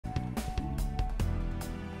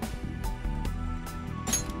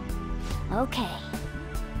Okay.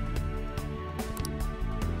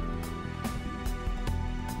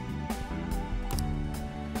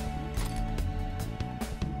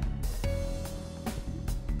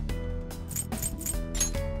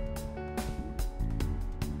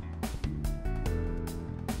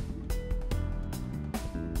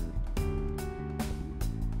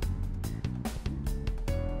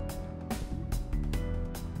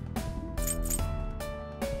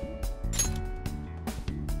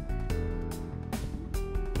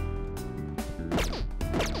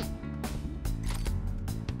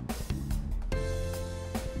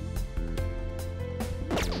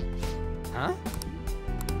 Huh?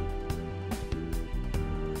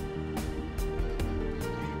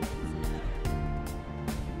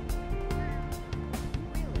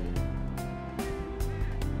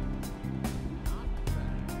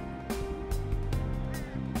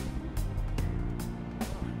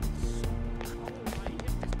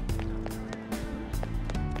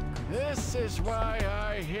 This is why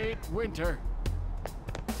I hate winter.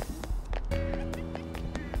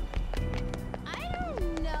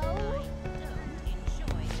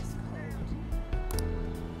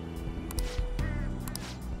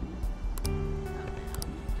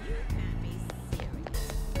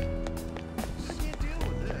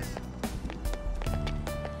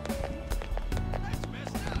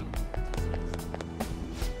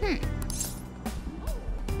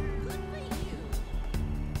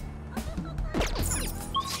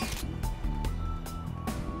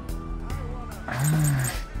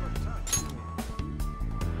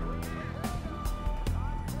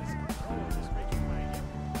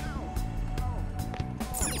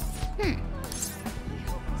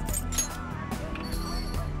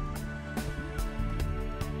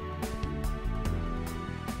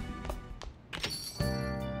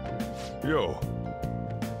 Yo.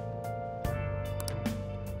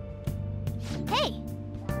 Hey!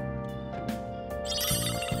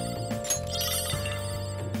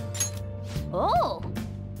 Oh!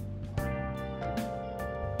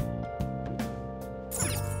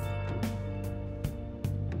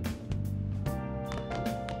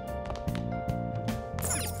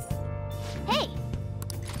 Hey!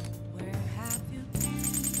 Where have you been?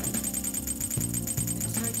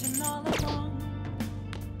 Been searching all along,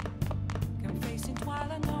 confessing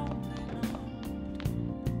while alone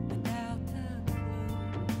without a clue,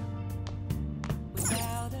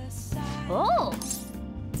 without a sign, Oh!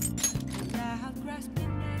 without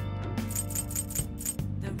grasping it.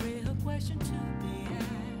 The real question to be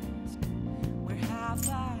asked: where have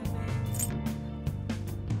I been?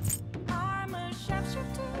 I'm a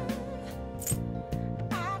sharpshooter.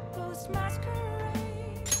 Ghost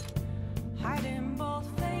masquerade, hiding both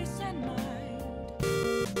face and mind.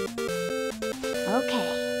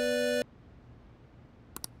 Okay.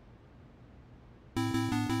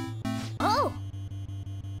 Oh!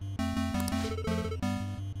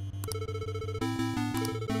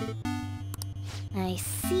 I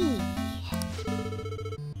see.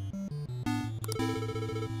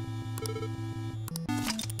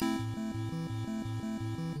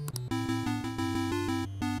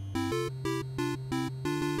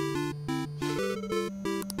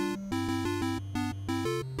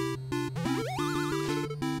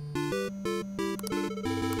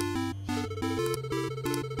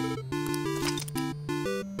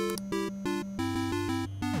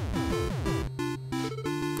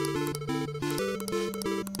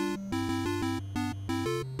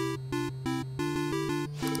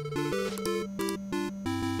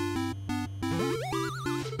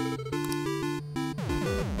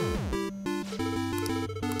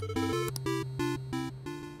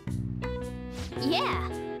 Yeah.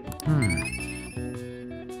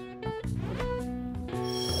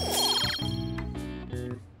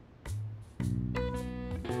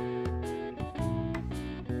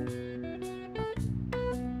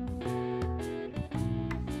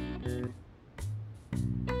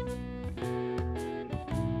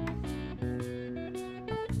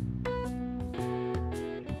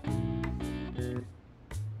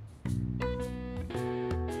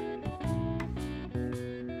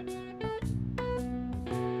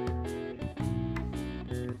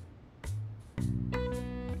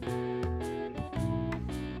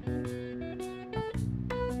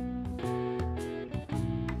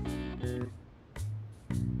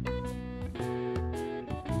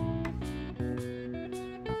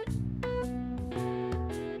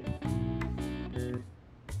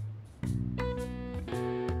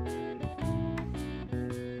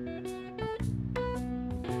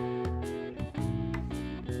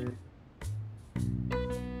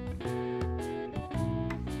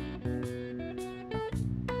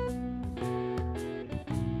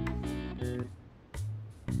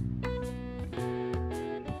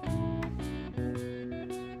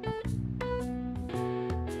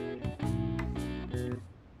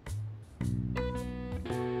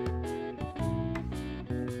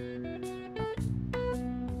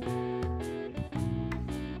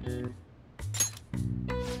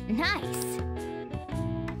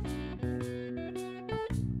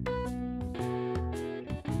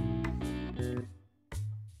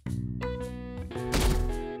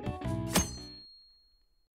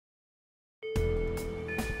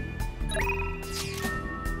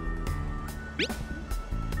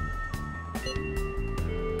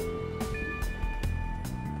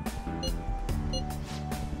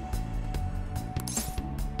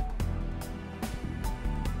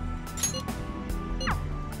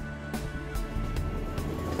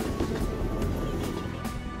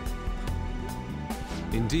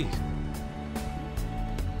 Indeed.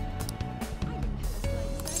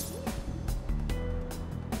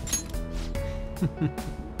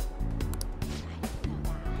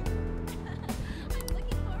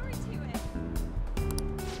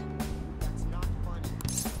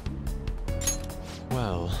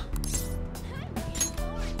 Well,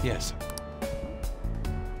 yes.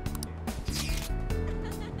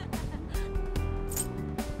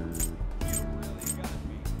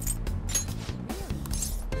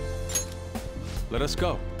 Let us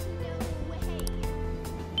go.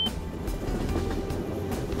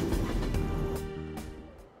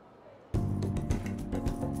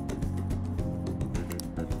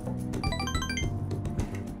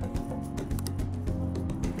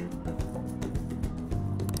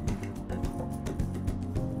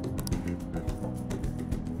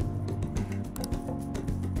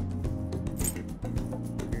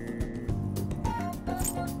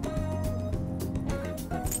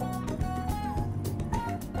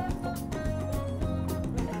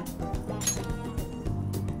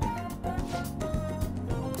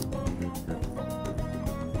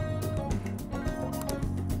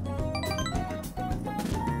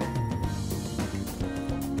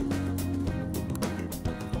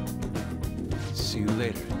 See you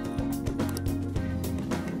later.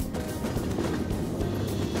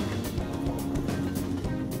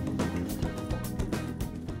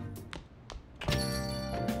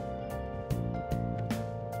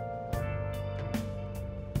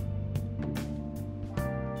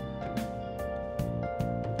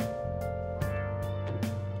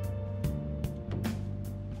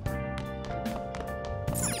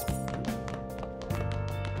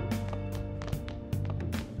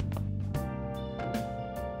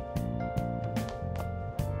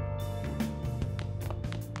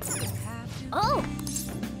 Oh!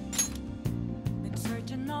 Been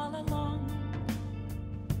searching all along,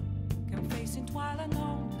 confessing while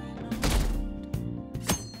alone and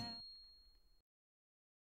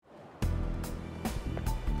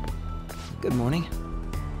Good morning.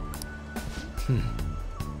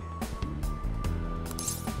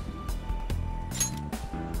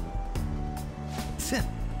 Sit.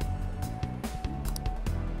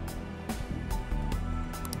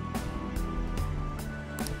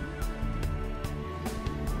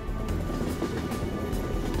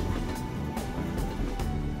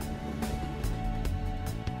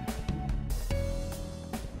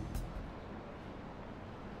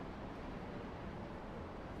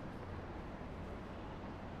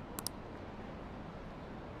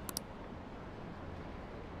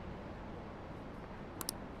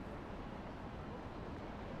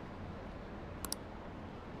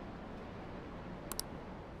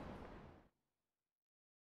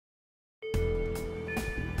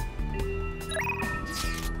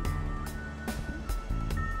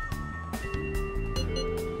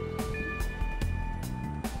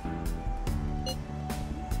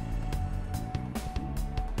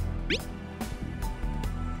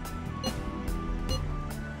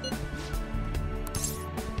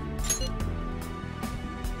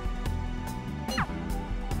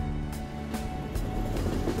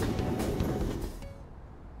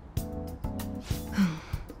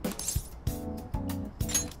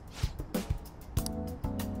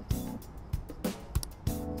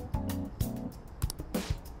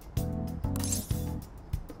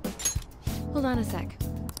 Hold on a sec.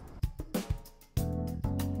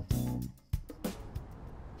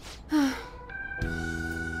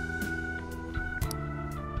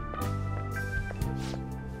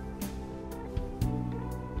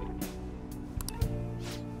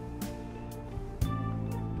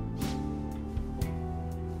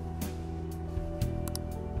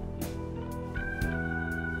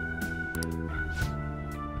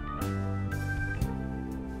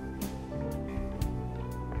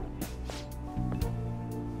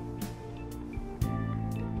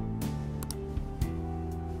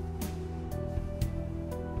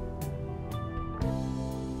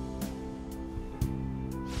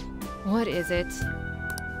 What is it?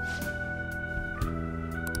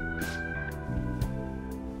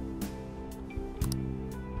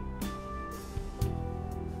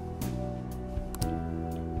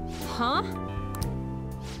 Huh?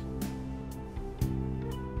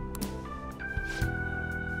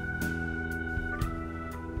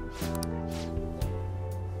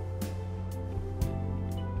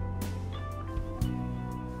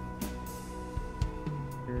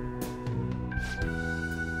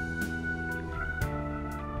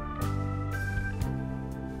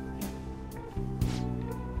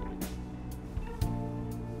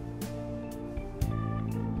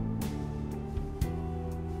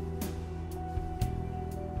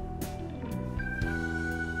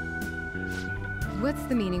 What's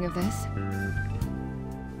the meaning of this?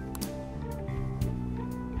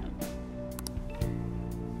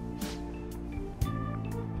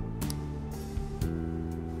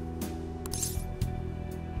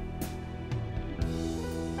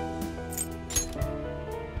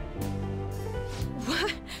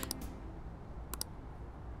 What?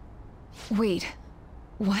 Wait.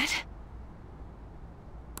 What?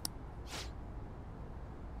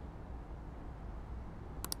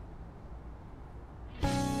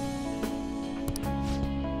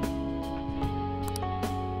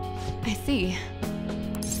 I see.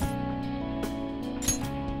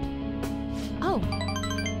 Oh.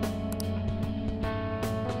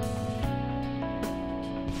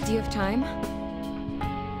 Do you have time?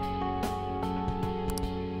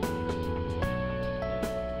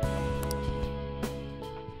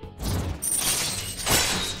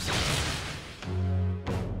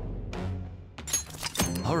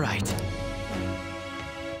 All right.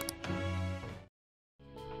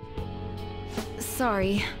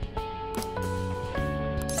 Sorry.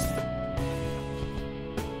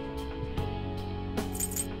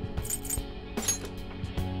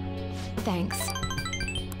 Thanks.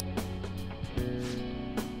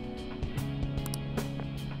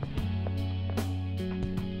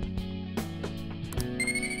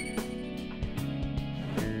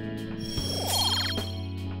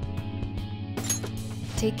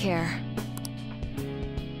 Take care.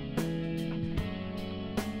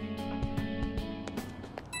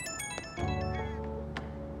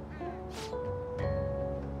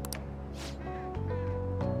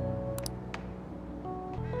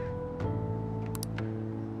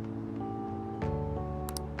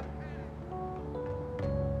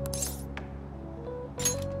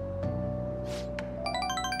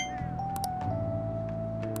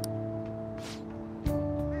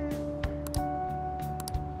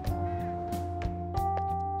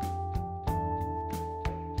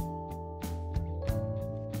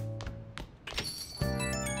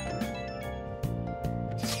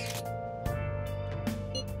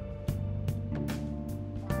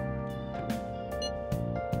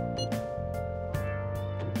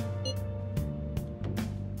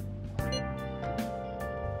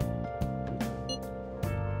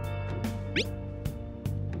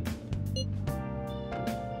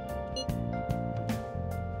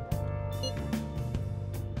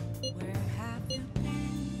 Where have you been?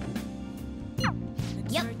 Been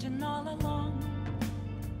searching all along,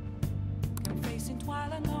 confessing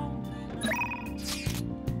while alone,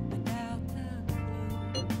 without a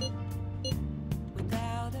clue,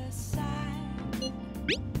 without a sign,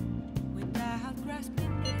 without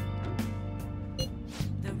grasping it.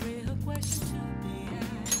 The real question to be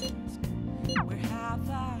asked: where have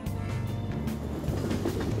I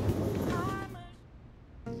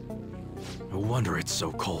been? No wonder it's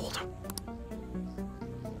so cold.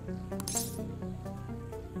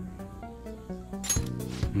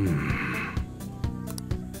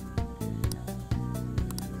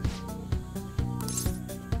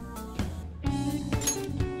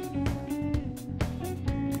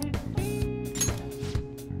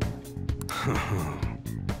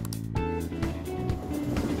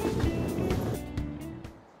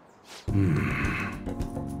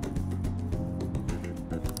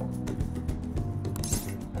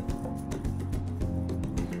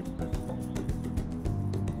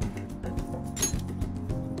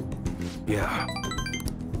 Yeah.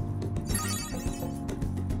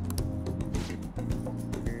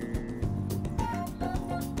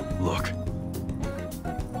 Look.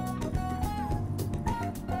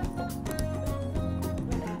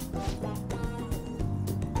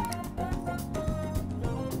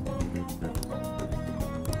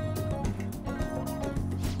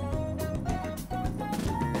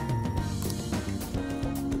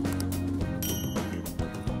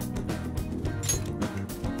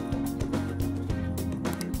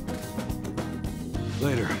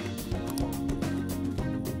 Later.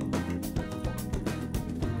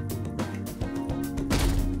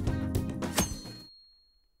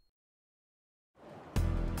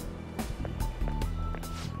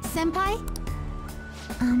 Senpai?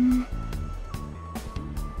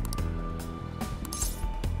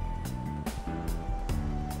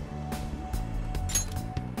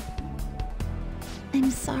 I'm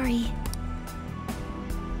sorry.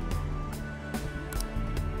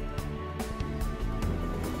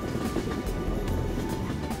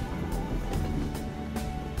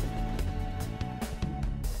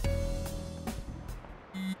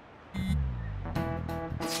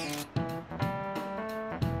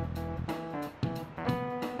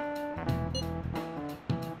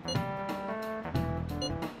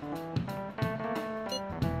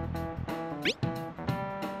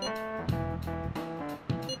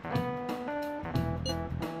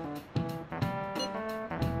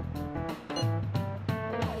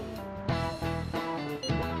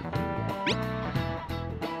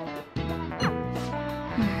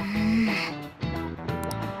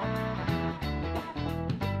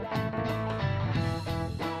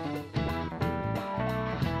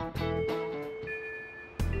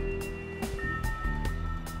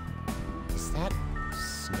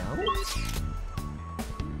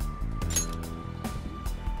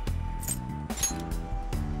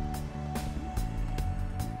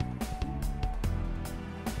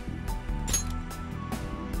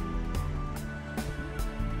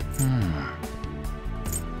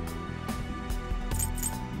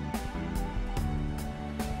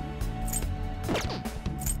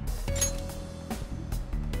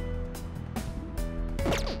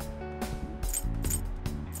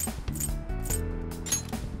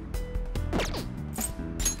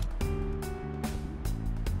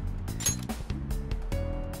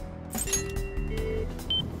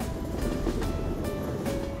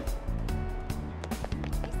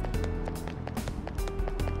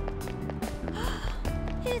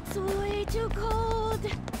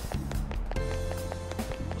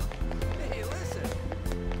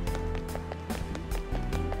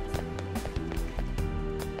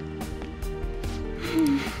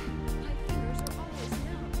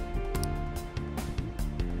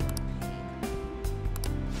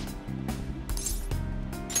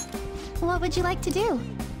 What would you like to do?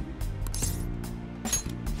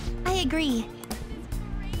 I agree.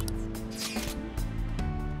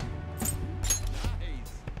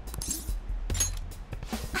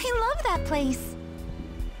 I love that place.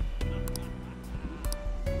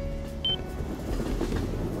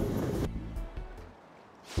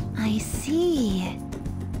 I see.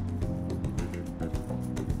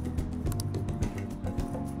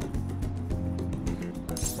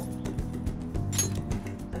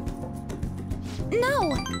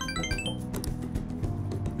 No!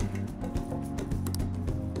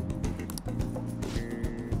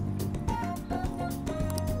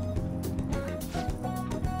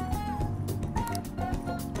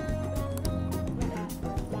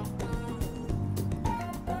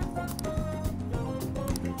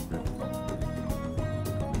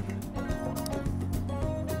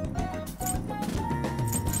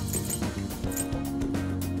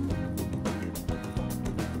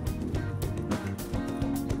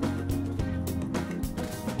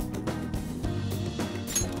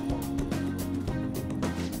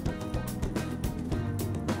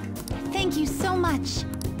 Thank you so much.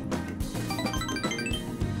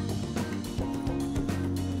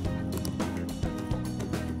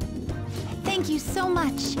 Thank you so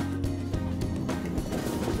much.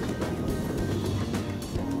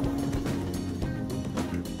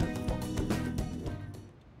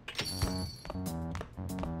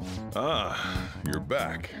 Ah, you're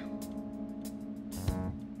back.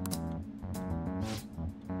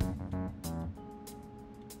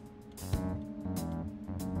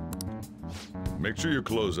 Make sure you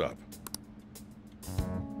close up.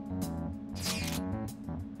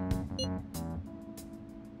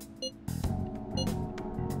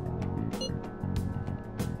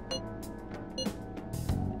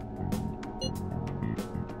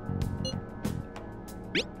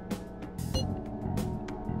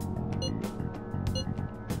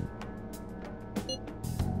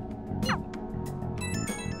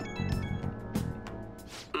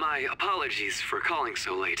 My apologies for calling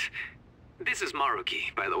so late. This is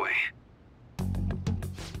Maruki, by the way.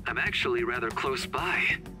 I'm actually rather close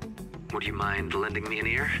by. Would you mind lending me an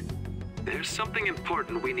ear? There's something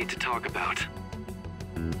important we need to talk about.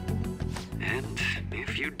 And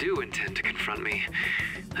if you do intend to confront me,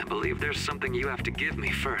 I believe there's something you have to give me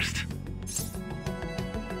first.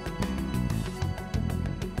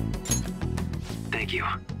 Thank you.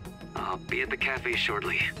 I'll be at the cafe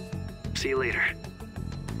shortly. See you later.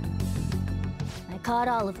 I caught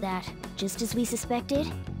all of that. Just as we suspected,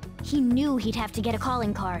 he knew he'd have to get a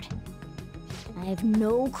calling card. I have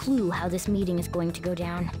no clue how this meeting is going to go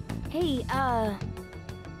down. Hey,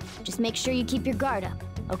 just make sure you keep your guard up,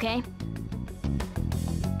 okay?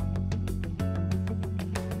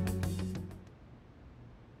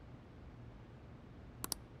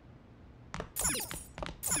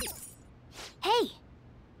 Hey!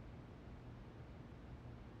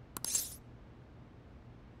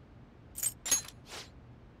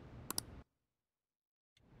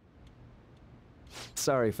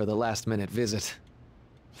 Sorry for the last-minute visit.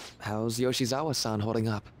 How's Yoshizawa-san holding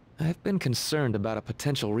up? I've been concerned about a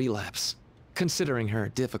potential relapse, considering her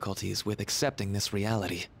difficulties with accepting this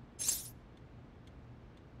reality.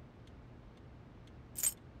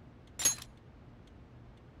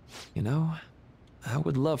 You know, I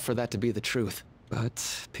would love for that to be the truth,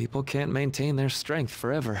 but people can't maintain their strength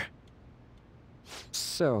forever.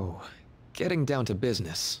 So, getting down to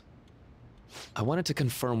business. I wanted to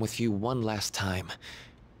confirm with you one last time.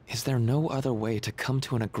 Is there no other way to come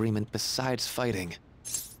to an agreement besides fighting?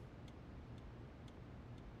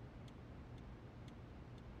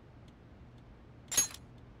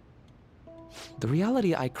 The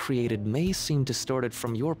reality I created may seem distorted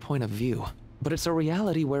from your point of view, but it's a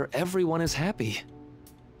reality where everyone is happy.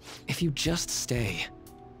 If you just stay,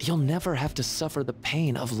 you'll never have to suffer the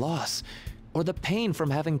pain of loss, or the pain from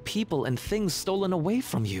having people and things stolen away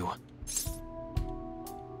from you.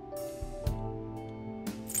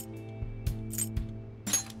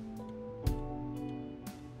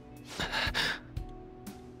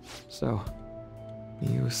 So,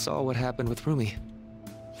 you saw what happened with Rumi.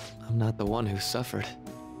 I'm not the one who suffered.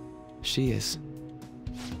 She is.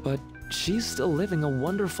 But she's still living a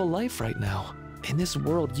wonderful life right now, in this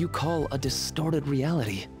world you call a distorted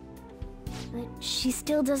reality. But she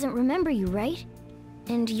still doesn't remember you, right?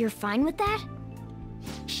 And you're fine with that?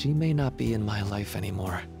 She may not be in my life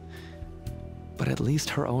anymore, but at least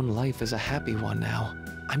her own life is a happy one now.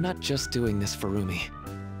 I'm not just doing this for Rumi.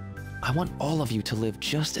 I want all of you to live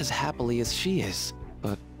just as happily as she is.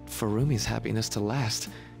 But for Rumi's happiness to last,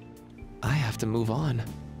 I have to move on.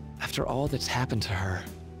 After all that's happened to her,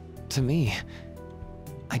 to me,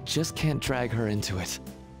 I just can't drag her into it.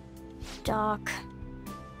 Doc.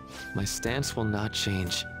 My stance will not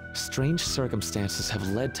change. Strange circumstances have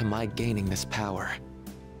led to my gaining this power.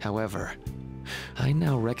 However, I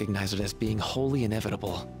now recognize it as being wholly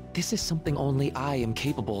inevitable. This is something only I am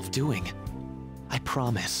capable of doing. I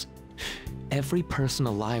promise. Every person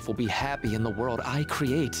alive will be happy in the world I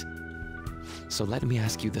create. So let me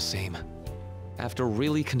ask you the same. After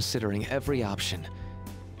really considering every option,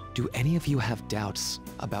 do any of you have doubts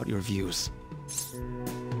about your views?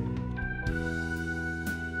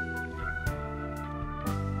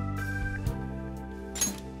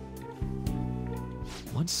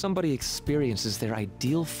 Once somebody experiences their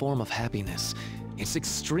ideal form of happiness, it's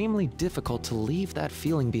extremely difficult to leave that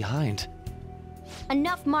feeling behind.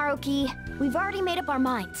 Enough, Maruki. We've already made up our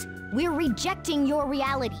minds. We're rejecting your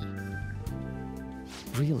reality.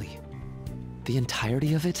 Really? The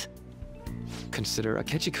entirety of it? Consider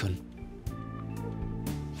Akechi-kun.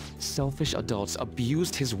 Selfish adults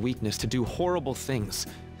abused his weakness to do horrible things,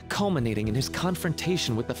 culminating in his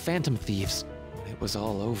confrontation with the Phantom Thieves. When it was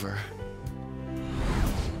all over.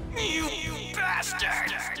 You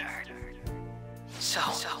bastard! So,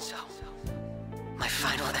 my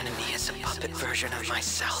final enemy is a puppet version of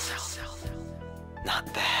myself.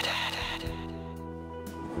 Not bad.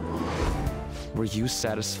 Were you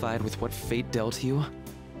satisfied with what fate dealt you?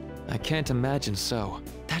 I can't imagine so.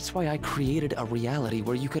 That's why I created a reality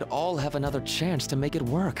where you could all have another chance to make it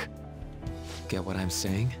work. Get what I'm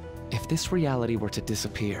saying? If this reality were to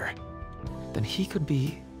disappear, then he could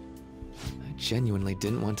be... I genuinely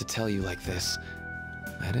didn't want to tell you like this.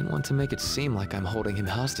 I didn't want to make it seem like I'm holding him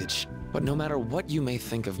hostage. But no matter what you may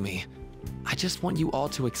think of me, I just want you all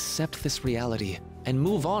to accept this reality and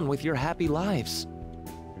move on with your happy lives.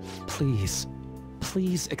 Please,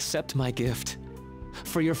 please accept my gift.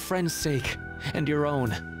 For your friend's sake, and your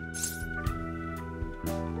own.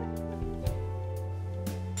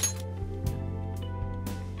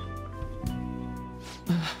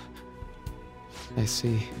 I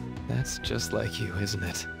see. That's just like you, isn't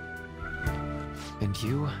it? And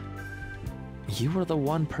you were the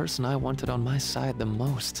one person I wanted on my side the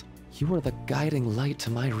most. You were the guiding light to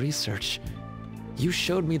my research. You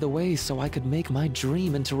showed me the way so I could make my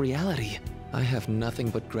dream into reality. I have nothing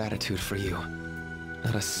but gratitude for you.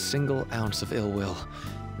 Not a single ounce of ill will.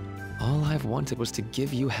 All I've wanted was to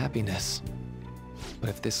give you happiness. But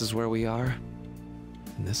if this is where we are,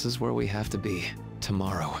 then this is where we have to be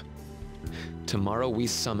tomorrow. Tomorrow we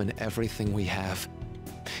summon everything we have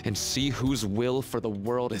and see whose will for the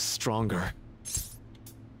world is stronger.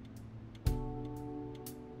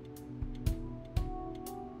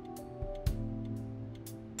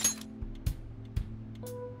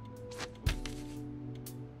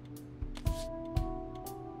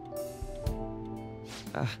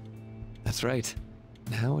 That's right.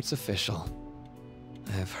 Now it's official.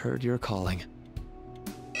 I have heard your calling.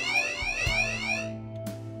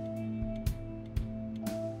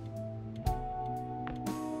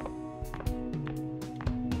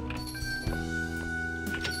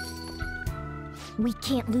 We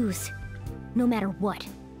can't lose, no matter what.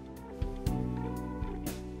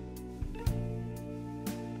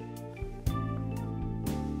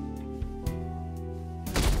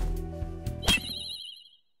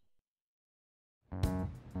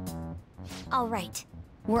 All right,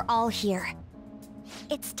 we're all here.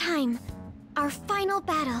 It's time. Our final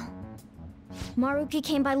battle. Maruki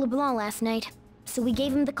came by Leblanc last night, so we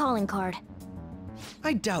gave him the calling card.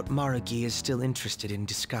 I doubt Maruki is still interested in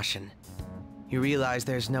discussion. You realize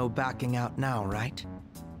there's no backing out now, right?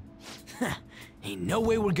 Ain't no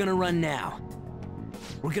way we're gonna run now.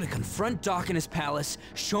 We're gonna confront Doc in his palace,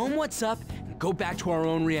 show him what's up, and go back to our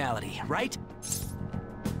own reality, right?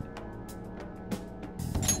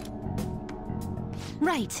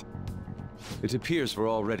 Right. It appears we're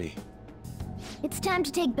all ready. It's time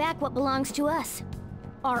to take back what belongs to us.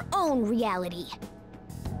 Our own reality.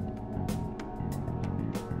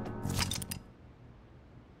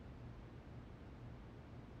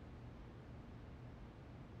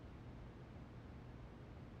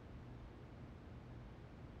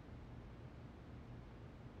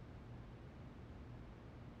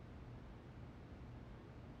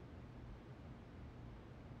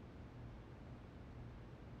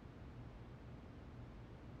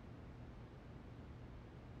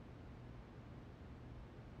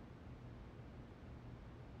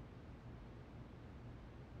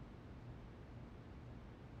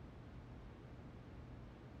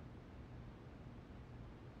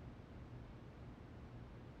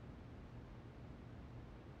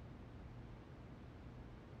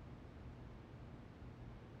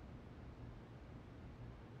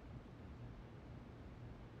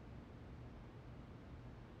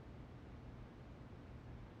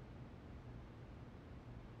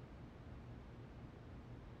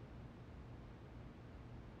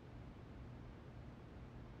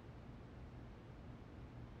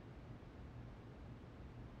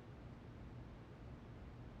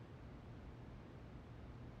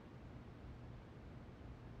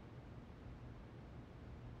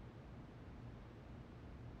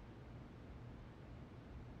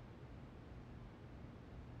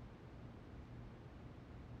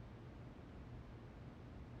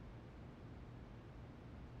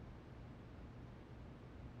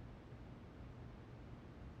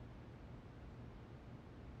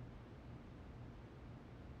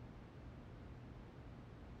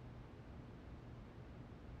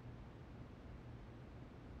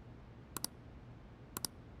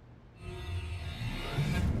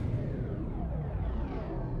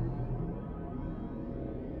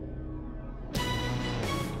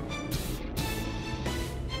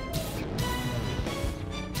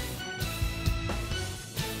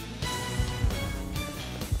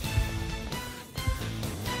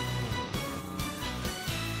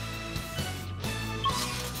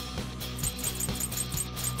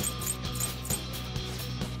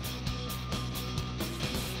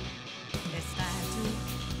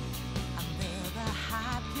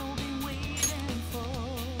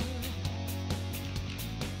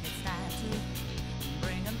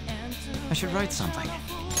 I should write something.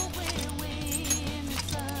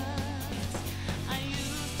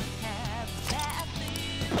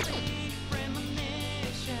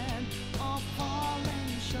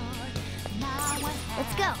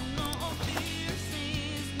 Let's go.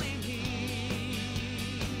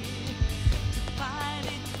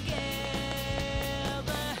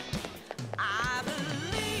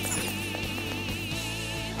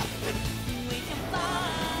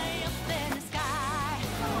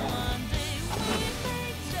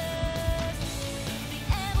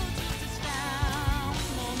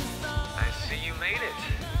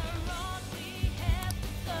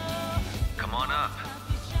 Come on up.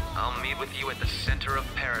 I'll meet with you at the center of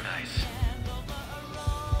paradise.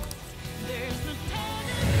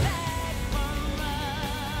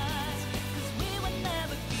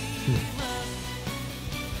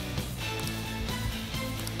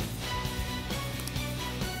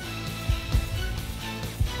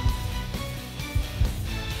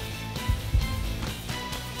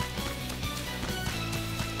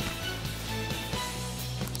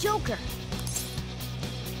 Joker.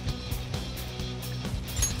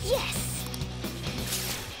 Yes.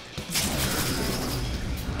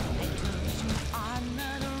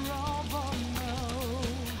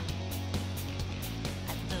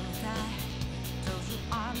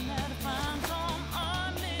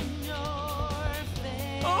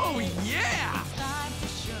 Oh, yeah!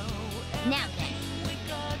 Now then.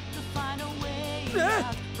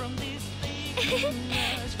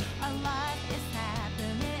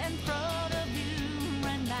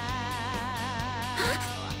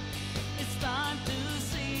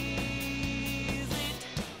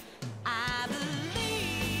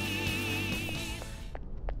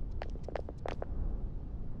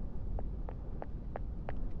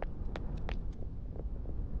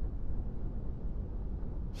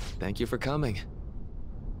 Thank you for coming. It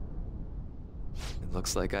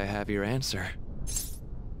looks like I have your answer.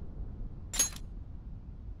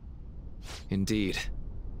 Indeed.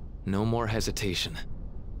 No more hesitation.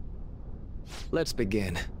 Let's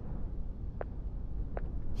begin.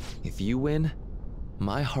 If you win,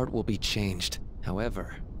 my heart will be changed.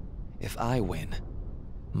 However, if I win,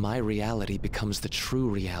 my reality becomes the true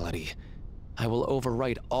reality. I will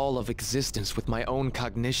overwrite all of existence with my own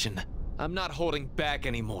cognition. I'm not holding back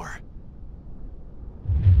anymore.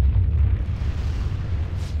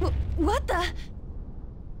 What the?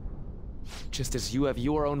 Just as you have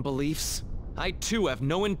your own beliefs, I too have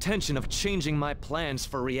no intention of changing my plans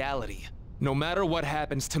for reality. No matter what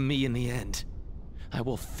happens to me in the end, I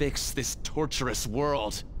will fix this torturous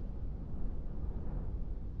world.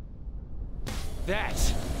 That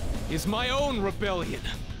is my own rebellion.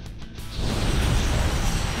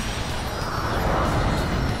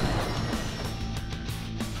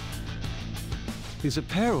 His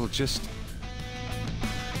apparel just...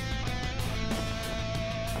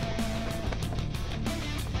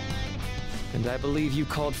 And I believe you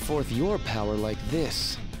called forth your power like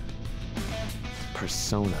this.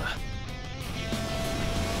 Persona.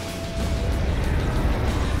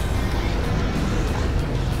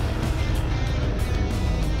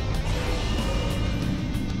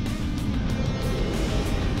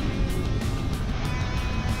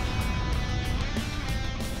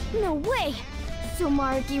 No way! So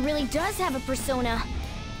Maruki really does have a persona.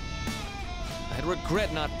 I'd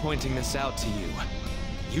regret not pointing this out to you.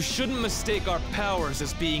 You shouldn't mistake our powers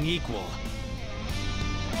as being equal.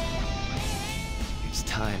 It's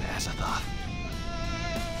time, Azathoth.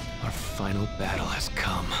 Our final battle has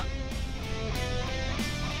come.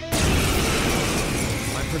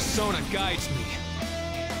 My persona guides me.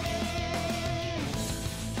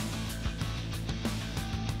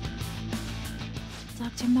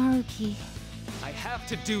 Dr. Maruki. I have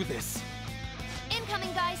to do this.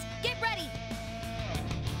 Incoming, guys! Get ready!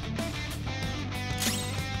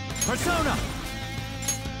 Persona!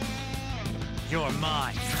 You're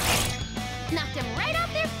mine. Knocked him right out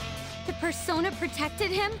there? The persona protected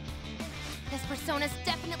him? This persona's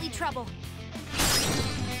definitely trouble.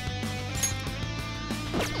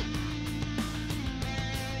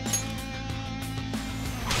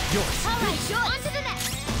 Yours. All right, on to the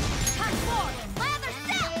next! Cut forward! Lather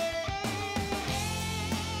step!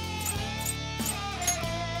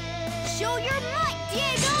 Show your might,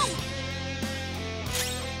 Diego!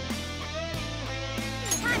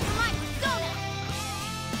 Time for my persona!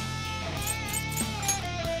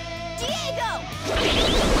 Diego!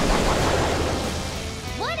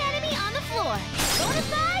 One enemy on the floor.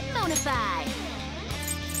 Bonafide, Monafide.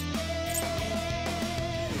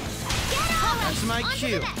 Get off! That's my On to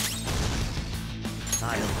cue. the next.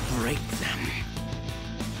 I'll break them.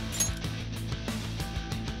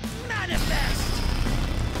 Manifest!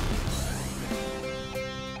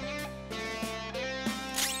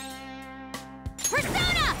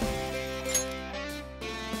 Persona!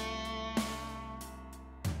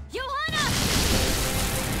 Johanna!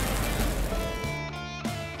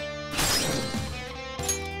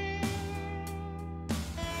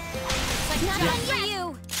 But not on you!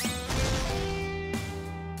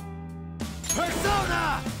 Persona!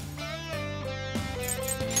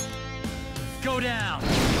 Go down!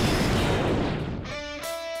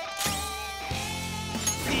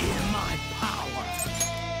 Feel my power!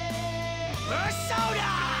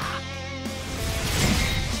 Persona!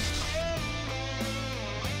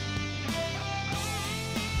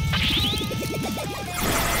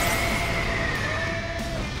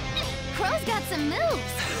 Crow's got some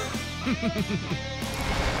moves!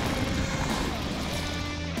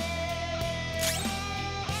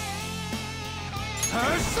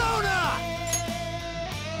 Persona!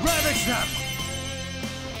 Ravage them!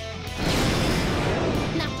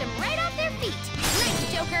 Knocked them right off their feet!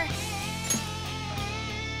 Nice, Joker!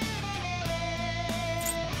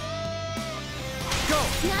 Go!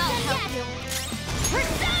 I'll help you!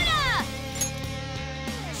 Persona!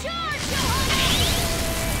 Charge, Johanna!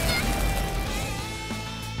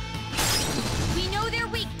 We know their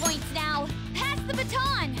weak points now. Pass the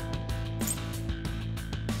baton!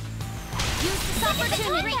 Use this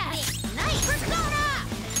opportunity! Nice! Persona!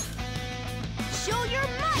 Show your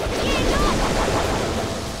might, Diego!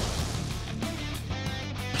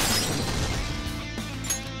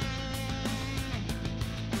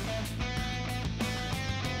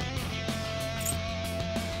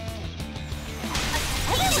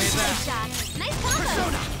 Shot. Nice combo!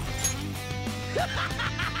 Persona!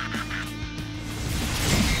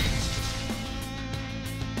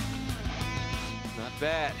 Not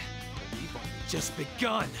bad. But we've only just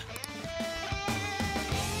begun.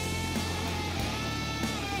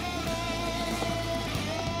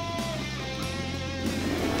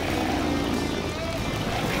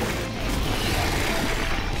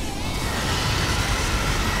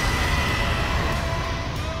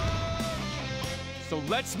 So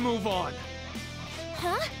let's move on.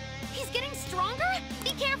 Huh? He's getting stronger?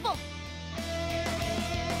 Be careful!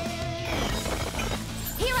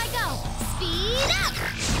 Here I go! Speed up!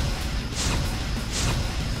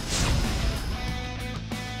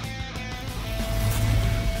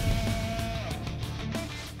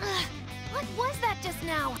 What was that just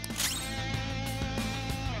now?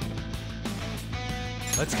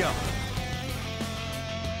 Let's go.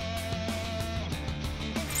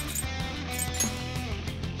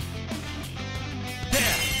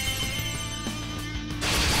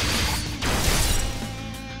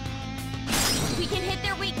 We can hit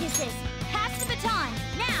their weaknesses. Pass the baton,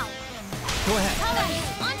 now! Go ahead. All right,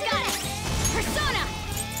 on to it! Persona!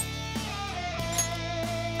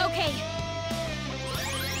 Okay.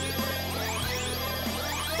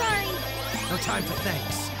 Sorry. No time for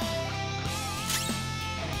thanks.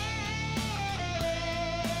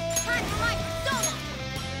 Time for my persona!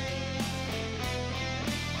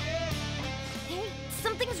 Hey,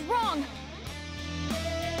 something's wrong.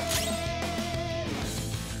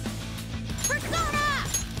 Persona!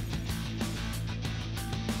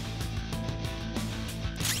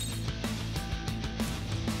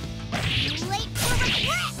 Late for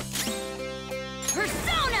regret!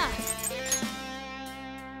 Persona!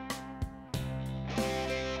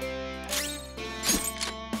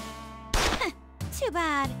 Too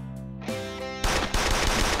bad.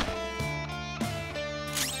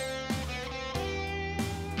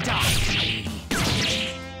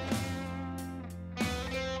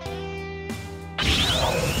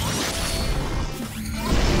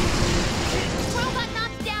 Crow got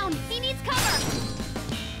knocked down. He needs cover.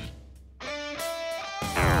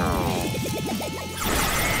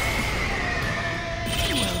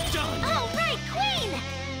 Well done! All right, Queen!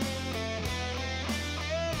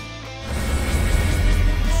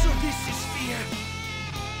 So this is fear.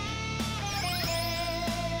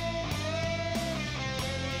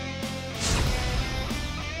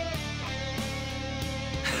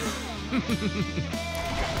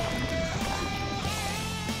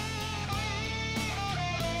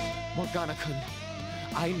 Morgana-kun,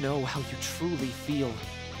 I know how you truly feel.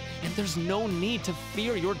 And there's no need to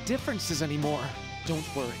fear your differences anymore. Don't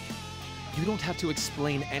worry. You don't have to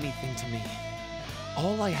explain anything to me.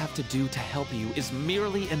 All I have to do to help you is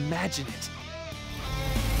merely imagine it.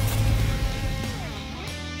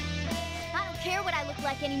 I don't care what I look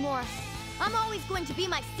like anymore. I'm always going to be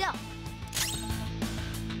myself.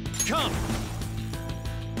 Come!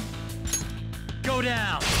 Go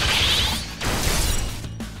down!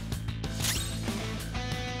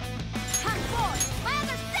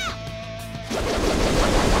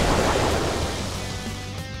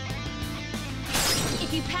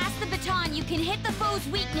 you can hit the foe's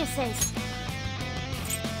weaknesses.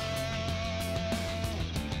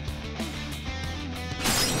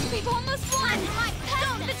 We've almost won!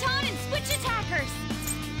 Pass the baton and switch attackers!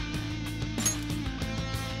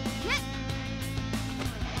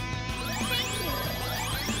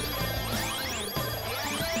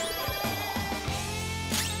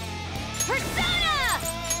 Persona!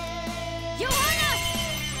 Johanna!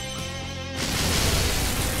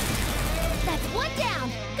 That's one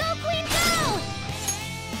down! Go, Queen, go!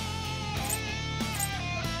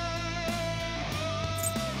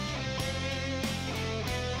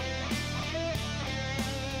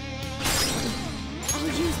 I'll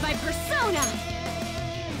use my persona!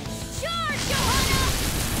 Charge, Johanna!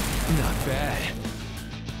 Not bad.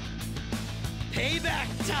 Payback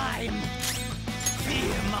time!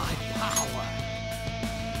 Feel my power!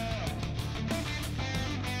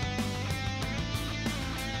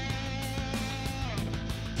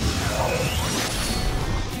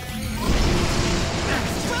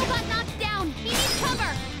 Robot knocked down! He needs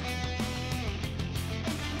cover!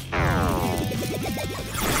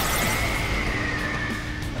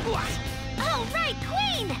 All right,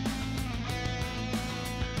 Queen!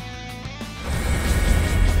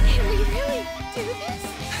 Can we really do this?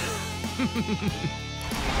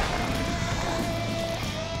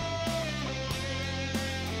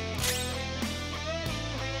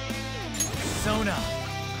 Sona!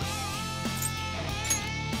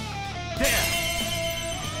 There!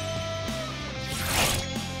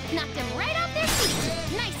 Knocked him right off their feet!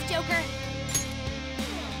 Nice, Joker!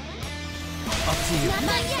 Up to you.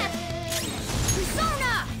 Not yet!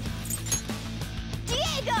 Persona!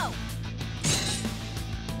 Diego!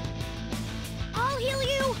 I'll heal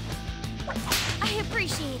you! I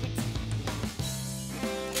appreciate it.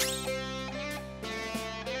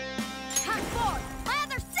 Hot forward! My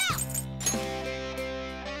other self!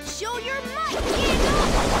 Show your might, Diego!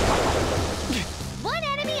 One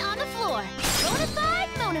enemy on the floor.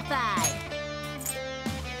 Bonafide, bonafide.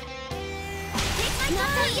 Take my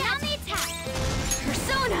time on the attack.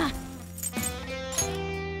 Persona!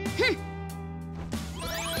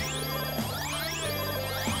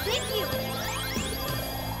 Thank you!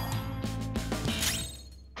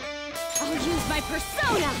 I'll use my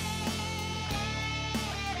persona!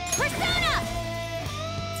 Persona!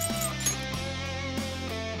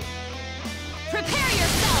 Prepare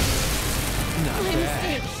yourself! Not My bad.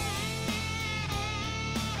 mistake.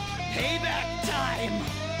 Payback time!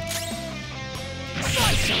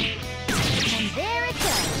 Slice him! And there it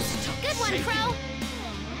goes. Good one, Crow!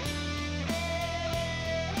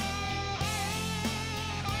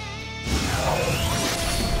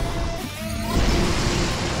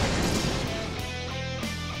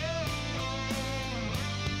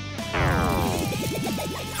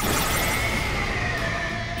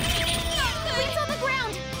 Queen's on the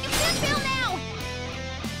ground! You can't fail now!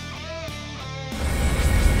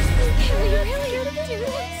 Can we really do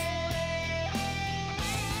this?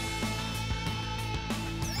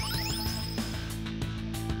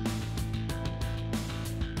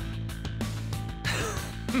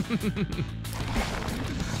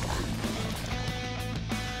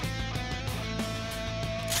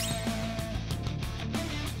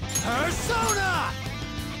 Persona!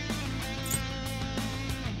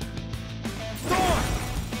 Thor!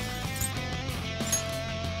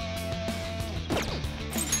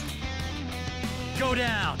 Go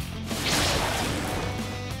down!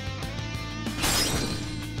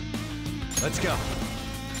 Let's go.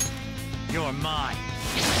 You're mine.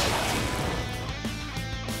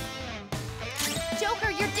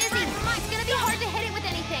 Joker, you're dizzy! It's gonna be hard to hit it with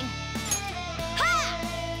anything! Ha!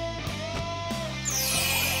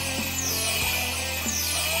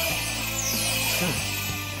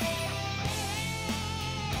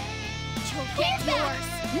 Joker's yours!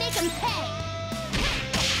 Make him pay!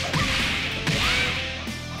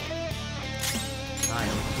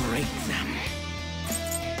 I'll break them.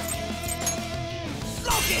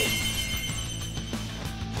 Loki!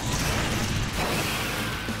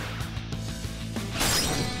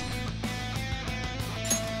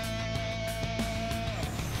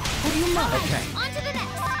 What do you mind? Okay. On to the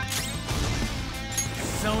next!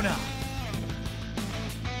 Sona!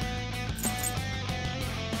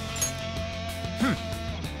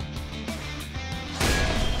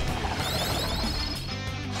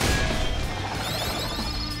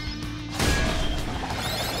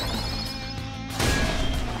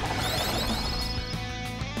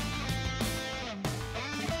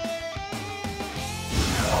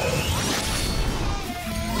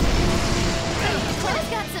 Crow's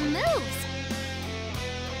got some moves!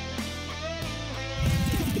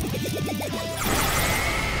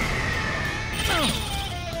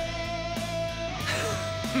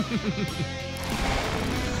 Come!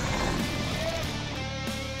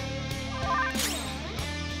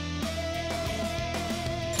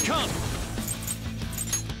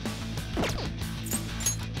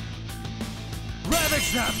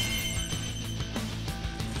 Ravage them!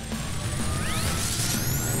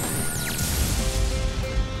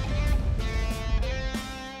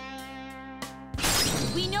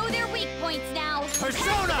 We know their weak points now.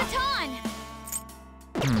 Persona! Baton!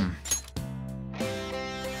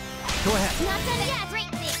 Go ahead. Not done yet. Great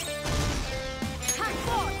thing. Come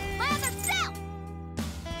forward. My other self.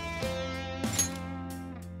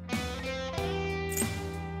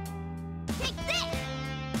 Take this.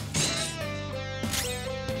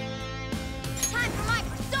 Time for my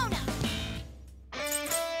persona.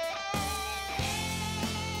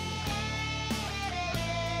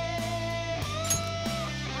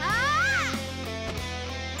 Ah!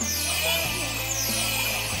 Thank you.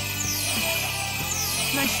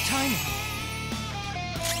 Nice timing.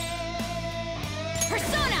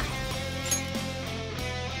 Persona!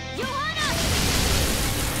 Johanna!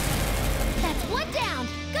 That's one down!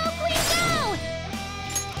 Go, Queen, go!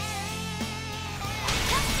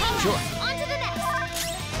 Sure. On to the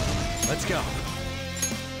next! Let's go.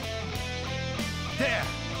 There!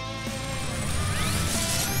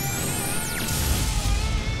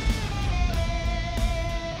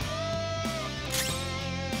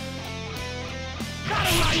 Out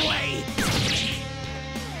of my way!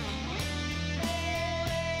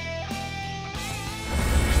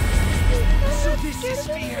 So this is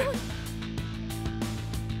fear.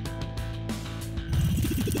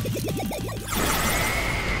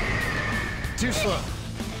 Too slow.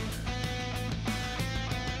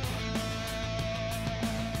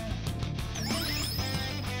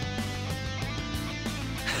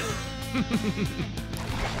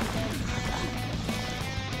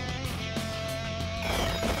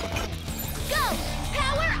 Go!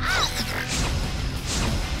 Power up!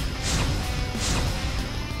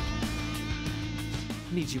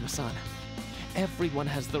 Nijima-san, everyone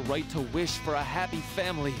has the right to wish for a happy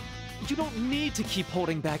family. You don't need to keep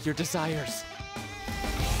holding back your desires.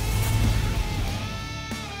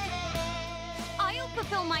 I'll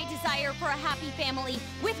fulfill my desire for a happy family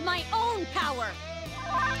with my own power!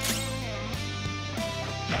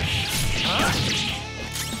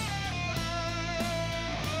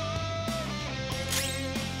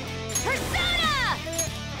 Persona!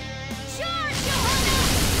 Charge, Johanna!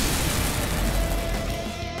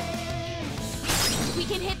 We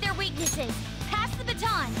can hit their weaknesses. Pass the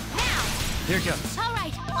baton, now! Here goes. All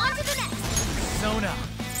right, on to the next! Persona.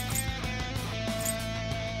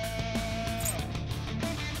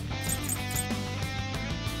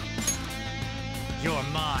 You're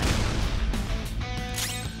mine.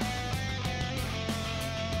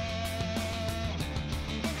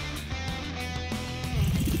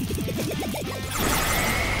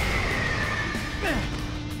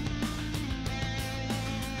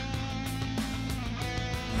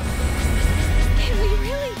 Can we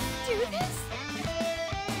really do this?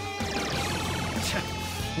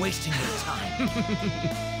 Wasting your time.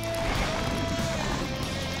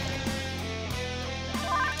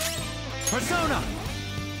 Persona!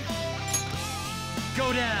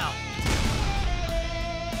 Go down!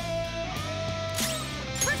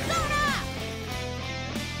 Persona!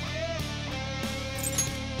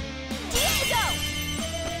 Diego!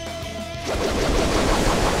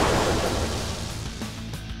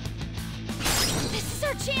 This is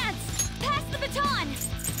our chance! Pass the baton!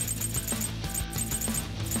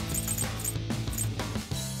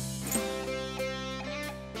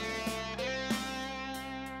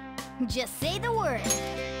 Just say the word.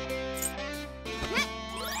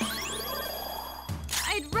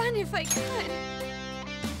 I'd run if I could.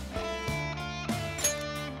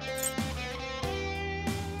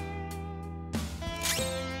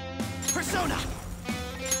 Persona!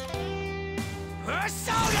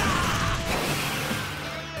 Persona!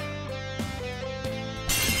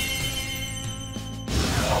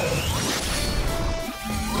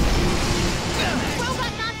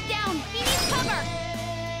 Robot knocked down! He needs cover!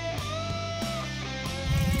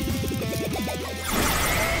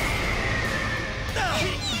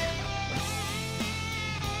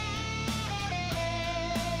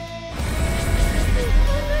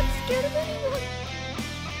 I'm not scared of anyone.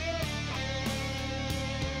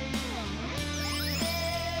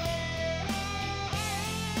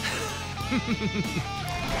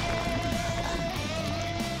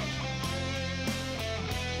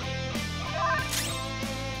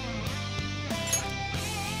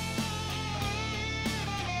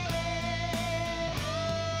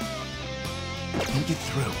 Think it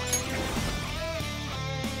through.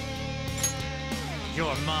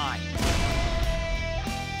 You're mine.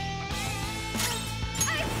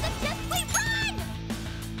 I suggest we run!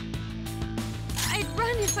 I'd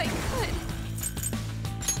run if I could.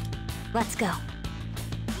 Let's go.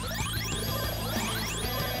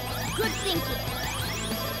 Good thinking.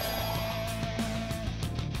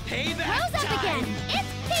 Payback Rose up time! again!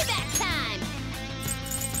 It's payback time!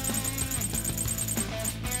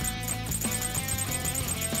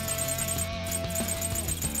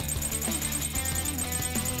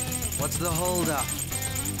 What's the holdup?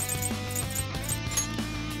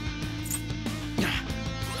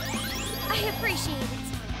 I appreciate it.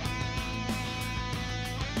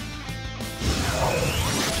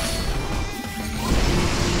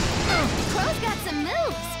 Crow's got some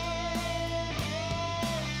moves.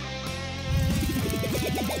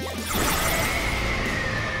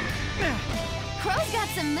 Crow's got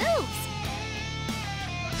some moves.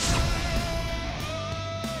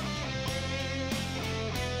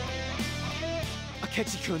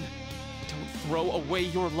 Akechi-kun, don't throw away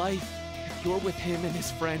your life. If you're with him and his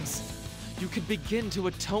friends, you can begin to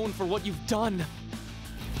atone for what you've done.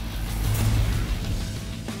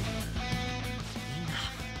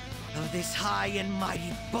 Enough of this high and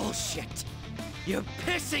mighty bullshit. You're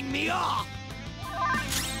pissing me off!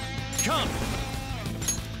 Come!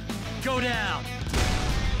 Go down!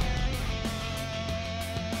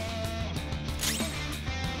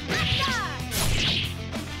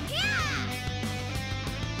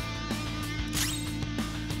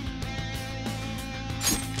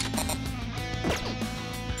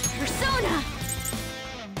 Persona!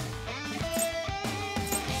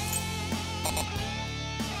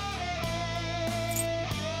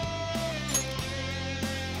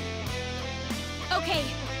 Okay.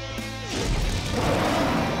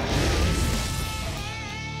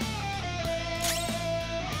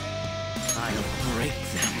 I'll break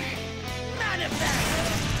them. Manifest!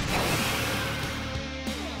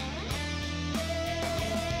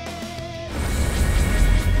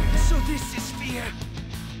 So this is fear.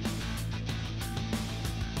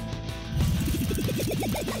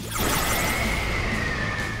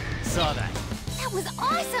 Saw that. That was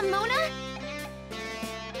awesome, Mona!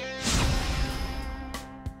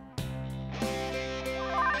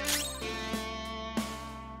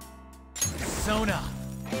 Persona!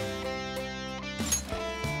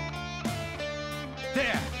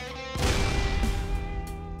 There!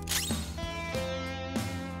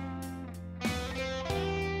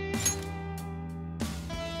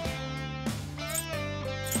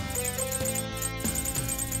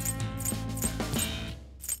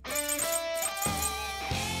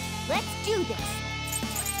 Let's do this.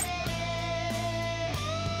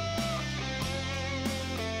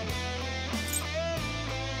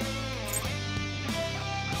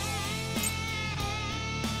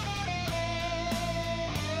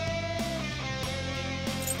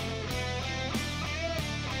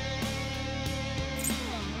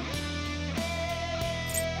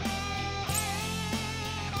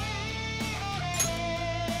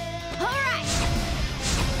 All right.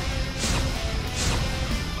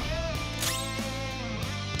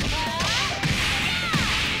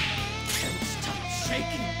 Can't stop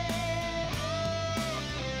shaking.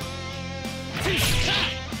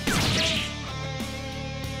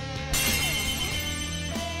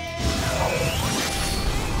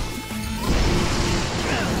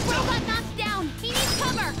 Robot knocked down. He needs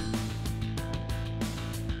cover.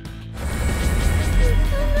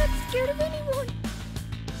 I'm not scared of anyone.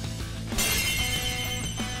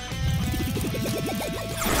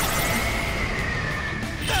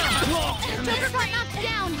 Joker got knocked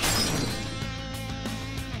down.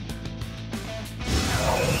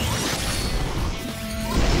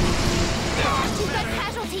 Two got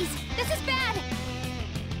casualties. This is bad.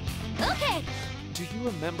 Okay. Do you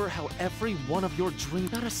remember how every one of your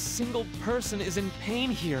dreams, not a single person is in pain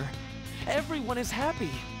here? Everyone is happy.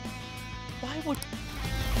 Why would...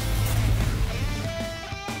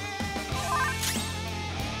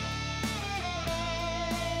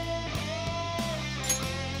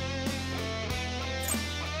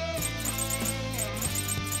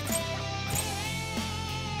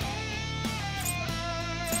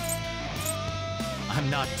 I'm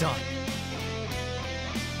not done.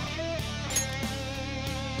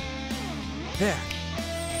 There.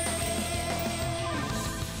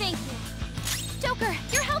 Thank you. Joker,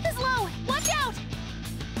 your health is low. Watch out.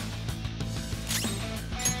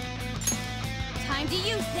 Time to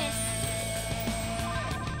use this.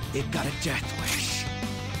 It got a death wish.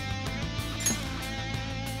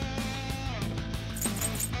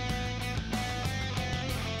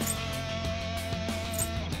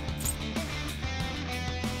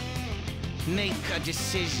 Make a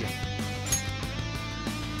decision.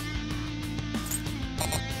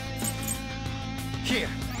 Here.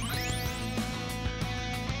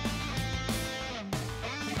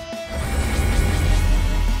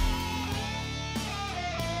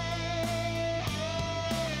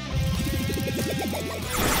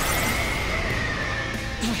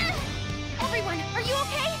 Everyone, are you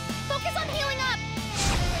okay? Focus on healing up!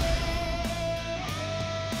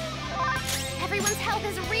 Everyone's health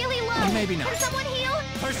is really low. Maybe not. Can someone heal?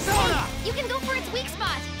 Persona! Hey, you can go for its weak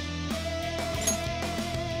spot.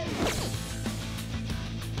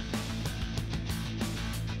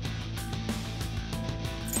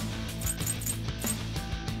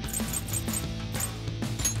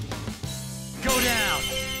 Go down!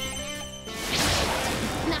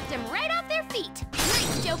 Knocked him right off their feet.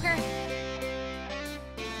 Nice, Joker.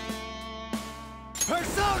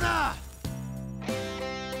 Persona!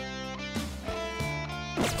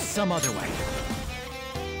 Some other way.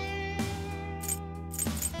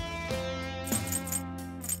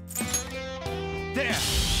 There!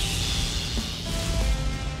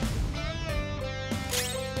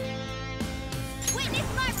 Witness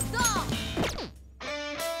my resolve!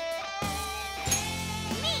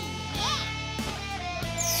 Me, yeah!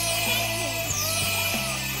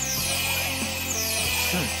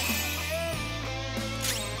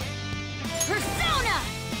 Persona!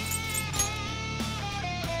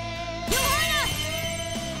 Joanna!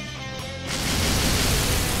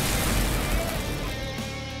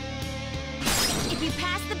 If you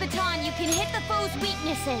pass the baton, you can hit the foe's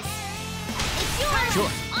weaknesses. It's yours!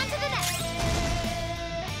 Sure. On to the next!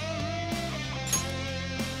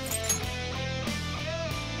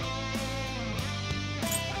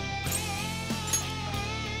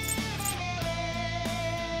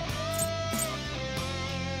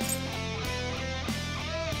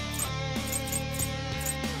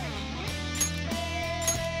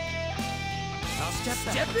 I'll step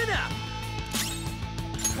back. Step it up!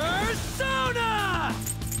 Persona!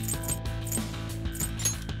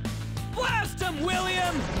 Blast him,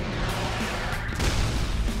 William!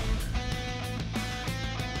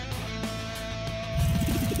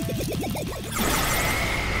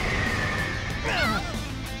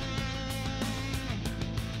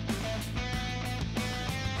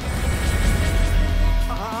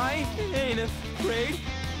 I ain't afraid.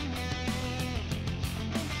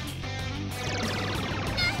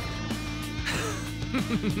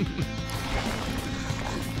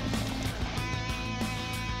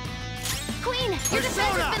 Queen, your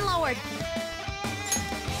defense has been lowered.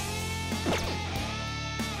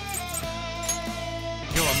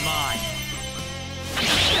 You're mine.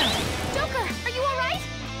 Joker, are you alright?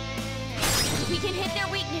 We can hit their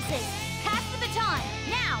weaknesses. Pass the baton,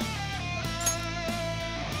 now!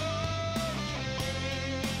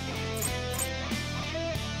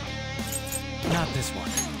 Not this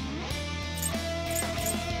one.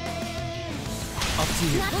 Up to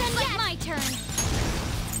you. Not done yet. My turn.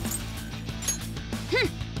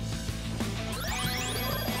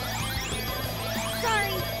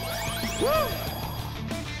 Sorry. Woo!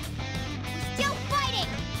 Still fighting.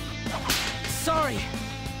 Sorry.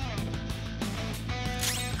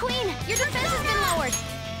 Queen, your defense has been lowered.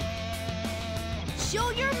 Show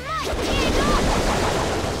your might. Diego!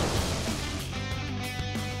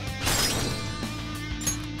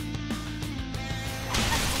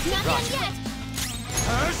 Not done Roger. yet.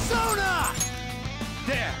 Persona!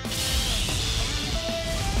 There!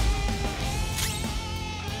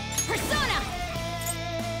 Persona!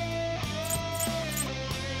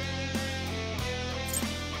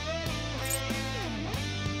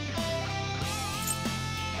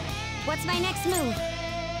 What's my next move?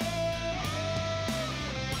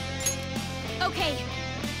 Okay.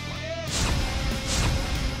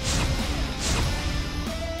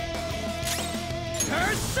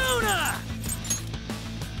 Persona!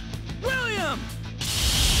 William!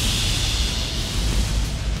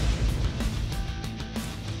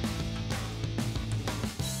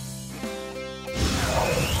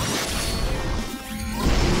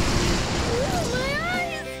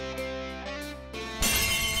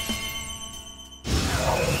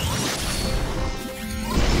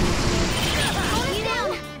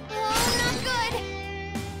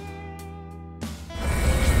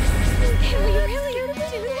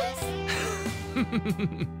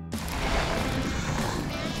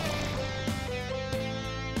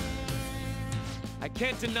 I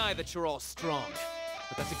can't deny that you're all strong,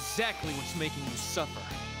 but that's exactly what's making you suffer.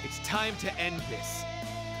 It's time to end this.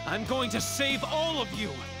 I'm going to save all of you!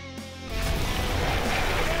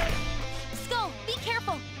 Skull, be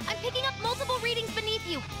careful! I'm picking up multiple readings beneath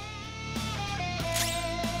you!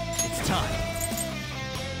 It's time!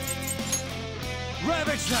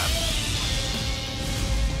 Ravage them!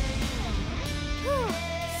 Whew.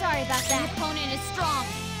 Sorry about that. The opponent is strong.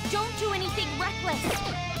 Don't do anything reckless.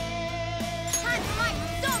 Time for my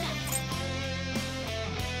persona!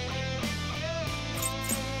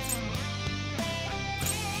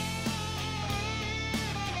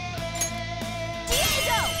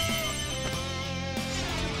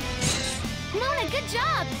 Mona, good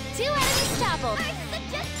job! 2 enemies toppled. I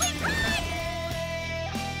suggest we run!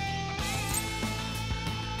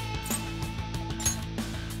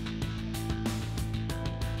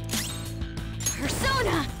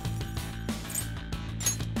 Persona!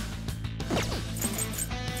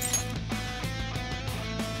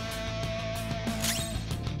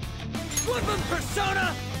 Woodland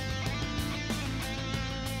Persona!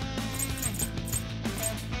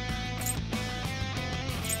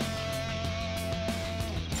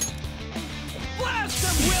 Blast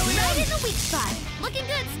them, William! Right in the weak spot. Looking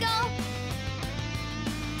good, Skull.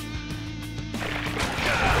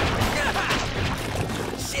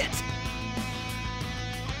 Shit!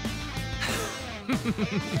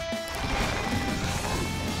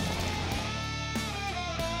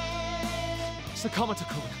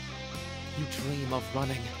 Sakamoto-kun, you dream of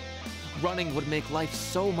running. Running would make life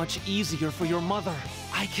so much easier for your mother.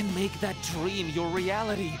 I can make that dream your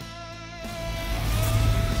reality.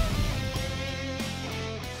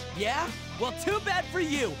 Yeah? Well, too bad for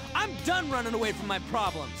you. I'm done running away from my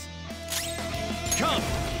problems. Come!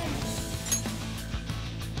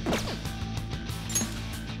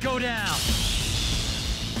 Go down!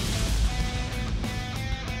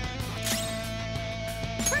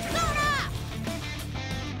 Persona!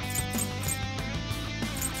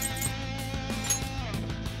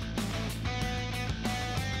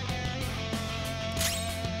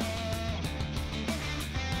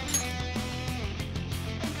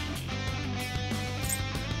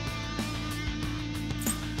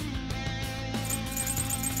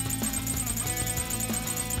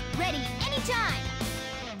 Ready anytime!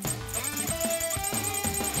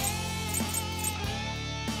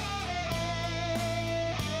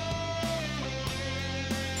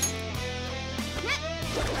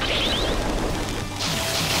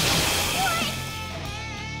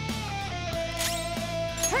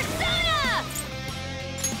 Persona!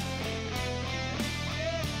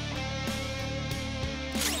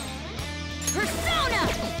 Persona!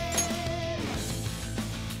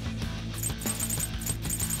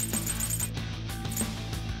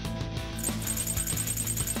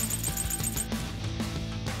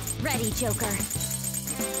 Ready, Joker.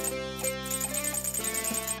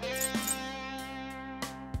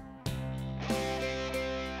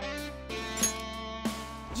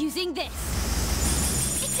 Using this.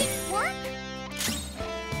 It didn't work?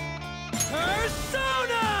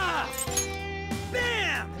 Persona!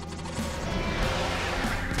 Bam!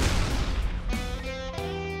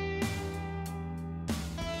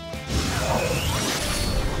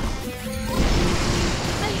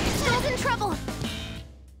 Skull's in trouble.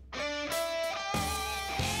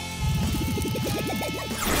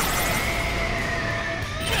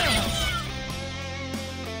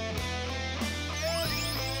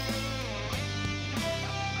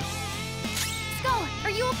 Skull, are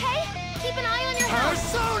you okay? Keep an eye on your health.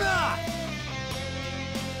 Persona!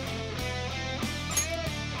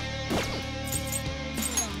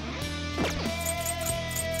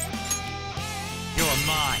 You're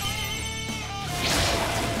mine.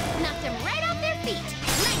 Knocked them right off their feet.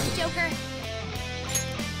 Nice, Joker.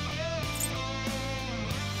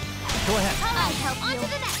 Go ahead. I'll help you. On to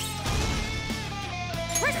the next.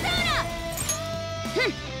 Persona!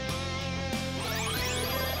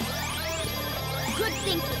 Good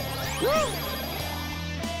thinking. Woo!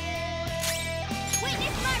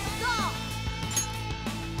 Witness my resolve!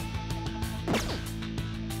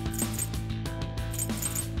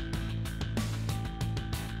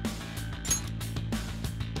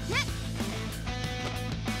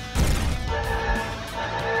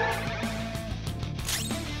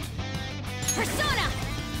 Persona!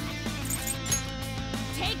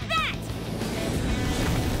 Take that!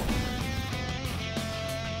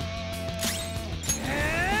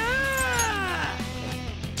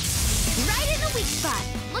 Right in the weak spot.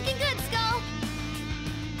 Looking good, Skull.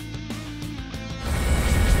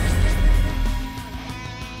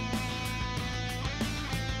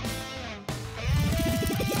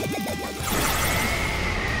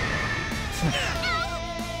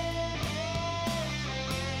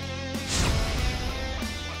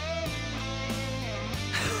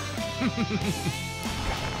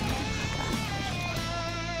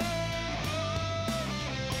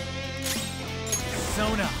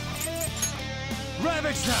 Persona!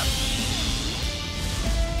 Ravage them!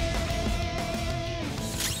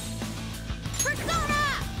 Persona!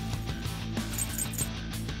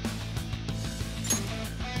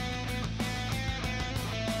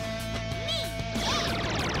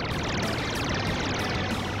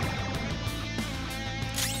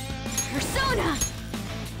 Persona!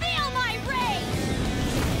 Feel my rage!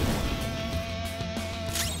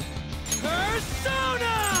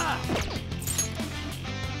 Persona!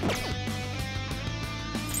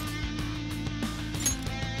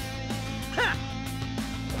 Ha!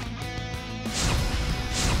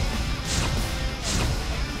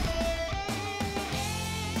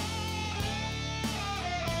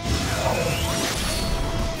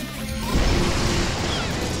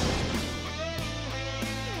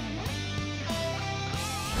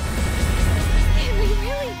 Can we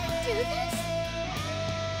really do this?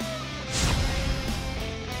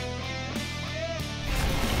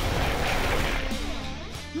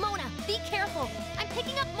 Mona, be careful. I'm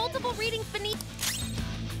picking up multiple readings beneath.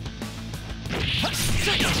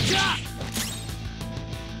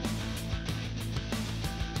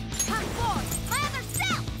 Come forward, my other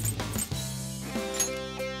self!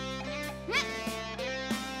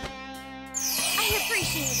 I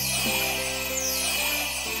appreciate it.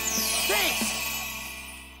 Thanks!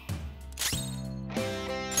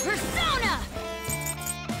 Persona!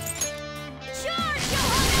 Charge,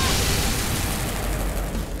 Johanna!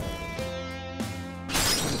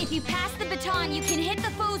 If you pass the baton, you can hit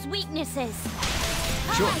the foe's weaknesses.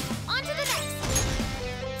 Sure. All right, on to the next.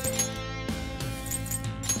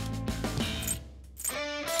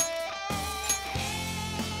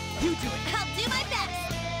 You do it! I'll do my best.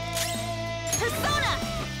 Persona!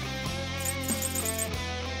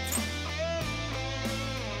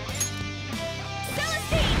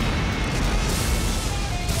 Celestine!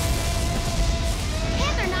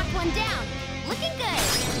 Panther knocked one down. Looking good.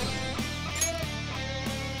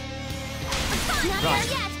 Not Right.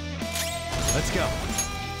 there yet. Let's go.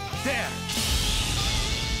 There!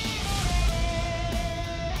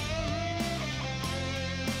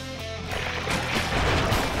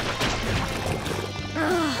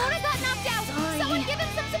 Mona got knocked out. Someone give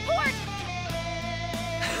him some support.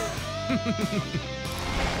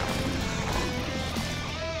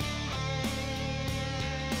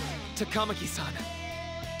 Takamaki-san,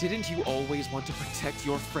 didn't you always want to protect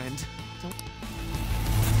your friend? Don't...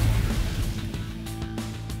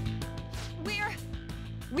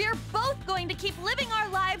 We're both going to keep living our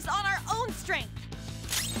lives on our own strength.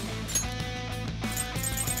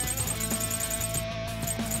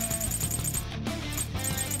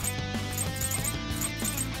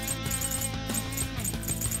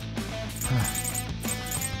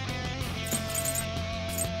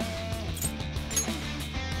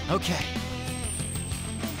 Okay.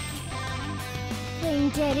 Playing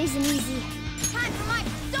dead isn't easy. Time for my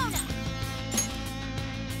persona.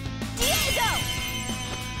 Diego!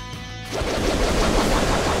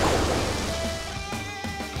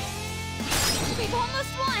 We've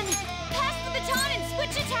almost won! Pass the baton and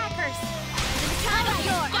switch attackers! The baton is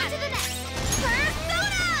yours! On to the next!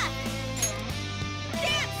 Persona!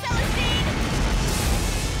 Dance, Celestine!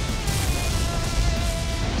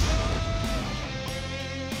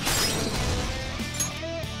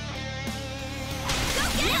 Go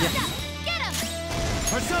get him! Get him!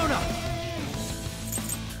 Persona!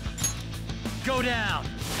 Go down!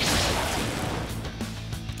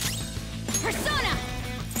 Persona!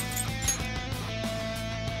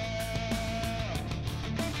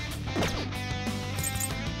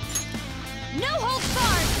 No holds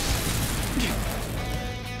barred!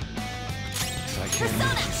 I can't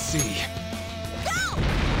Persona! make you see. Go!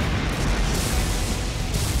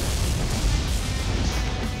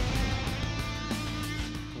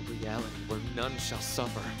 A reality where none shall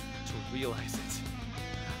suffer. To realize it,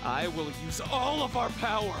 I will use all of our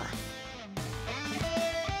power.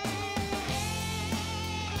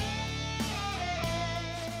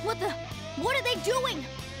 What are they doing?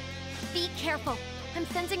 Be careful. I'm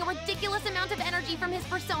sensing a ridiculous amount of energy from his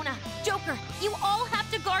persona. Joker, you all have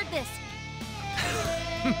to guard this.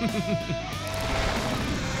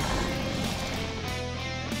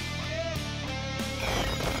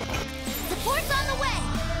 Support's on the way!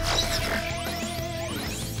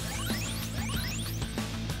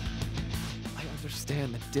 I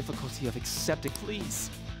understand the difficulty of accepting. Please.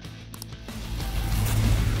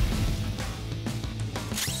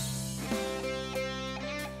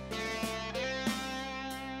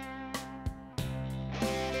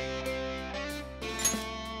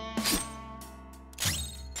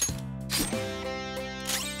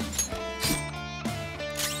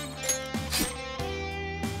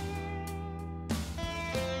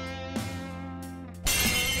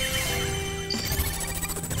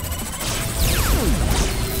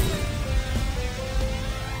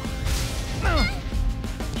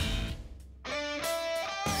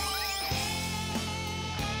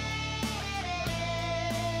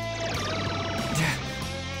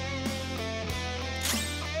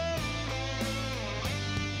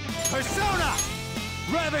 Persona!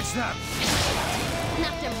 Ravage them!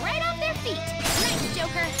 Knocked him right off their feet. Nice,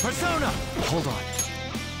 Joker. Persona! Hold on.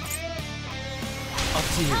 Up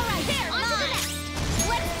to you. All right, there, on to the next.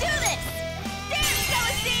 Let's do this. Dance,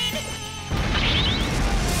 Celestine.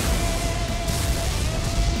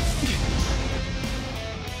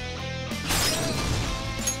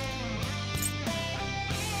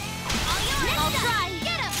 I'll try.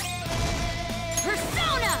 Get him.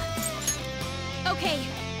 Persona. Okay.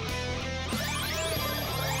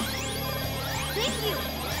 Thank you.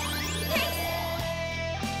 Thanks.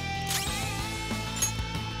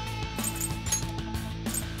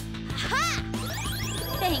 Ha!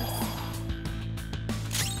 Thanks.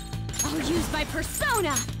 I'll use my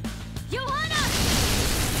persona. Johanna.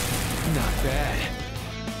 Not bad.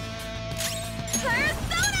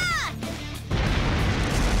 Persona.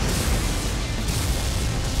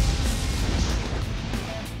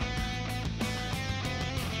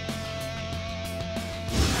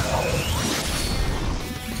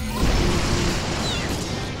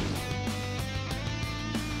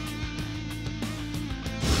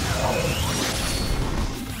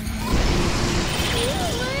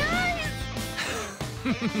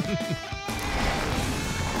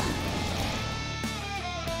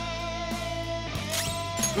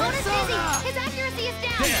 Bonus busy! His accuracy is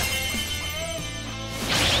down! There!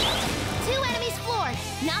 2 enemies floored!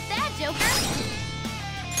 Not bad, Joker!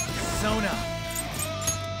 Persona!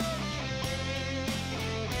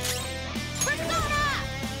 Persona!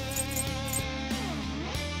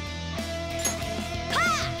 Ha!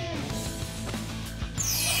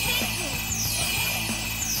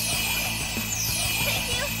 Thank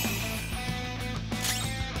you!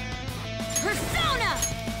 Persona!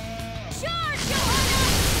 Charge, Johanna!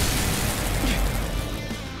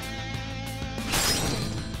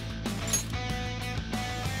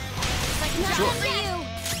 Like nothing for you!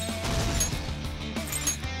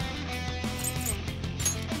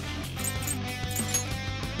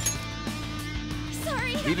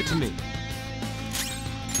 Sorry! Leave it to me.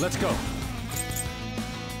 Let's go.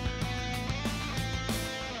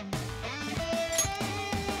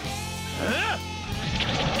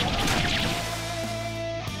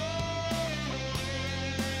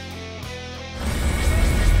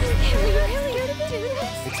 Can we really do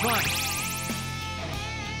this? It's fine.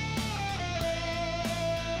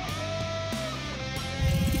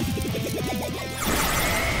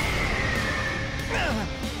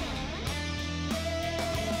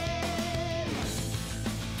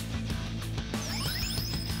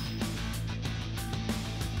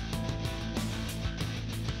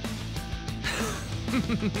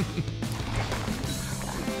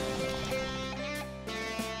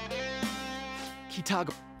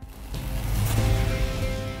 Kitago.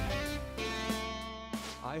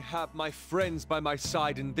 I have my friends by my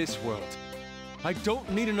side in this world. I don't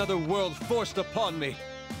need another world forced upon me.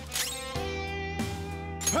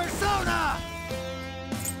 Persona!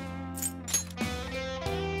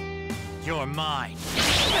 You're mine.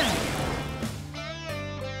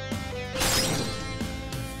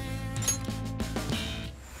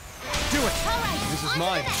 Do it! All right, This is on to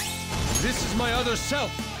mine. the next. This is my other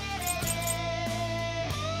self.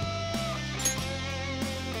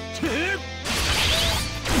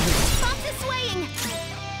 Stop the swaying!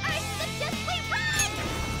 I suggest we run!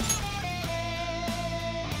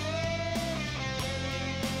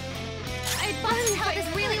 Boss's health is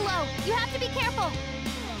really low. You have to be careful.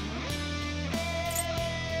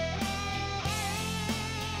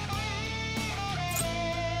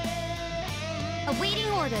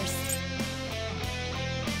 Awaiting orders.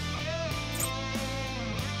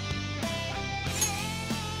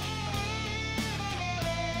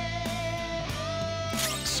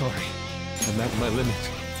 Sorry, I'm at my limit.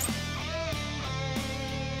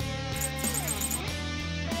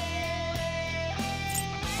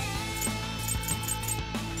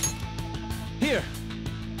 Here!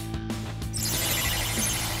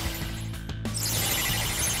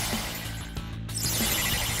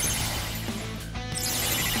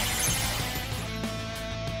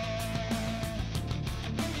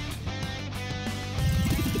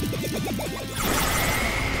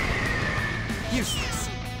 Useless.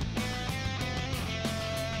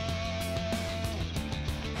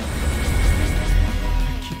 I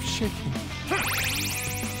keep shaking.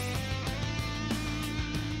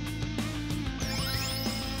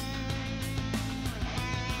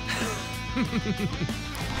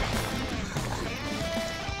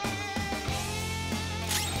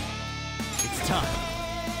 It's time.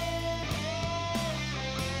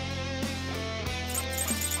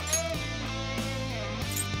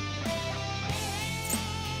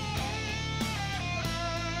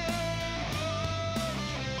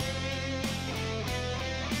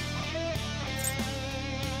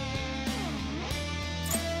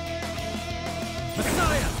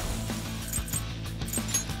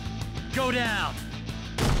 Go down!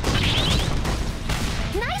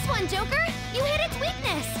 Nice one, Joker! You hit its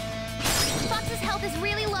weakness! Fox's health is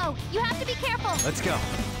really low. You have to be careful. Let's go.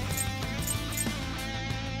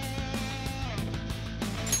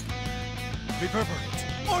 Reverberate.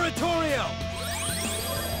 Oratorio!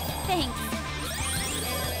 Thanks.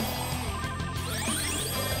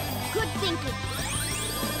 Good thinking.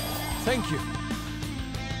 Thank you.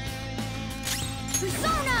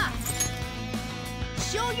 Persona!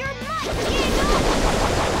 Show your might, Diego!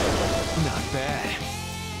 Not bad.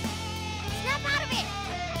 Snap out of it!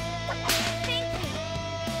 Thank you.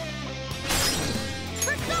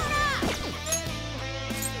 Persona!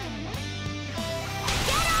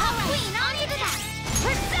 Get off! Queen, on you to that!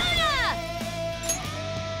 Persona!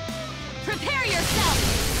 Prepare yourself!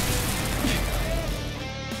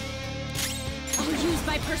 I'll use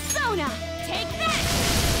my persona! Take that!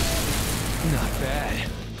 Not bad.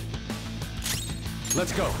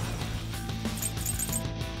 Let's go.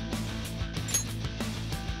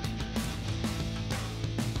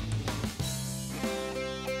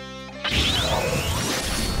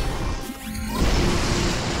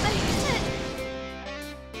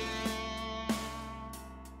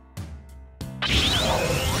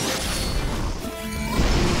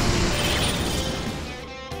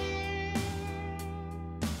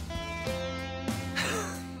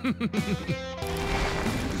 I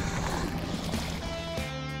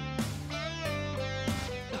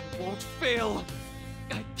won't fail.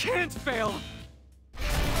 I can't fail.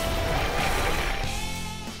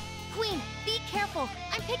 Queen, be careful.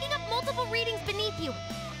 I'm picking up multiple readings beneath you.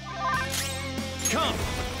 Come!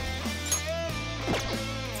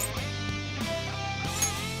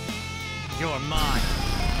 You're mine.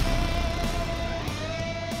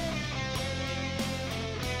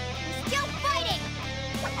 Still fighting!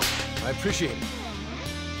 I appreciate it.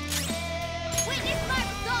 Witness my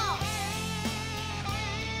resolve!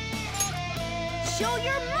 Show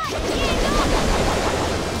your might, Diego!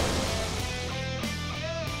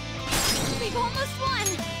 We've almost won!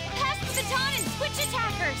 Pass the baton and switch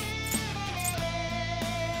attackers!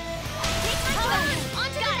 Take my turn! On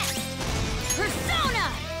to the next! Persona!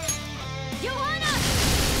 Johanna!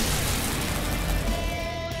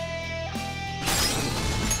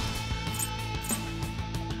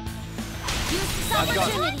 Use this I've got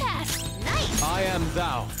it. opportunity! Nice! I am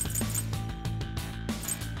thou.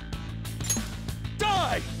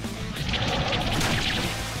 Die!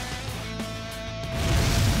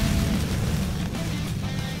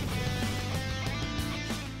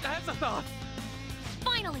 That's a thought.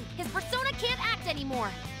 Finally, his persona can't act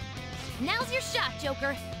anymore. Now's your shot,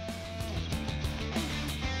 Joker.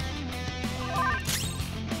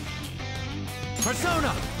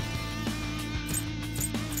 Persona!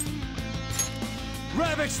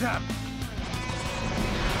 Ravage them!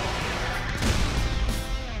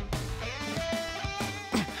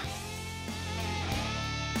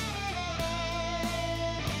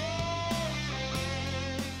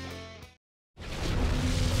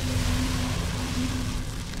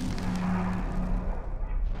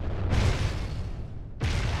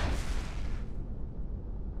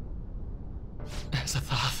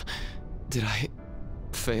 Azathoth, did I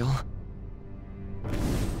fail?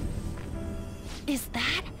 Is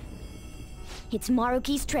that? It's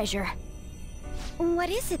Maruki's treasure. What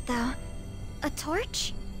is it, though? A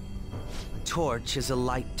torch? A torch is a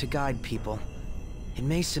light to guide people. It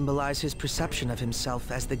may symbolize his perception of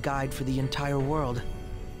himself as the guide for the entire world.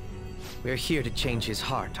 We're here to change his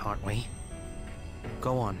heart, aren't we?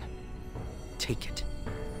 Go on. Take it.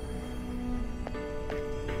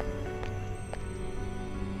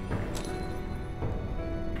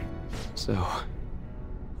 So,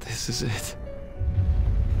 this is it.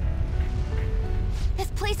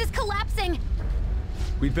 This place is collapsing!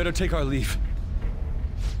 We'd better take our leave.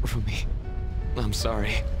 Rumi, I'm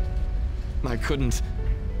sorry. I couldn't...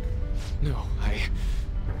 No,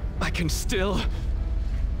 I can still...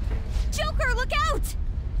 Joker, look out!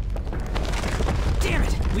 Damn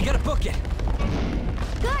it! We gotta book it!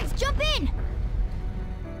 Guys, jump in!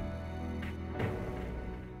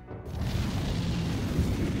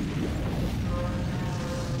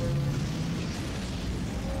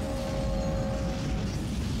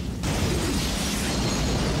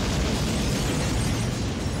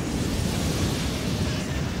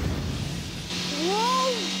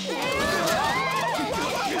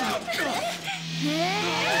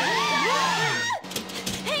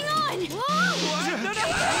 Hang on!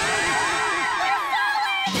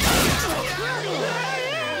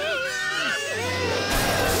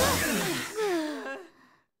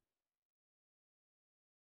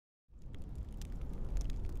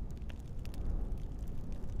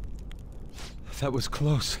 That was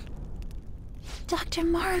close. Dr.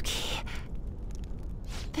 Maruki.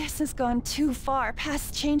 This has gone too far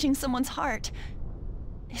past changing someone's heart.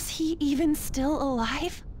 Is he even still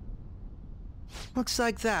alive? Looks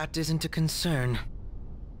like that isn't a concern.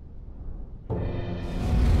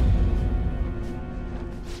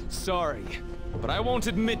 Sorry, but I won't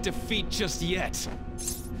admit defeat just yet.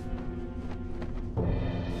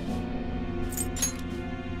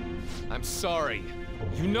 I'm sorry.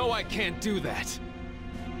 You know I can't do that.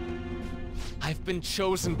 I've been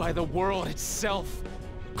chosen by the world itself.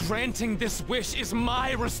 Granting this wish is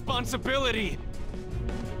my responsibility.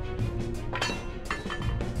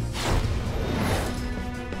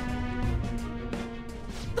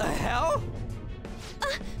 The hell?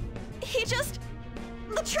 He just...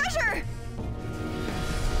 the treasure!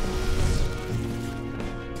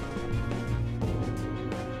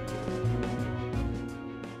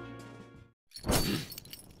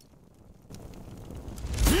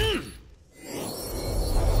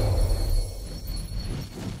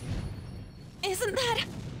 Isn't that...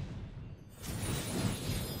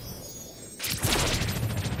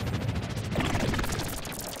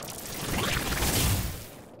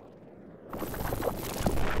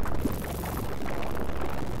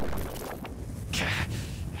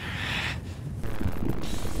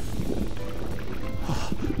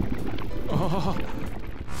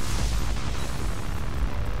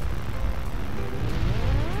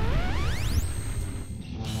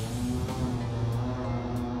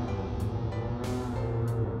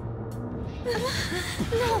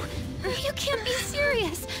 No, you can't be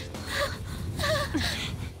serious.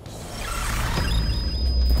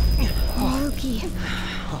 Maruki,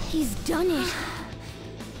 he's done it.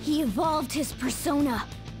 He evolved his persona.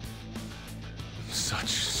 Such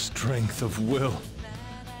strength of will.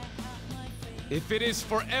 If it is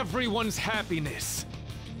for everyone's happiness,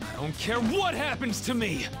 I don't care what happens to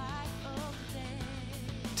me.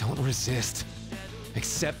 Don't resist.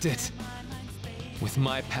 Accept it. With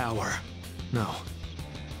my power. No.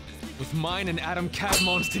 With mine and Adam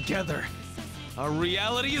Cadmon's together, our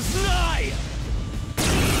reality is nigh!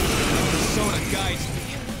 Persona guides me.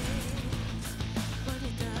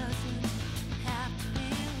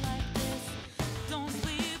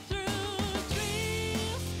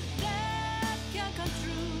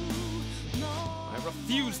 I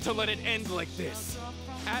refuse to let it end like this.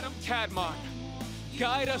 Adam Cadmon,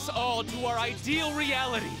 guide us all to our ideal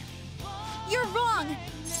reality. You're wrong!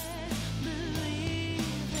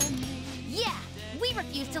 Yeah, we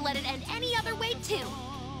refuse to let it end any other way, too.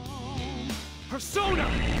 Persona!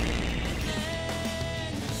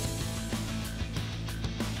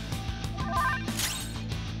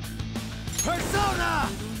 Persona!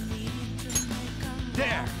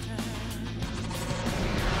 There!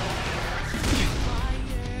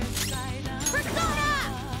 Persona!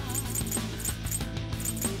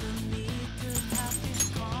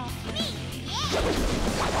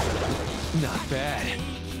 Not bad.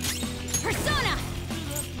 Persona!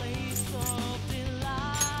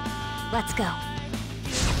 Let's go.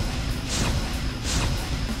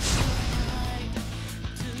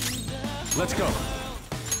 Let's go.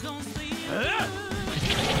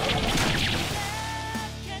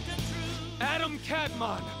 Adam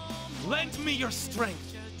Cadmon, lend me your strength.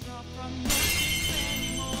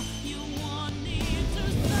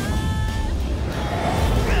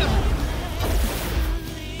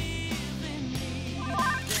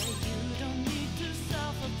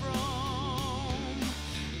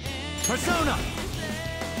 Persona!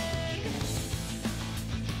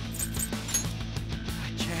 I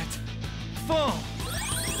can't. Fall!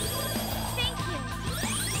 Thank you.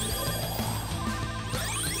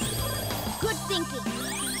 Good thinking.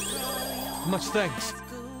 Much thanks.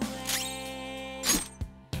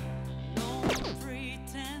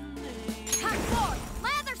 Hardcore!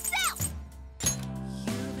 My other self!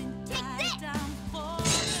 Take this!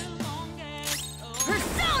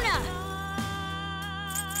 Persona!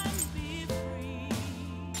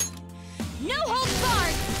 No holds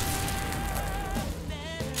barred!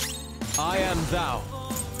 I am thou.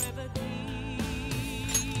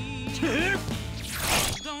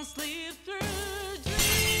 Don't sleep through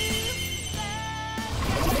dreams.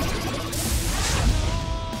 No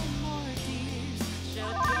more tears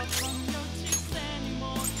shed drop from your cheeks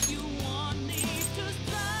anymore. You want me to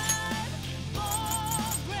strive for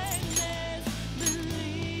greatness.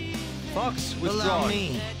 Believe Fox, withdraw. Allow me.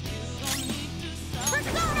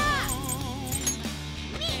 Persona!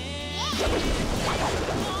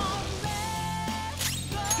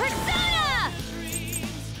 Persona!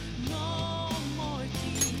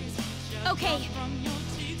 Okay.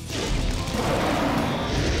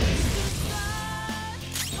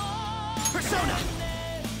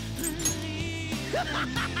 Not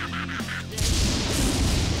bad.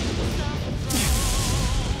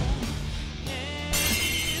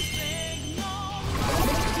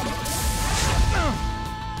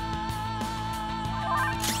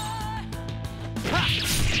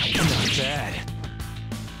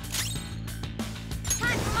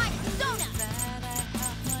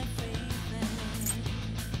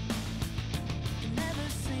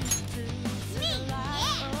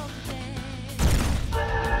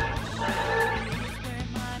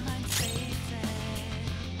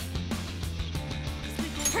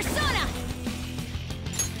 Persona!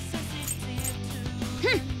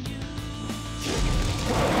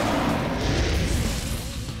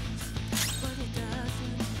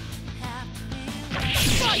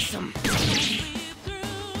 Slice him!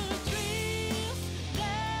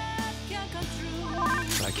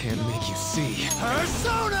 I can't make you see.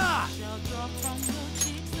 Persona!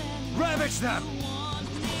 Ravage them!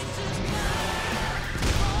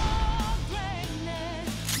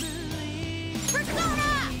 Persona!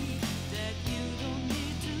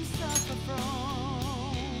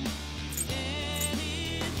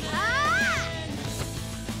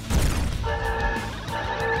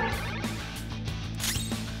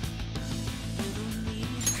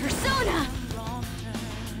 Persona!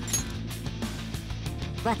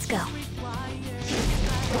 Let's go.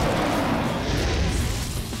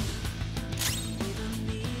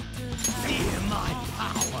 Fear my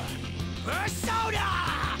power! Persona!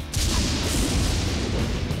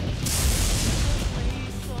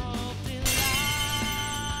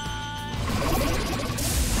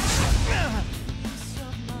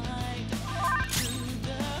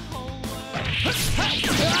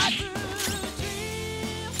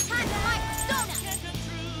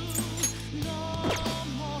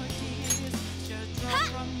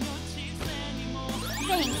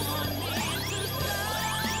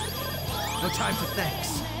 No time for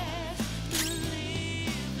thanks.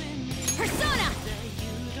 Persona!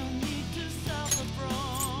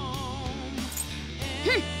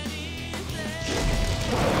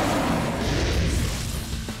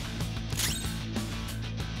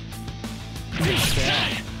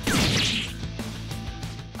 Bad.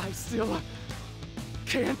 I still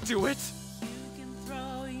can't do it.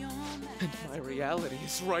 And my reality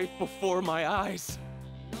is right before my eyes.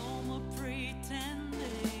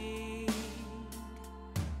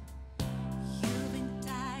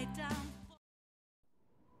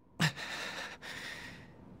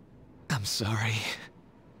 I'm sorry.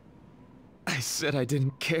 I said I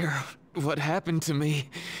didn't care what happened to me.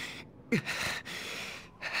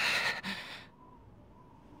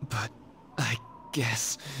 But I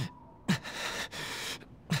guess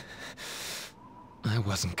I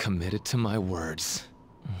wasn't committed to my words.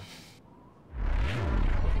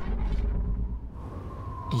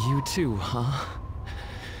 You too, huh?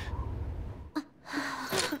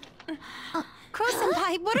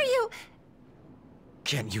 Crow-senpai, what are you...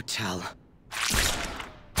 Can't you tell?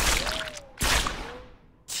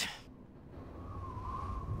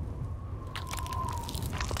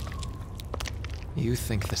 You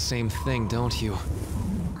think the same thing, don't you?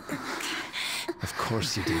 Of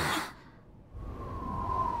course you do.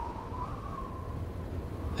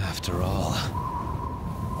 After all...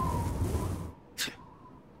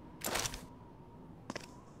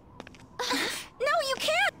 No, you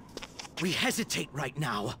can't! We hesitate right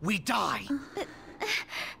now, we die!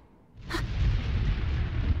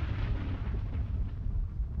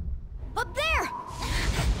 Up there!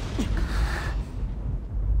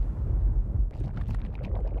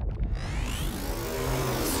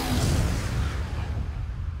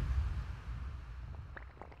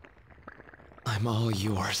 I'm all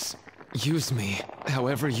yours. Use me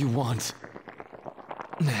however you want.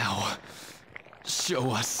 Now,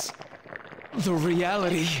 show us the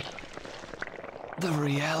reality. The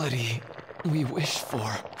reality we wish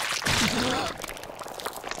for.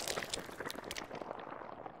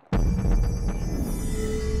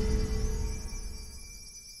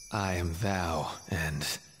 I am thou, and...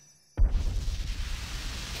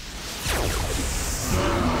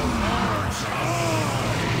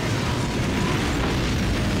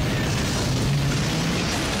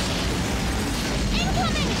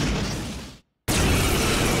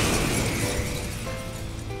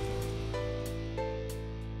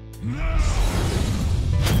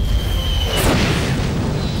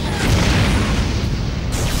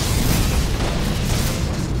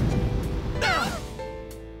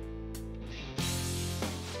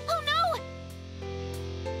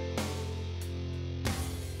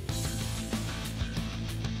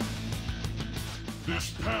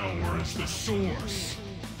 This power is the source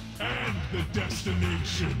and the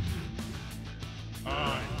destination.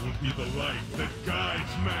 I will be the light that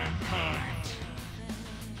guides mankind.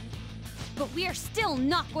 But we are still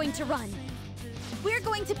not going to run. We're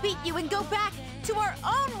going to beat you and go back to our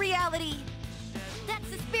own reality. That's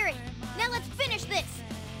the spirit. Now let's finish this.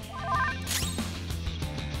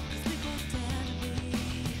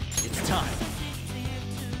 It's time.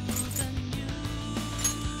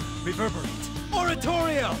 Reverberate.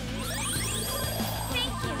 Oratorio!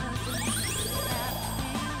 Thank you.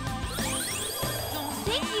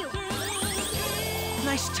 Thank you.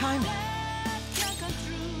 Nice timing.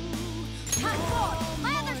 Time for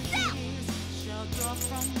my other self.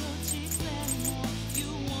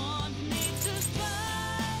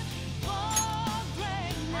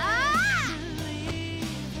 Ah!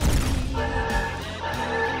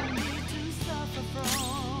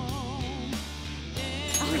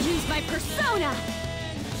 I'll use my persona.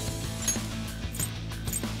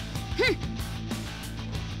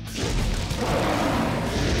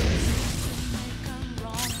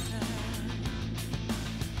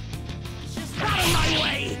 Out of my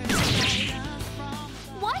way!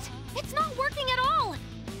 What? It's not working at all.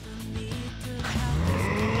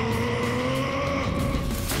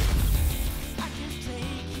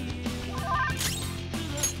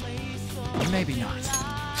 Maybe not.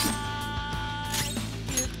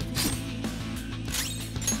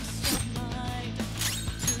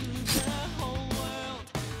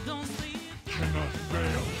 Cannot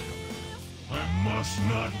fail. I must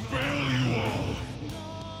not fail you all.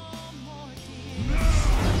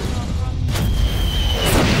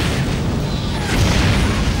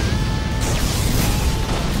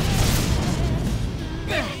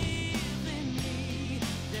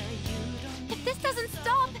 If this doesn't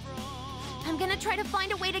stop, I'm gonna try to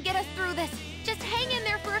find a way to get us through this. Just hang in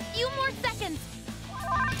there for a few more seconds.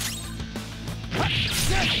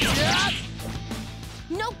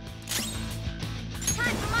 Nope.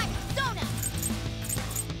 Time for my persona.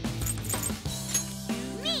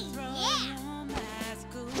 Me, yeah.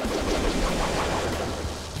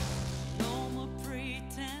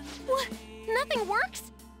 What? Nothing works?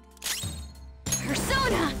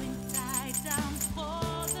 Persona.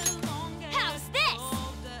 How's this?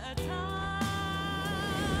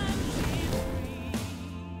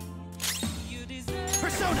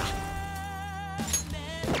 Persona!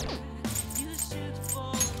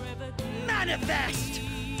 Manifest!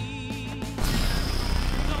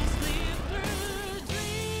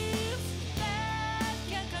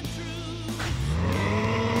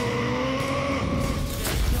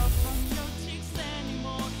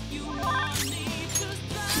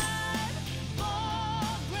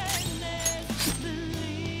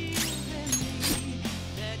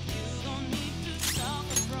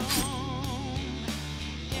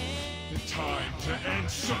 The time to end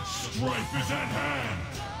such strife is at hand.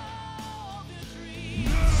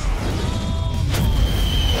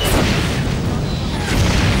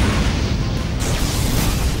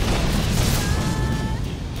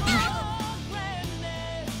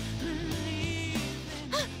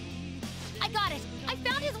 I got it. I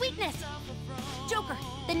found his weakness. Joker,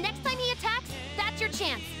 the next time he attacks, that's your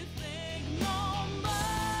chance.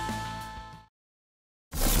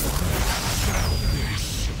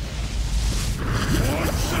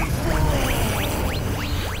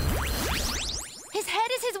 His head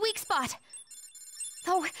is his weak spot.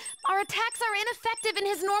 Though our attacks are ineffective in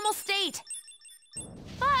his normal state.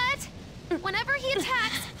 But whenever he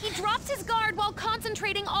attacks, he drops his guard while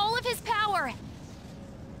concentrating all of his power.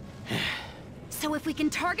 So if we can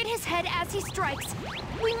target his head as he strikes,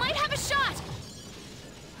 we might have a shot!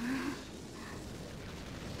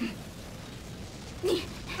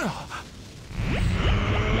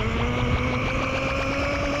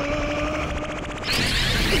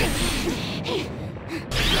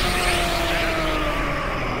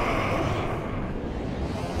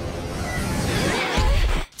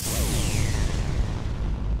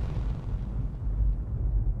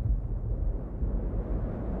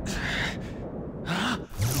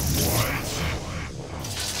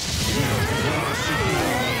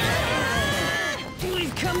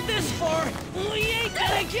 We've come this far! We ain't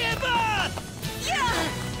gonna give up! Yeah!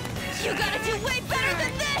 You gotta do way better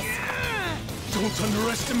than this! Don't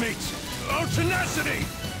underestimate our tenacity!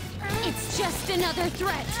 It's just another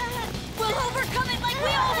threat. We'll overcome it like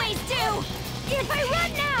we always do! If I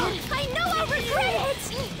run now, I know I'll regret it!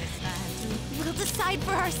 We'll decide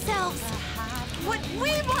for ourselves what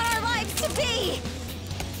we want our lives to be!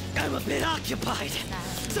 I'm a bit occupied,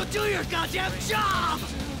 so do your goddamn job!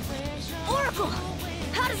 Oracle!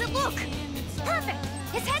 How does it look? Perfect!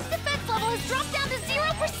 His head's defense level has dropped down to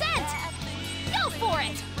 0%! Go for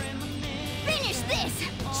it! Finish this,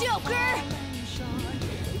 Joker!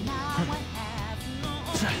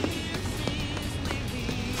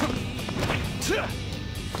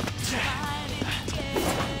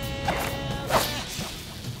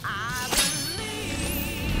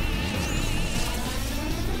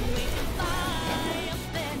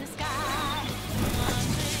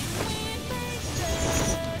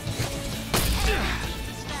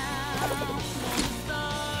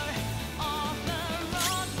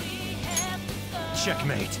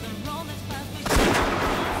 Checkmate.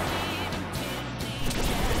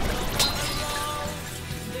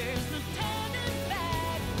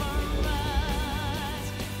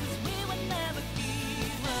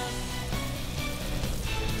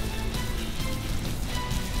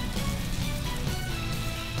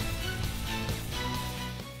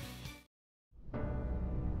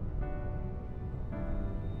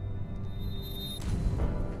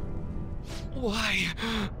 Why?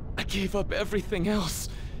 I gave up everything else.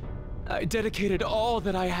 I dedicated all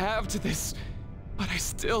that I have to this, but I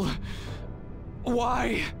still...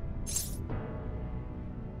 Why?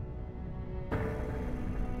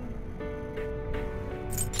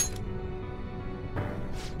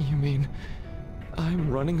 You mean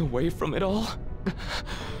I'm running away from it all?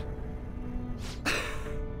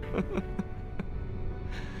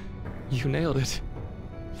 You nailed it.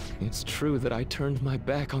 It's true that I turned my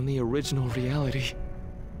back on the original reality.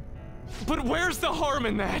 But where's the harm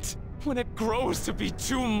in that? When it grows to be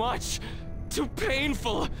too much, too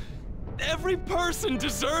painful, every person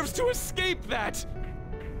deserves to escape that!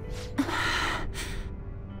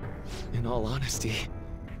 In all honesty,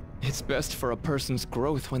 it's best for a person's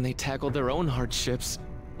growth when they tackle their own hardships.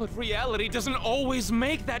 But reality doesn't always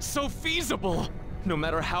make that so feasible! No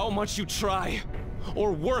matter how much you try,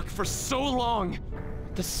 or work for so long,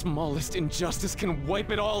 the smallest injustice can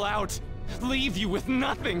wipe it all out, leave you with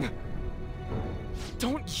nothing!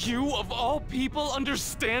 Don't you, of all people,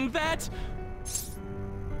 understand that?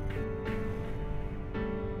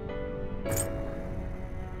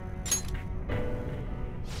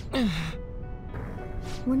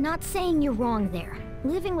 We're not saying you're wrong there.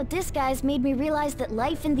 Living with this guy's made me realize that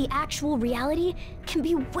life in the actual reality can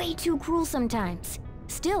be way too cruel sometimes.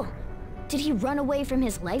 Still, did he run away from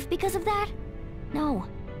his life because of that? No.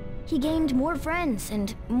 He gained more friends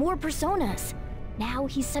and more personas. Now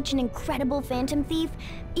he's such an incredible phantom thief,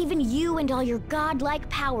 even you and all your godlike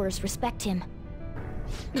powers respect him.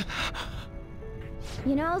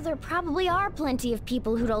 You know, there probably are plenty of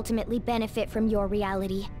people who'd ultimately benefit from your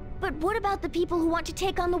reality. But what about the people who want to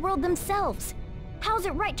take on the world themselves? How's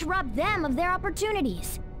it right to rob them of their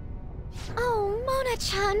opportunities? Oh,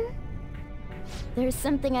 Mona-chan. There's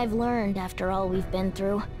something I've learned after all we've been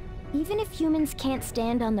through. Even if humans can't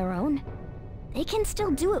stand on their own, they can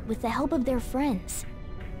still do it with the help of their friends.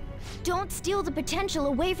 Don't steal the potential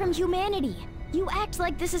away from humanity. You act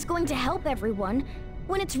like this is going to help everyone,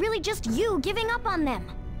 when it's really just you giving up on them.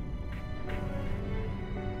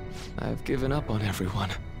 I've given up on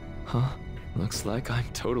everyone. Huh? Looks like I'm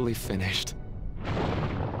totally finished.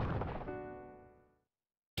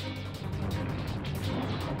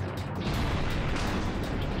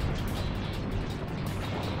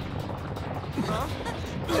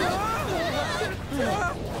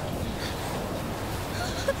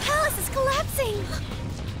 The palace is collapsing!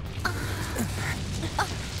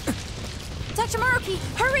 Dr. Maruki,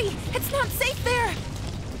 hurry! It's not safe there!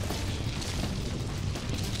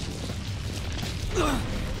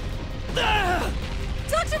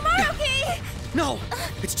 Dr. Maruki! No!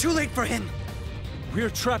 It's too late for him! We're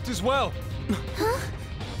trapped as well! Huh?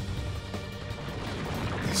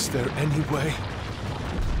 Is there any way?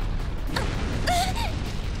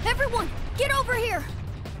 Everyone, get over here!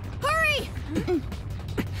 Hurry!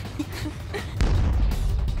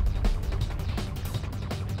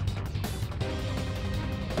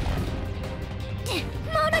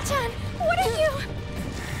 Mona-chan, what are you?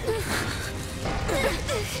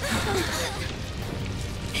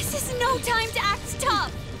 This is no time to act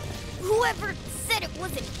tough! Whoever said it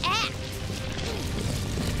was an act!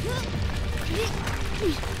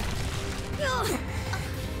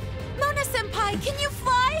 Mona-senpai, can you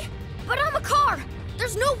fly? But I'm a car!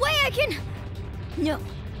 There's no way I can... No.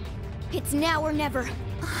 It's now or never.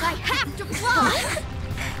 I have to fly!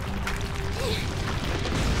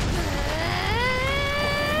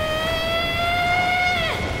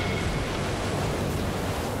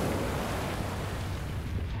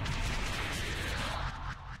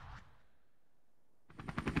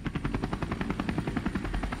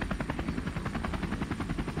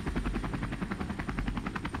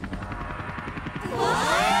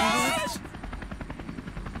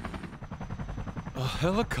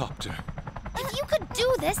 Helicopter. If you could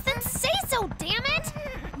do this, then say so, damn it!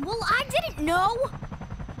 Well, I didn't know!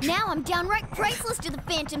 Now I'm downright priceless to the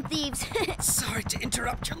Phantom Thieves. Sorry to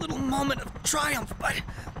interrupt your little moment of triumph, but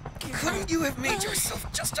couldn't you have made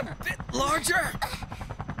yourself just a bit larger?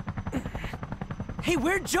 Hey,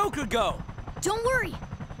 where'd Joker go? Don't worry.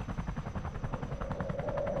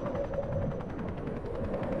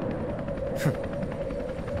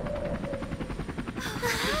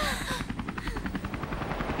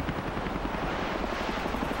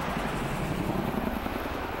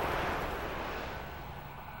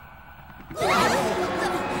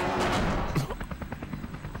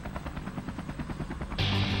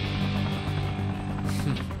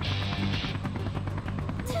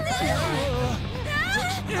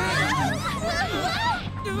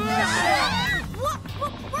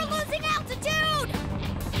 We're losing altitude!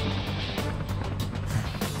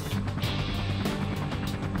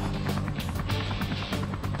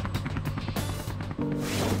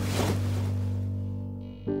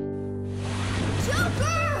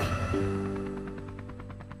 Joker!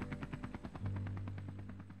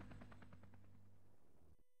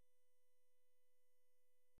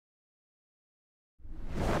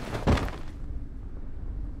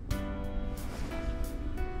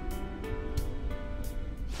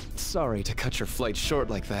 Sorry to cut your flight short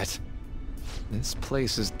like that. This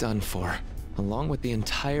place is done for, along with the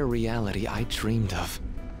entire reality I dreamed of.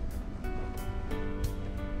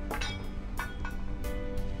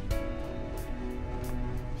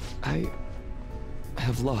 I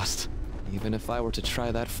have lost. Even if I were to try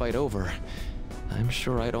that fight over, I'm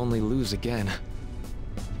sure I'd only lose again.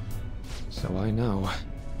 So I know,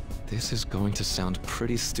 this is going to sound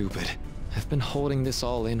pretty stupid. I've been holding this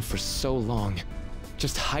all in for so long,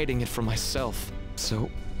 just hiding it from myself. So,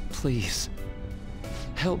 please,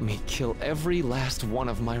 help me kill every last one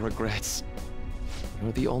of my regrets.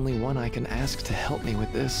 You're the only one I can ask to help me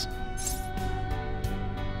with this.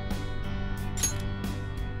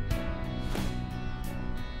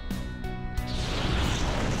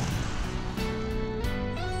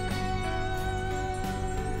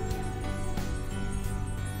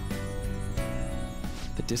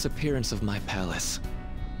 The disappearance of my palace,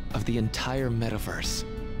 of the entire metaverse,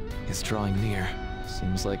 is drawing near.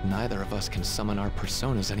 Seems like neither of us can summon our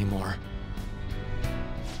personas anymore.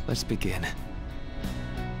 Let's begin.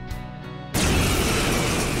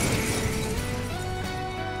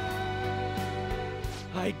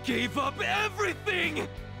 I gave up everything!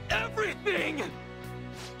 Everything!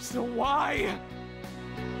 So why?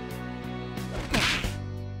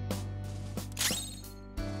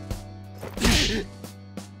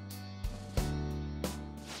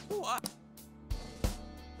 What?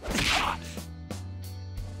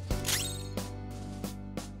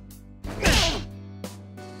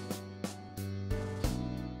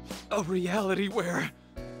 A reality where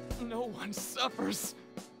no one suffers.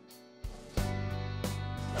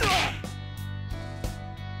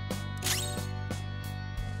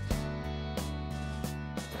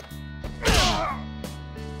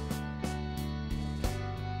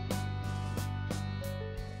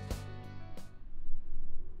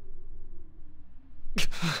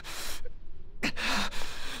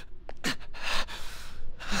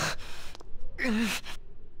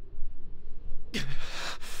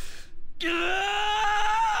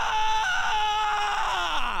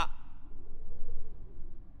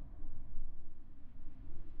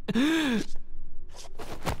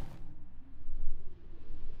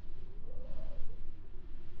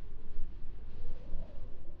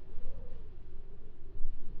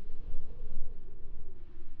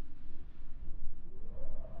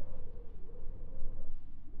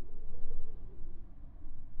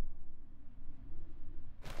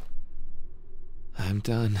 I'm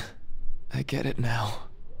done. I get it now.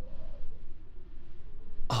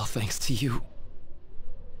 All thanks to you.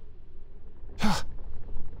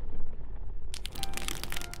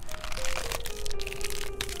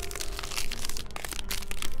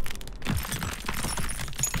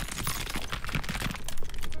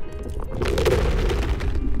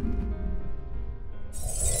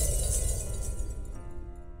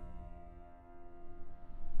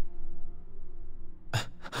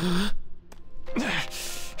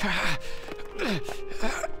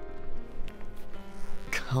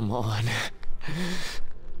 Come on.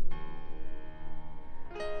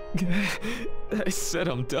 I said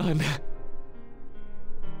I'm done.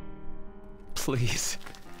 Please,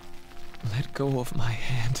 let go of my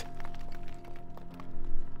hand.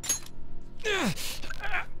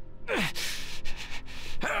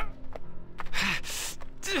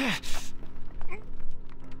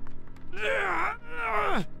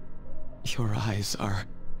 Your eyes are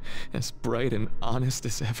as bright and honest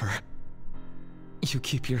as ever. You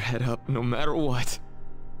keep your head up no matter what.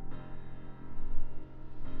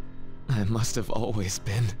 I must have always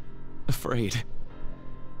been afraid.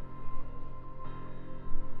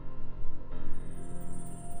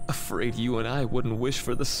 Afraid you and I wouldn't wish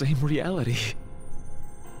for the same reality.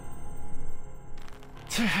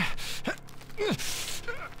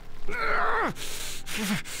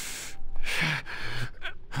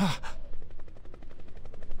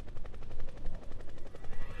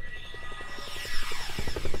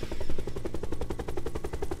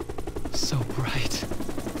 So bright.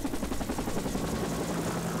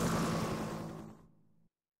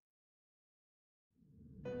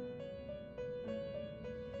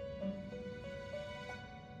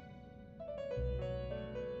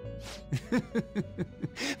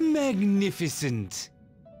 Magnificent!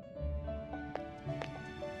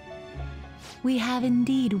 We have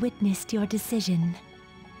indeed witnessed your decision.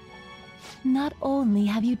 Not only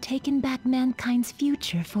have you taken back mankind's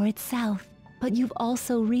future for itself, but you've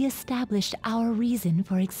also re-established our reason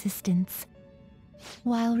for existence.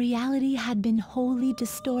 While reality had been wholly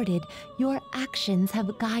distorted, your actions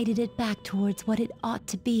have guided it back towards what it ought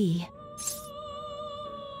to be.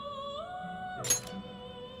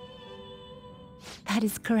 That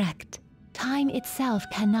is correct. Time itself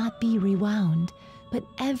cannot be rewound, but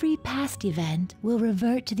every past event will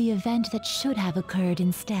revert to the event that should have occurred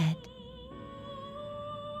instead.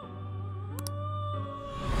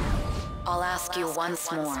 I'll ask you once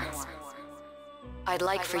more. I'd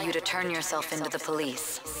like for you to turn yourself into the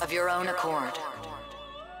police, of your own accord.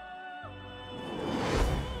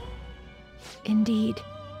 Indeed.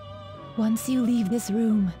 Once you leave this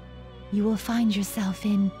room, you will find yourself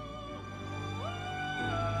in...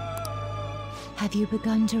 Have you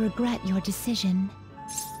begun to regret your decision?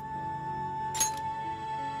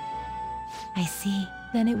 I see.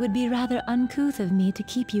 Then it would be rather uncouth of me to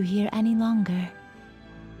keep you here any longer.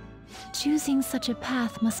 Choosing such a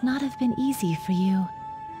path must not have been easy for you.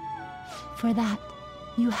 For that,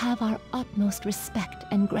 you have our utmost respect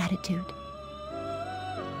and gratitude.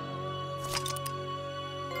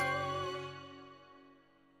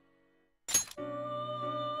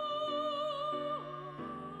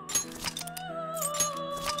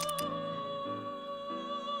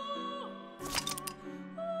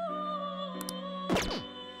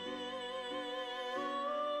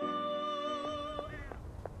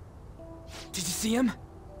 Did you see him?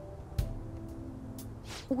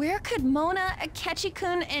 Where could Mona,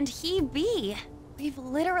 Akechi-kun, and he be? We've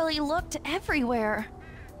literally looked everywhere.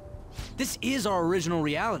 This is our original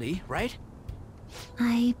reality, right?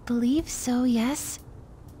 I believe so, yes.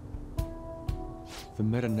 The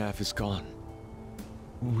meta-nav is gone.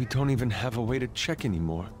 We don't even have a way to check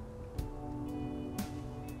anymore.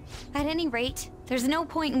 At any rate, there's no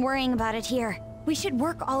point in worrying about it here. We should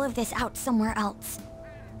work all of this out somewhere else.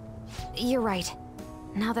 You're right.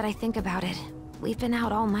 Now that I think about it, we've been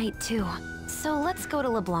out all night too. So let's go to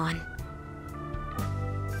LeBlanc.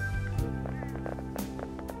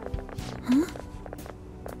 Huh?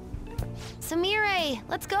 Samire,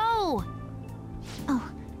 let's go!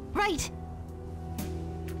 Oh, right!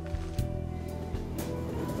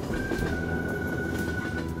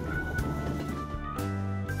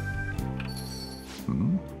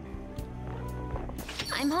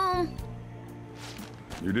 I'm home.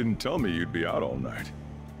 You didn't tell me you'd be out all night.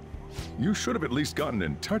 You should have at least gotten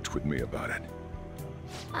in touch with me about it.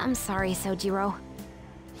 I'm sorry, Sojiro.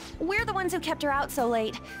 We're the ones who kept her out so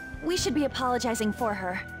late. We should be apologizing for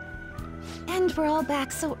her. And we're all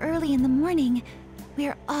back so early in the morning.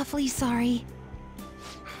 We're awfully sorry.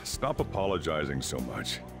 Stop apologizing so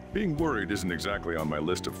much. Being worried isn't exactly on my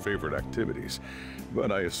list of favorite activities,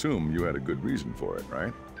 but I assume you had a good reason for it,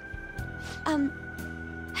 right?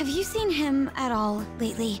 Have you seen him at all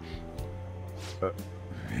lately?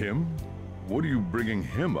 Him? What are you bringing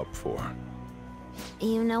him up for?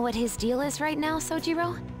 You know what his deal is right now,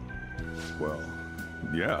 Sojiro? Well,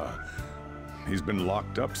 yeah. He's been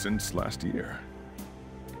locked up since last year.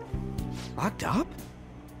 Locked up?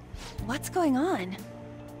 What's going on?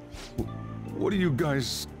 What are you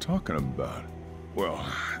guys talking about? Well,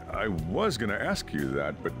 I was gonna ask you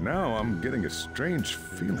that, but now I'm getting a strange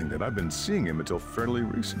feeling that I've been seeing him until fairly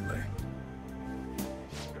recently.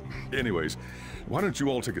 Anyways, why don't you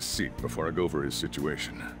all take a seat before I go over his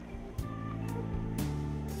situation?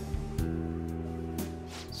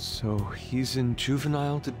 So he's in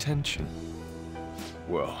juvenile detention.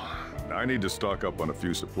 Well, I need to stock up on a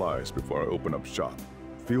few supplies before I open up shop.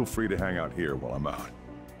 Feel free to hang out here while I'm out.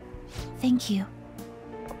 Thank you.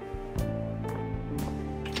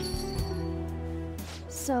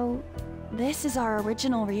 So, this is our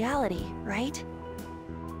original reality, right?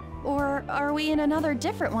 Or are we in another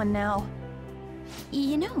different one now?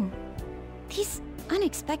 You know, these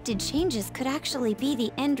unexpected changes could actually be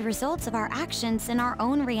the end results of our actions in our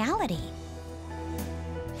own reality.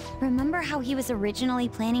 Remember how he was originally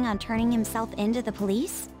planning on turning himself into the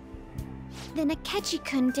police? Then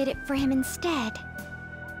Akechi-kun did it for him instead.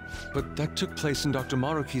 But that took place in Dr.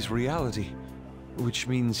 Maruki's reality, which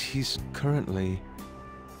means he's currently...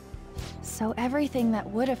 So everything that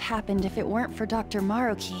would have happened if it weren't for Dr.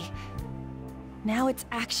 Maruki, now it's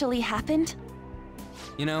actually happened?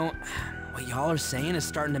 You know, what y'all are saying is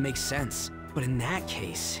starting to make sense. But in that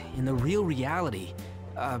case, in the real reality,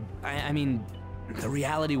 I mean, the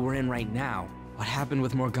reality we're in right now, what happened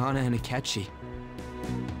with Morgana and Akechi?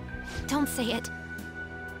 Don't say it.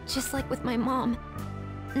 Just like with my mom.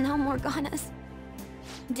 Now Morgana's.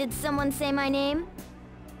 Did someone say my name?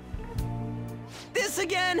 This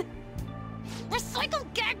again?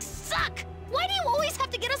 Recycled gags suck! Why do you always have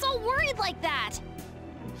to get us all worried like that?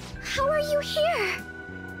 How are you here?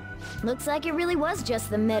 Looks like it really was just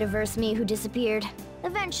the metaverse me who disappeared.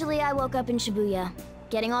 Eventually, I woke up in Shibuya.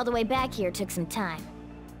 Getting all the way back here took some time.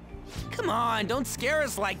 Come on, don't scare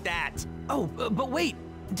us like that! Oh, but wait,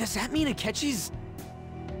 does that mean Akechi's...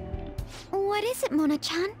 What is it,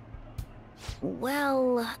 Mona-chan?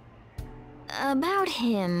 Well... about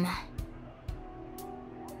him.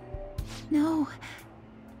 No,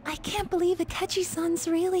 I can't believe Akechi-san's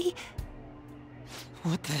really...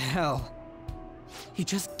 What the hell? He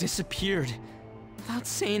just disappeared, without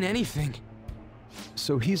saying anything.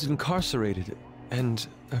 So he's incarcerated, and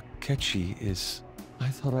Akechi is... I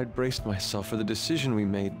thought I'd braced myself for the decision we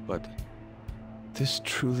made, but... this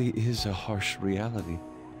truly is a harsh reality.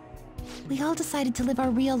 We all decided to live our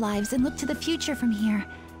real lives and look to the future from here.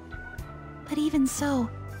 But even so...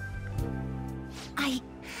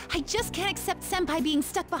 I just can't accept Senpai being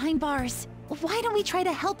stuck behind bars. Why don't we try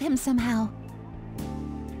to help him somehow?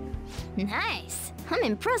 Nice. I'm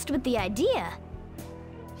impressed with the idea.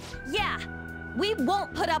 Yeah, we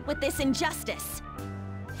won't put up with this injustice.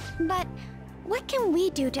 But what can we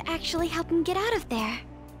do to actually help him get out of there?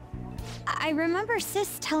 I remember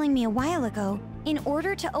Sis telling me a while ago, in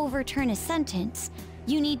order to overturn a sentence,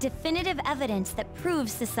 you need definitive evidence that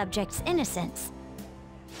proves the subject's innocence.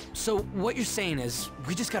 So what you're saying is,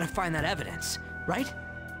 we just gotta find that evidence, right?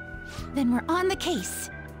 Then we're on the case.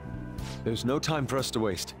 There's no time for us to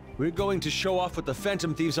waste. We're going to show off what the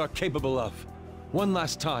Phantom Thieves are capable of. One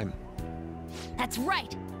last time. That's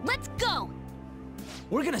right! Let's go!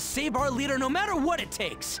 We're gonna save our leader no matter what it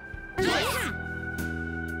takes! Yeah.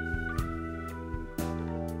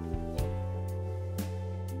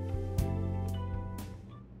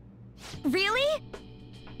 Really?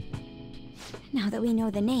 Now that we know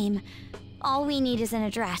the name, all we need is an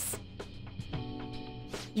address.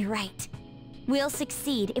 You're right. We'll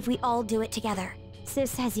succeed if we all do it together.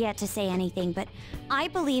 Sis has yet to say anything, but I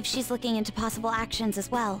believe she's looking into possible actions as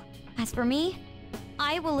well. As for me,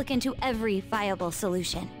 I will look into every viable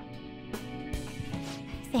solution.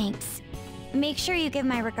 Thanks. Make sure you give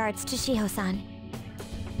my regards to Shiho-san.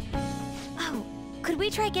 Oh, could we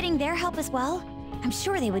try getting their help as well? I'm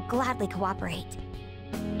sure they would gladly cooperate.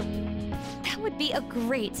 That would be a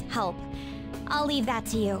great help. I'll leave that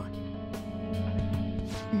to you.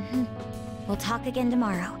 We'll talk again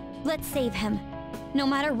tomorrow. Let's save him, no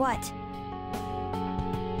matter what.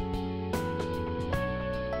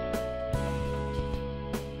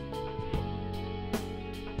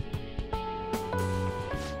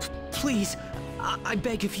 Please, I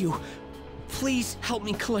beg of you, please help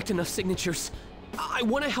me collect enough signatures. I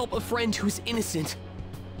want to help a friend who's innocent.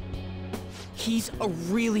 He's a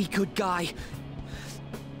really good guy.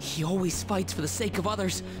 He always fights for the sake of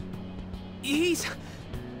others. He's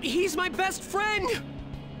my best friend!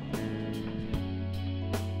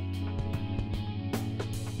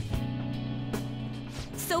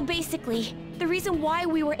 So basically, the reason why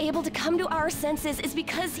we were able to come to our senses is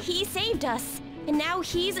because he saved us. And now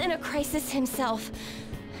he's in a crisis himself.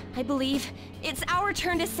 I believe it's our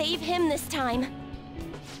turn to save him this time.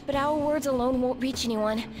 But our words alone won't reach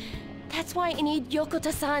anyone. That's why I need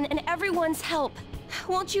Yokota-san and everyone's help.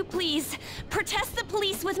 Won't you please protest the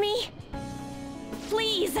police with me?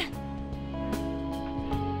 Please!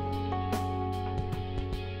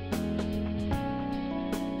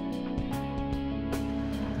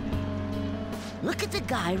 Look at the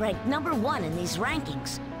guy ranked #1 in these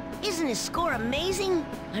rankings. Isn't his score amazing?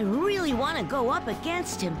 I really want to go up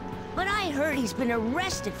against him, but I heard he's been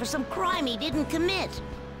arrested for some crime he didn't commit.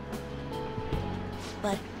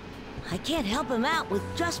 But I can't help him out with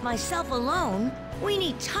just myself alone. We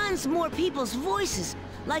need tons more people's voices,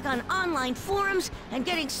 like on online forums and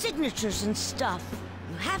getting signatures and stuff.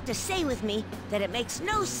 You have to say with me that it makes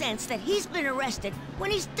no sense that he's been arrested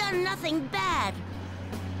when he's done nothing bad.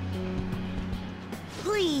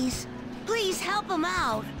 Please, please help him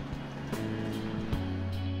out.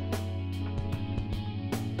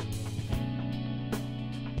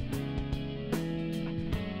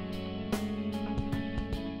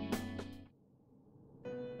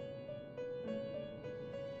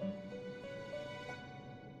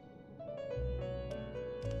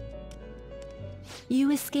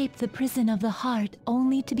 You escaped the prison of the heart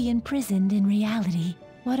only to be imprisoned in reality.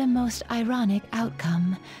 What a most ironic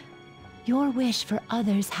outcome. Your wish for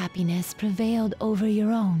others' happiness prevailed over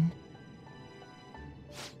your own.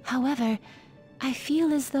 However, I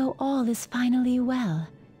feel as though all is finally well.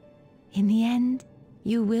 In the end,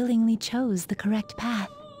 you willingly chose the correct path.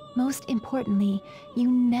 Most importantly, you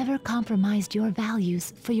never compromised your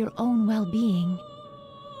values for your own well-being.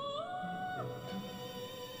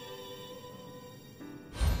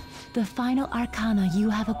 The final arcana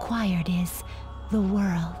you have acquired is the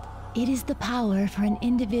world. It is the power for an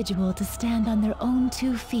individual to stand on their own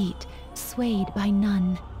 2 feet, swayed by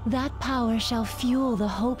none. That power shall fuel the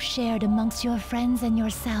hope shared amongst your friends and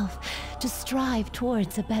yourself to strive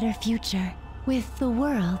towards a better future. With the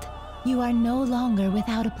world, you are no longer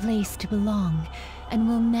without a place to belong, and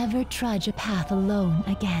will never trudge a path alone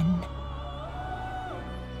again.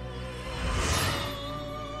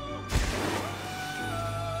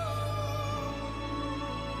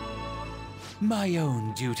 My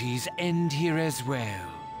own duties end here as well.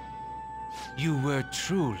 You were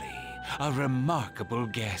truly a remarkable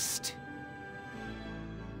guest.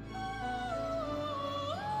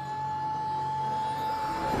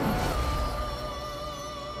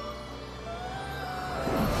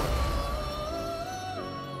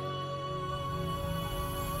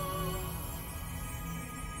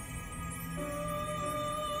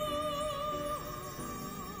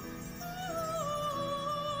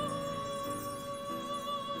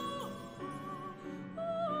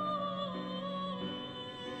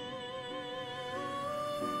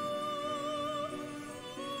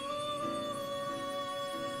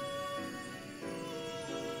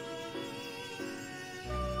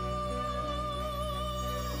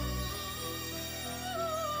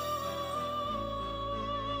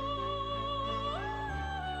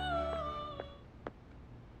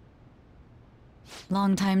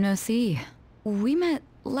 Long time no see. We met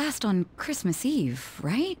last on Christmas Eve,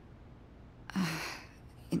 right?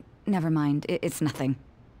 Never mind, it's nothing.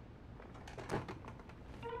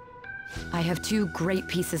 I have 2 great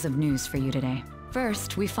pieces of news for you today.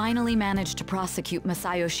 First, we finally managed to prosecute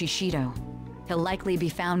Masayoshi Shido. He'll likely be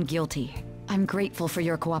found guilty. I'm grateful for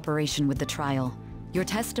your cooperation with the trial. Your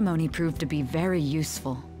testimony proved to be very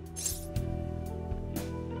useful.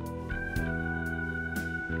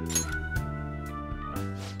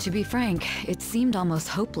 To be frank, it seemed almost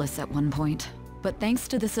hopeless at one point. But thanks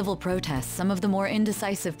to the civil protests, some of the more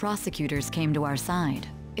indecisive prosecutors came to our side.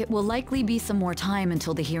 It will likely be some more time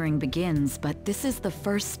until the hearing begins, but this is the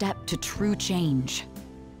first step to true change.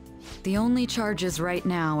 The only charges right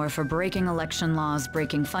now are for breaking election laws,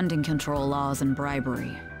 breaking funding control laws, and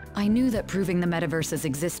bribery. I knew that proving the metaverse's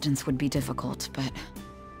existence would be difficult, but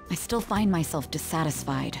I still find myself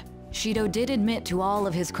dissatisfied. Shido did admit to all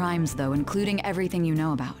of his crimes, though, including everything you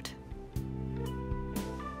know about.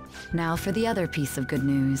 Now for the other piece of good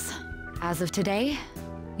news. As of today,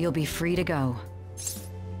 you'll be free to go.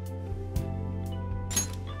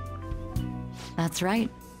 That's right.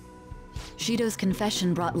 Shido's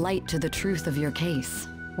confession brought light to the truth of your case.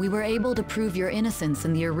 We were able to prove your innocence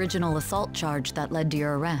in the original assault charge that led to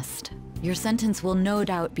your arrest. Your sentence will no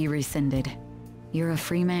doubt be rescinded. You're a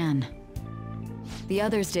free man. The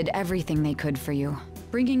others did everything they could for you.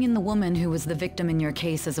 Bringing in the woman who was the victim in your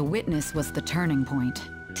case as a witness was the turning point.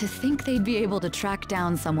 To think they'd be able to track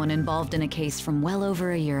down someone involved in a case from well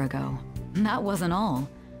over a year ago. That wasn't all.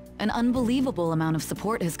 An unbelievable amount of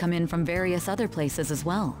support has come in from various other places as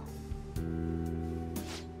well.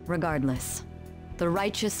 Regardless, the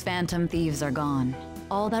righteous phantom thieves are gone.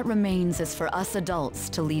 All that remains is for us adults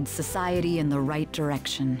to lead society in the right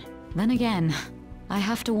direction. Then again, I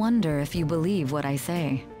have to wonder if you believe what I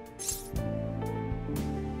say.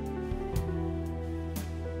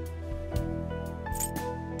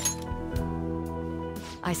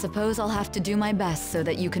 I suppose I'll have to do my best so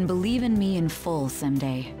that you can believe in me in full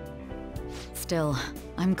someday. Still,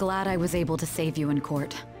 I'm glad I was able to save you in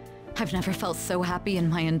court. I've never felt so happy in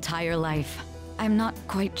my entire life. I'm not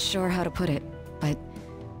quite sure how to put it, but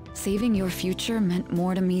saving your future meant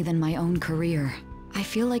more to me than my own career. I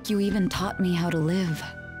feel like you even taught me how to live.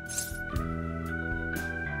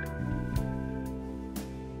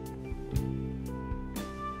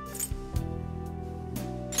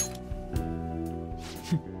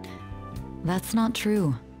 That's not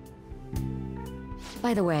true.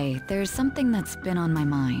 By the way, there's something that's been on my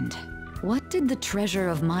mind. What did the treasure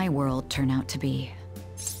of my world turn out to be?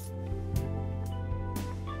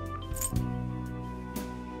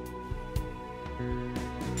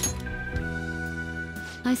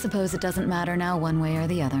 I suppose it doesn't matter now one way or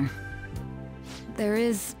the other. There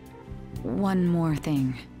is one more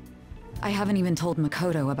thing. I haven't even told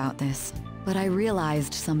Makoto about this, but I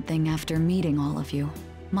realized something after meeting all of you.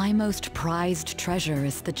 My most prized treasure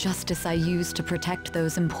is the justice I use to protect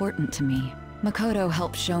those important to me. Makoto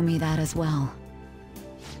helped show me that as well.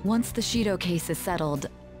 Once the Shido case is settled,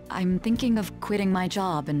 I'm thinking of quitting my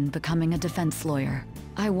job and becoming a defense lawyer.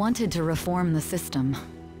 I wanted to reform the system,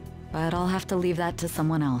 but I'll have to leave that to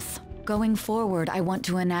someone else. Going forward, I want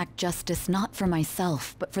to enact justice not for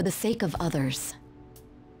myself, but for the sake of others.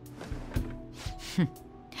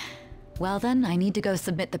 Well then, I need to go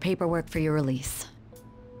submit the paperwork for your release.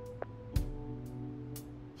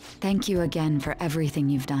 Thank you again for everything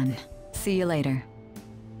you've done. See you later.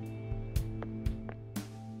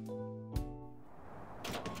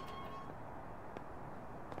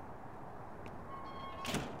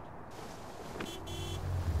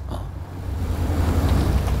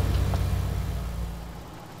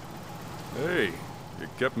 Hey, you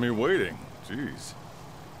kept me waiting. Jeez.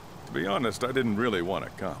 To be honest, I didn't really want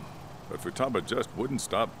to come, but Futaba just wouldn't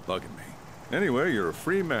stop bugging me. Anyway, you're a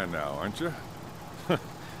free man now, aren't you?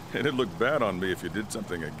 It'd look bad on me if you did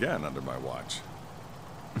something again under my watch.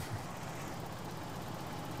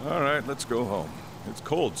 All right, let's go home. It's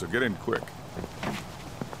cold, so get in quick.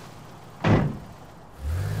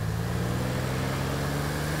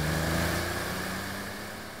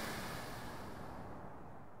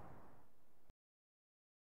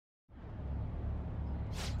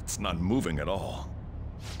 It's not moving at all.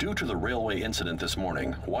 Due to the railway incident this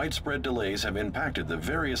morning, widespread delays have impacted the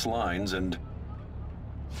various lines and...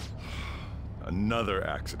 Another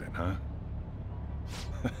accident, huh?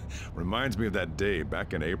 Reminds me of that day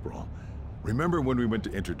back in April. Remember when we went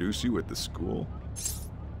to introduce you at the school? It's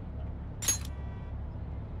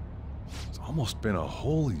almost been a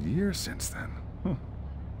whole year since then.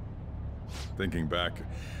 Thinking back,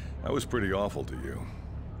 I was pretty awful to you.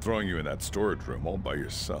 Throwing you in that storage room all by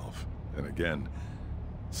yourself. And again,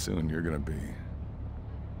 soon you're gonna be.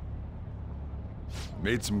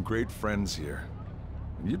 Made some great friends here.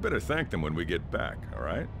 And you'd better thank them when we get back, all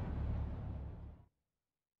right?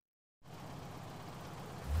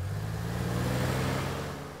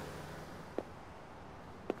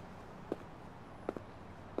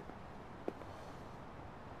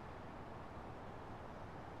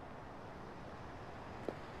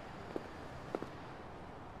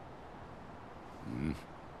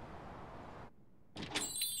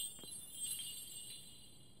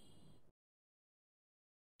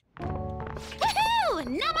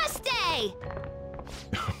 Namaste!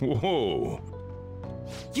 Whoa!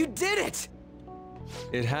 You did it!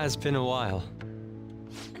 It has been a while.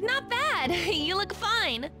 Not bad. You look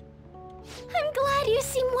fine. I'm glad you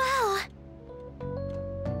seem well.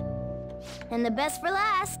 And the best for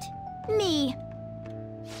last, me.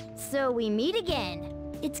 So we meet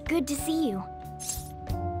again. It's good to see you.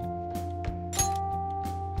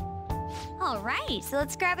 All right, so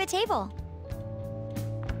let's grab a table.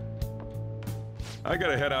 I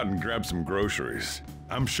gotta head out and grab some groceries.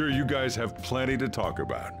 I'm sure you guys have plenty to talk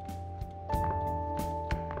about.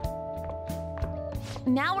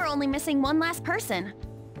 Now we're only missing one last person.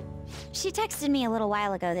 She texted me a little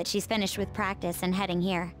while ago that she's finished with practice and heading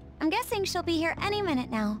here. I'm guessing she'll be here any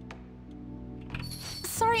minute now.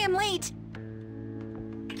 Sorry I'm late.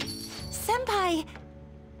 Senpai!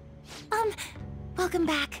 Welcome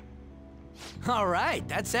back. All right,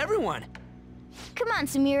 that's everyone. Come on,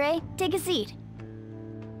 Sumire, take a seat.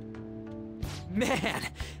 Man,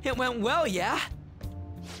 it went well, yeah?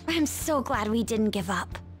 I'm so glad we didn't give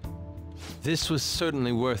up. This was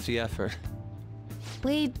certainly worth the effort.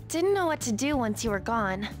 We didn't know what to do once you were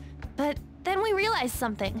gone, but then we realized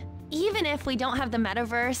something. Even if we don't have the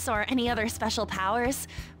metaverse or any other special powers,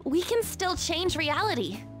 we can still change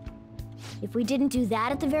reality. If we didn't do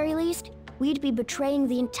that at the very least, we'd be betraying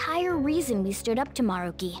the entire reason we stood up to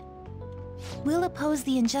Maruki. We'll oppose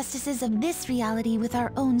the injustices of this reality with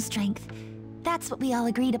our own strength. That's what we all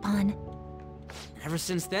agreed upon. Ever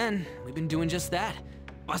since then, we've been doing just that.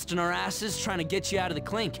 Busting our asses trying to get you out of the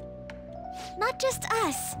clink. Not just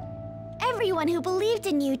us. Everyone who believed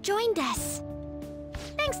in you joined us.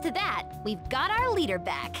 Thanks to that, we've got our leader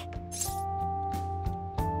back.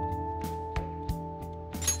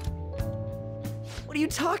 What are you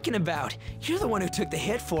talking about? You're the one who took the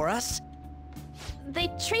hit for us. They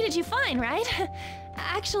treated you fine, right?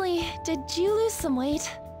 Actually, did you lose some weight?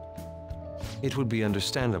 It would be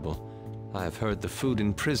understandable. I have heard the food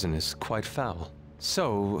in prison is quite foul.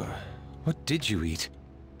 So, what did you eat?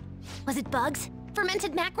 Was it bugs?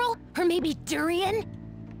 Fermented mackerel? Or maybe durian?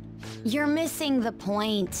 You're missing the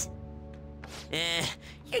point.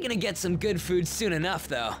 You're gonna get some good food soon enough,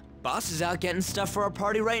 though. Boss is out getting stuff for our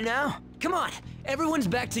party right now. Come on, everyone's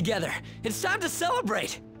back together. It's time to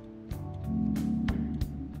celebrate.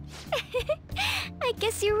 I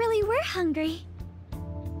guess you really were hungry.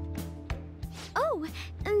 Oh,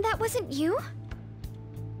 and that wasn't you?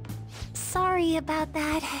 Sorry about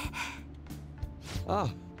that. Ah,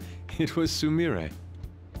 it was Sumire.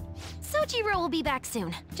 Sojiro will be back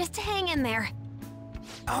soon. Just hang in there.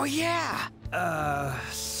 Oh yeah!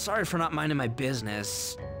 Sorry for not minding my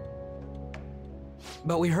business.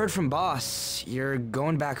 But we heard from Boss, you're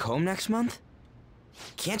going back home next month?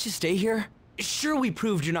 Can't you stay here? Sure, we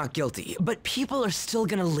proved you're not guilty, but people are still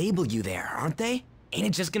gonna label you there, aren't they? Ain't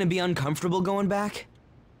it just gonna be uncomfortable going back?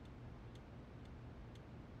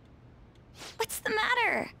 What's the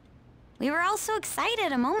matter? We were all so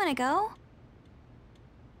excited a moment ago.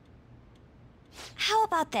 How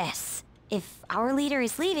about this? If our leader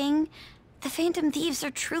is leaving, the Phantom Thieves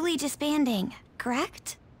are truly disbanding,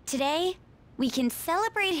 correct? Today, we can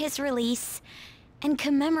celebrate his release and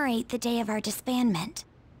commemorate the day of our disbandment.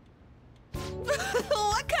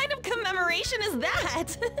 What kind of commemoration is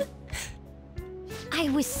that? I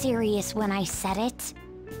was serious when I said it.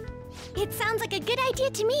 It sounds like a good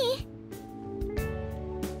idea to me.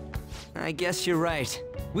 I guess you're right.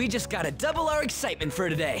 We just gotta double our excitement for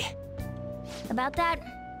today. About that,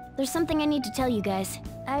 there's something I need to tell you guys.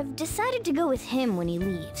 I've decided to go with him when he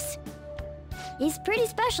leaves. He's pretty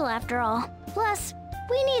special after all. Plus,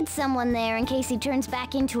 we need someone there in case he turns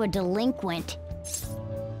back into a delinquent.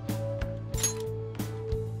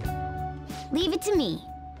 Leave it to me.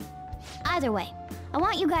 Either way, I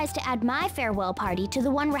want you guys to add my farewell party to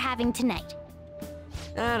the one we're having tonight.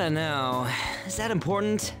 I don't know. Is that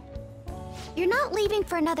important? You're not leaving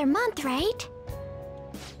for another month, right?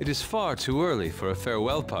 It is far too early for a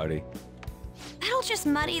farewell party. That'll just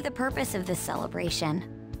muddy the purpose of this celebration.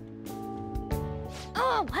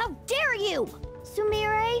 Oh, how dare you!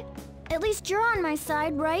 Sumire, at least you're on my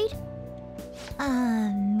side, right?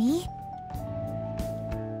 Me?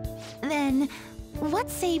 Then, what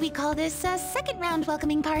say we call this a second round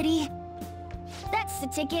welcoming party? That's the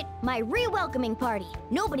ticket, my re-welcoming party.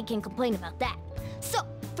 Nobody can complain about that. So,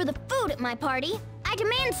 for the food at my party, I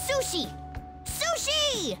demand sushi!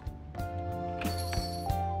 Sushi!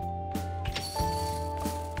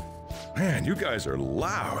 Man, you guys are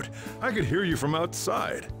loud. I could hear you from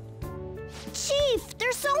outside. Chief,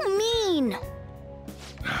 they're so mean!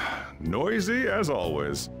 Noisy as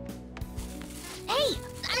always. Hey,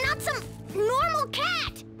 I'm not some normal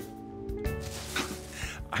cat!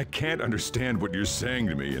 I can't understand what you're saying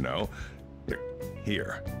to me, you know.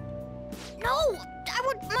 Here. No, I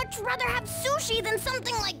would much rather have sushi than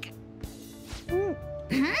something like...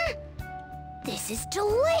 This is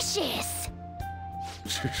delicious!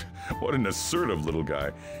 What an assertive little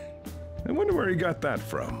guy. I wonder where he got that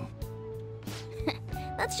from.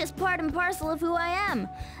 That's just part and parcel of who I am.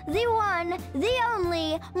 The one, the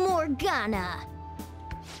only Morgana.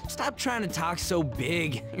 Stop trying to talk so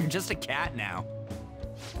big. You're just a cat now.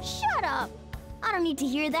 Shut up! I don't need to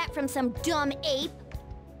hear that from some dumb ape.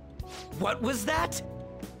 What was that?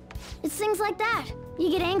 It's things like that. You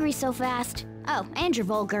get angry so fast. Oh, and you're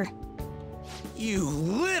vulgar. You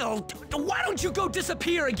little... Why don't you go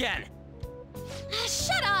disappear again?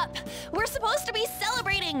 Shut up! We're supposed to be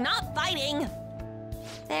celebrating, not fighting!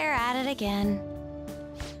 They're at it again.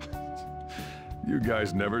 You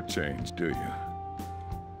guys never change, do you?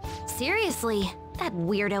 Seriously, that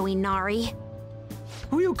weirdo Inari.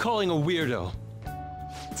 Who are you calling a weirdo?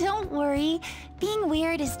 Don't worry. Being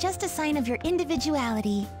weird is just a sign of your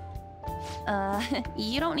individuality.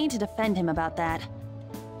 You don't need to defend him about that.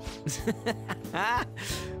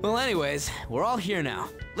 Well, anyways, we're all here now.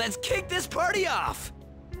 Let's kick this party off!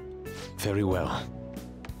 Very well.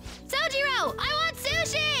 Sojiro, I want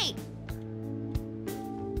sushi!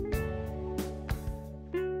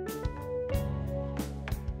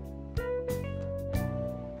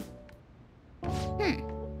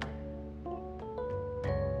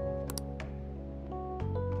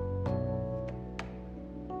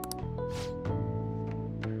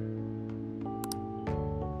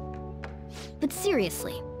 But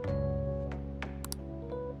seriously.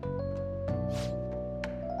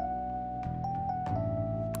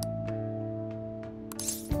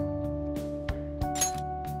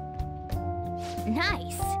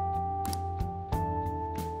 Nice.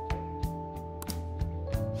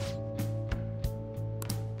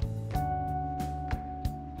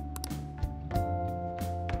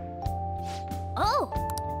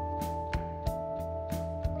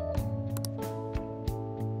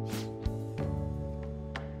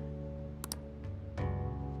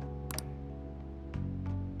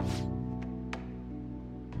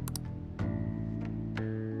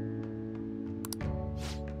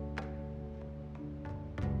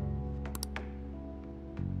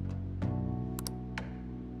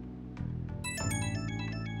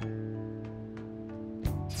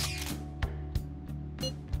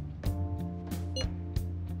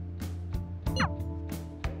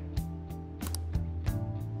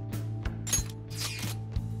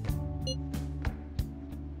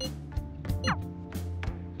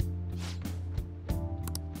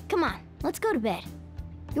 go to bed.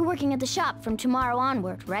 You're working at the shop from tomorrow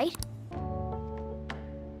onward, right?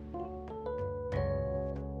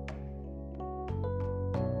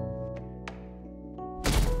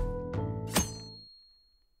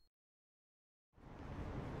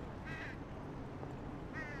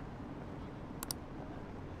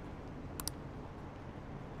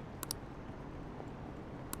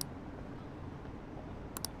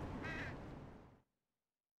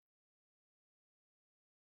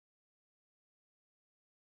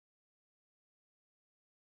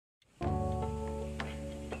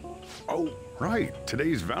 Oh, right.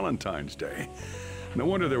 Today's Valentine's Day. No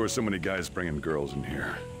wonder there were so many guys bringing girls in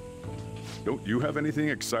here. Don't you have anything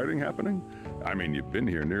exciting happening? I mean, you've been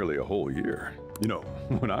here nearly a whole year. You know,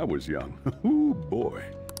 when I was young. Ooh, boy.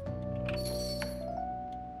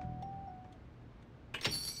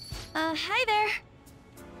 Hi there.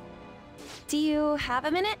 Do you have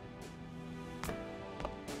a minute?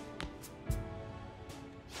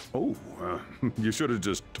 Oh, you should have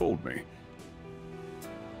just told me.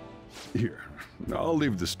 Here, I'll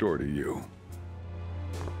leave the store to you.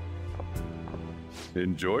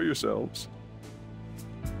 Enjoy yourselves.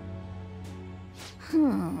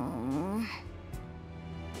 Good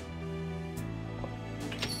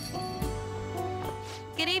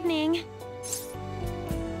evening.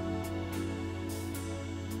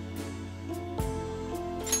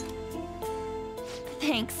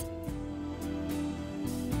 Thanks.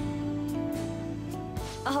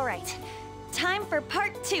 All right. Time for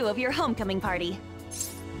part 2 of your homecoming party.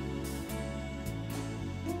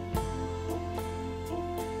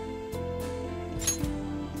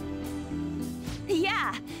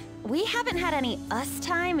 Yeah, we haven't had any us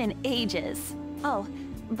time in ages. Oh,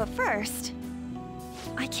 but first,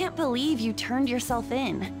 I can't believe you turned yourself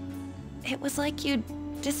in. It was like you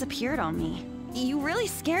disappeared on me. You really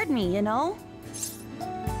scared me, you know?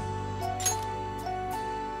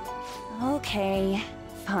 Okay,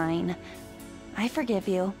 fine. I forgive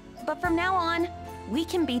you. But from now on, we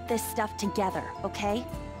can beat this stuff together, okay?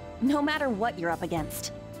 No matter what you're up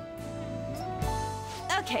against.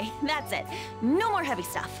 Okay, that's it. No more heavy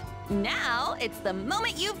stuff. Now, it's the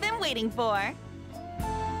moment you've been waiting for.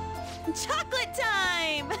 Chocolate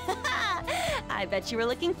time! I bet you were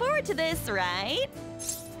looking forward to this, right?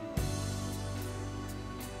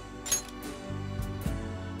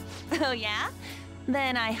 Oh yeah?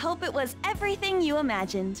 Then I hope it was everything you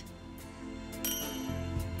imagined.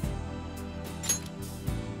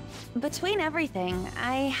 Between everything,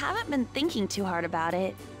 I haven't been thinking too hard about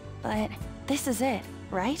it, but this is it,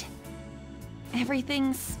 right?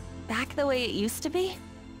 Everything's back the way it used to be?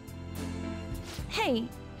 Hey,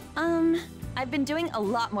 I've been doing a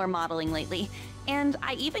lot more modeling lately, and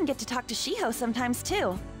I even get to talk to Shiho sometimes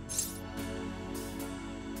too.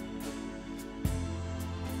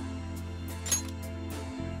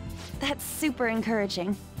 That's super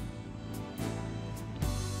encouraging.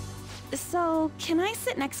 So, can I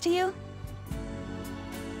sit next to you?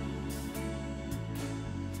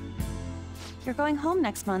 You're going home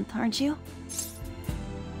next month, aren't you?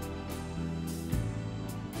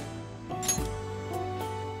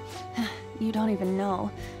 You don't even know.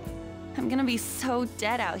 I'm gonna be so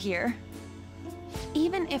dead out here.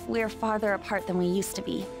 Even if we're farther apart than we used to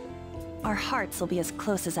be, our hearts will be as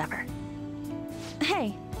close as ever.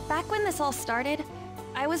 Hey, back when this all started,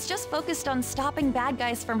 I was just focused on stopping bad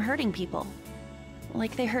guys from hurting people.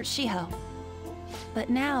 Like they hurt Shiho. But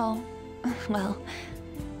now, well,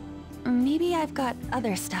 maybe I've got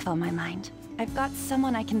other stuff on my mind. I've got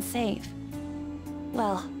someone I can save.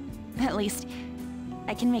 Well, at least,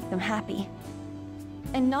 I can make them happy.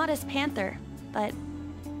 And not as Panther, but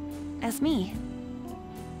as me.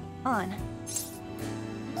 On.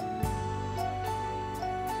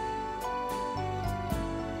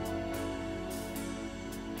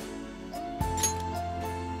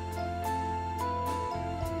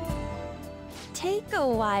 Take a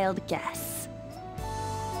wild guess.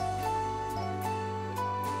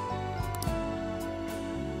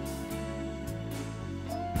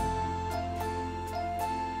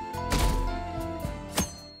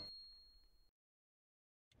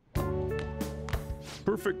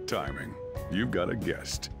 Perfect timing. You've got a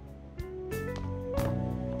guest.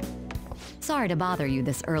 Sorry to bother you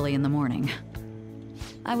this early in the morning.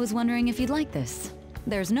 I was wondering if you'd like this.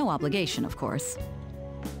 There's no obligation, of course.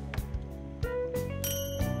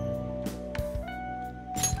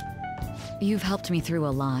 You've helped me through a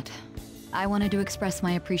lot. I wanted to express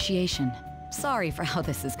my appreciation. Sorry for how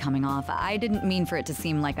this is coming off. I didn't mean for it to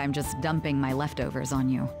seem like I'm just dumping my leftovers on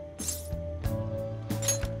you.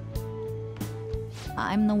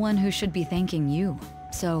 I'm the one who should be thanking you,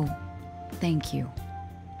 so thank you.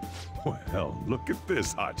 Well, look at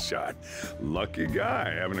this hotshot. Lucky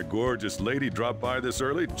guy having a gorgeous lady drop by this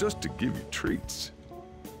early just to give you treats.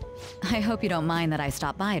 I hope you don't mind that I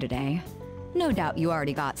stopped by today. No doubt you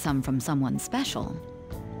already got some from someone special.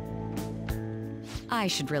 I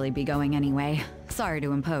should really be going anyway. Sorry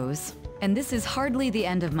to impose. And this is hardly the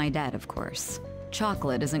end of my debt, of course.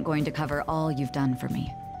 Chocolate isn't going to cover all you've done for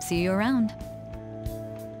me. See you around.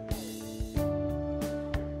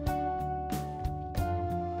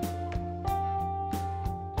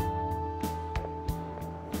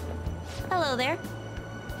 Hello there.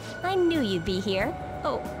 I knew you'd be here.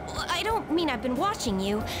 Oh, I don't mean I've been watching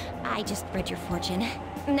you. I just read your fortune.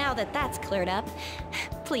 Now that that's cleared up,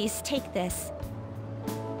 please take this.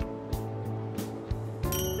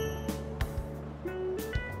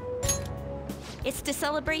 It's to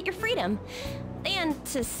celebrate your freedom, and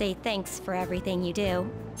to say thanks for everything you do.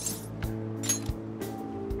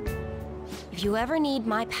 If you ever need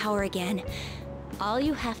my power again, all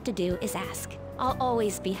you have to do is ask. I'll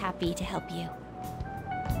always be happy to help you.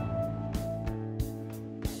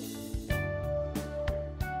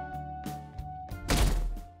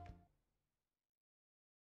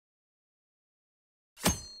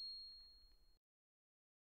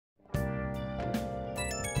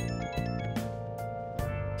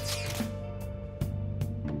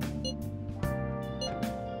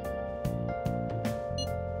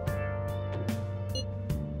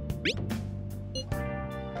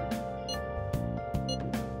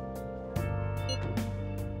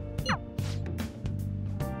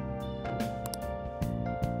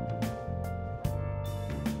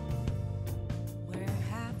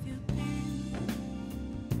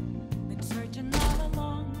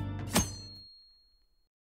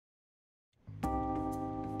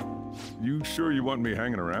 You sure you want me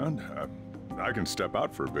hanging around? I can step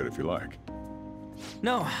out for a bit if you like.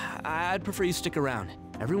 No, I'd prefer you stick around.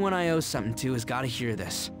 Everyone I owe something to has got to hear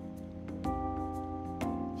this.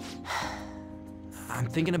 I'm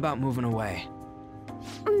thinking about moving away.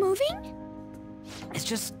 Moving? It's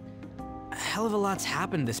just... a hell of a lot's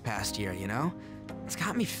happened this past year, you know? It's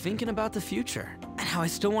got me thinking about the future, and how I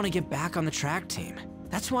still want to get back on the track team.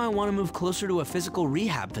 That's why I want to move closer to a physical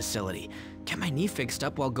rehab facility, get my knee fixed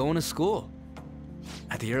up while going to school.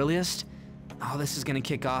 At the earliest, all this is going to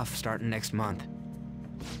kick off starting next month.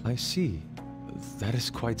 I see. That is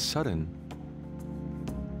quite sudden.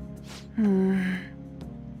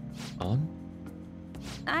 On?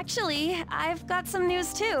 Actually, I've got some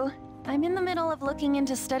news too. I'm in the middle of looking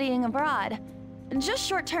into studying abroad. Just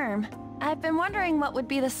short term. I've been wondering what would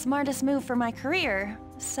be the smartest move for my career,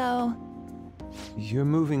 so... You're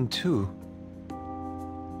moving too?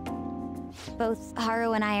 Both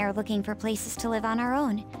Haru and I are looking for places to live on our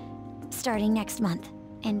own, starting next month.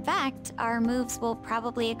 In fact, our moves will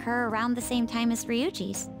probably occur around the same time as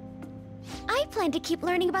Ryuji's. I plan to keep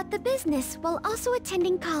learning about the business while also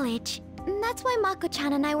attending college. That's why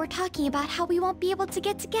Mako-chan and I were talking about how we won't be able to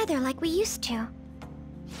get together like we used to.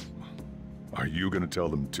 Are you gonna tell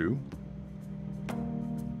them too?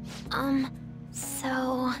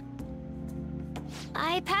 So...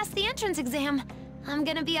 I passed the entrance exam. I'm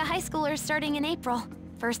gonna be a high schooler starting in April.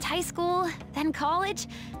 First high school, then college,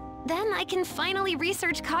 then I can finally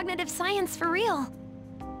research cognitive science for real.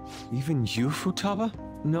 Even you, Futaba?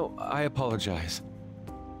 No, I apologize.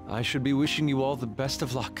 I should be wishing you all the best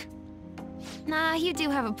of luck. Nah, you do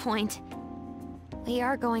have a point. We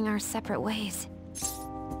are going our separate ways.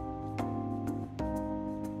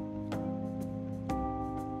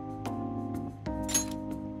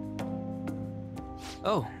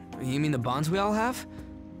 Oh, you mean the bonds we all have?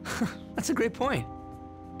 That's a great point.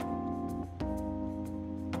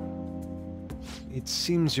 It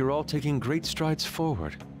seems you're all taking great strides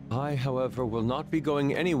forward. I, however, will not be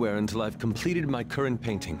going anywhere until I've completed my current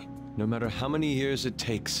painting. No matter how many years it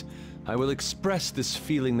takes, I will express this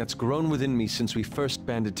feeling that's grown within me since we first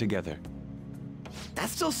banded together.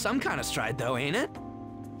 That's still some kind of stride though, ain't it?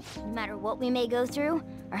 No matter what we may go through,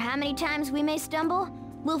 or how many times we may stumble,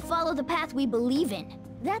 we'll follow the path we believe in.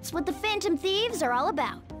 That's what the Phantom Thieves are all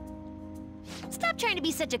about. Stop trying to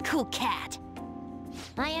be such a cool cat.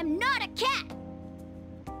 I am not a cat!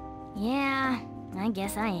 Yeah, I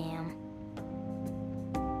guess I am.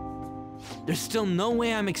 There's still no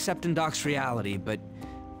way I'm accepting Doc's reality, but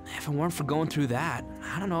if it weren't for going through that,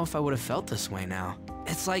 I don't know if I would have felt this way now.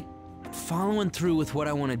 It's like following through with what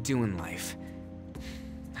I want to do in life.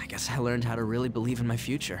 I guess I learned how to really believe in my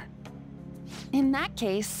future. In that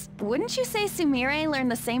case, wouldn't you say Sumire learned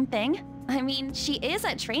the same thing? I mean, she is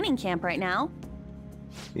at training camp right now.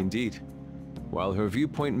 Indeed. While her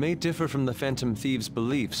viewpoint may differ from the Phantom Thieves'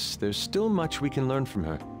 beliefs, there's still much we can learn from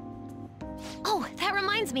her. Oh, that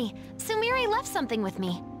reminds me. Sakurai left something with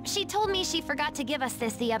me. She told me she forgot to give us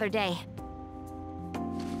this the other day.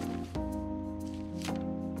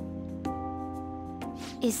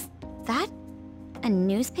 Is that a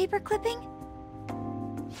newspaper clipping?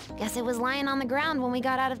 Guess it was lying on the ground when we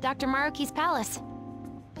got out of Dr. Maruki's palace.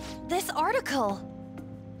 This article!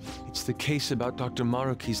 It's the case about Dr.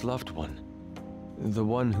 Maruki's loved one. The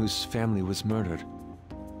one whose family was murdered.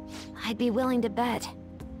 I'd be willing to bet.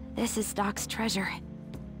 This is Doc's treasure.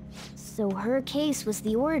 So her case was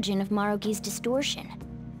the origin of Maruki's distortion.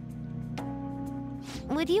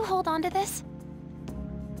 Would you hold on to this?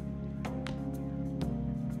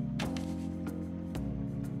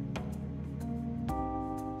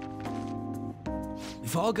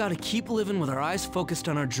 We've all got to keep living with our eyes focused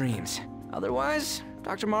on our dreams. Otherwise,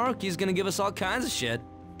 Dr. Maruki's gonna give us all kinds of shit.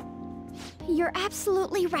 You're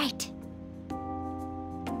absolutely right.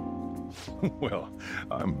 Well,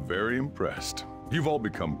 I'm very impressed. You've all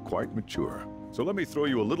become quite mature. So let me throw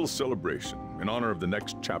you a little celebration in honor of the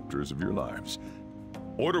next chapters of your lives.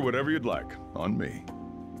 Order whatever you'd like, on me.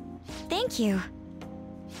 Thank you.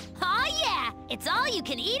 Oh yeah! It's all you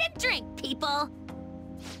can eat and drink, people!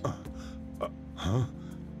 Huh?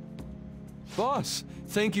 Boss,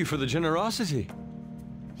 thank you for the generosity.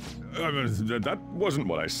 That wasn't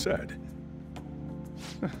what I said.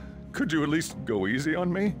 Could you at least go easy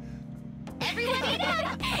on me? Everyone eat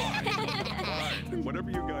up!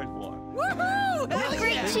 Whatever you guys want. Woohoo! Oh,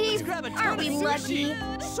 great, yeah. Chief! Let's grab a ton Aren't we of lucky?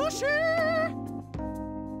 Sushi!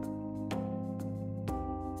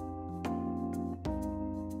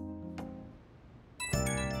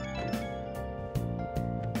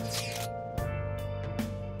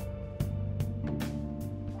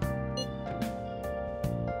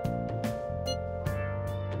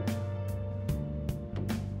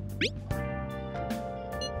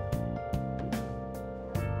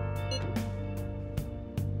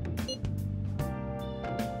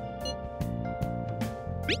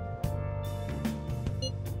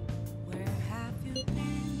 Where have you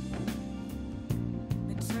been?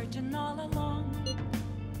 Been searching all along.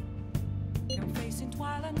 Come facing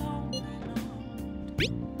twilight alone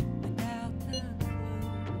without the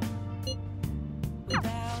clue,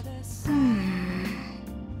 without a sign,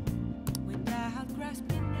 without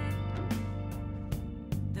grasping it.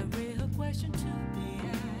 The real question to be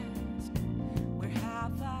asked: where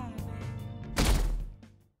have I been?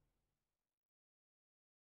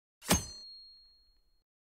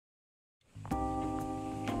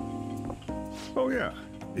 Oh yeah.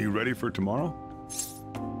 Are you ready for tomorrow?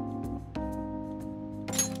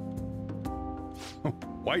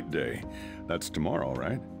 White Day. That's tomorrow,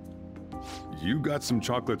 right? You got some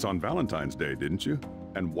chocolates on Valentine's Day, didn't you?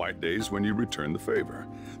 And White Day's when you return the favor.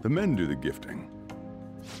 The men do the gifting.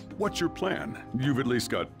 What's your plan? You've at least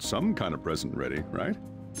got some kind of present ready, right?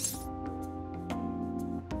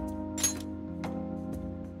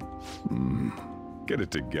 Get it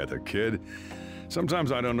together, kid.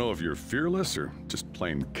 Sometimes I don't know if you're fearless or just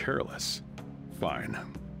plain careless. Fine.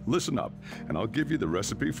 Listen up, and I'll give you the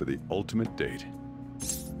recipe for the ultimate date.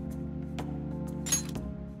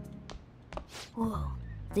 Whoa.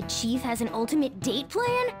 The Chief has an ultimate date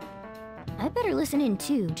plan? I better listen in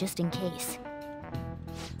too, just in case.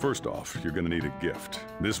 First off, you're gonna need a gift.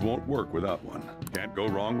 This won't work without one. Can't go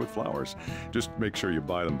wrong with flowers. Just make sure you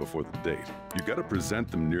buy them before the date. You gotta present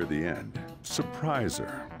them near the end. Surprise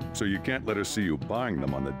her. So you can't let her see you buying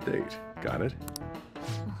them on the date. Got it?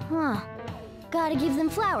 Huh. Gotta give them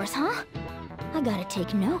flowers, huh? I gotta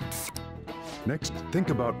take notes. Next, think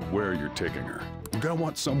about where you're taking her. You're gonna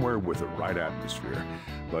want somewhere with the right atmosphere,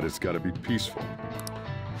 but it's gotta be peaceful.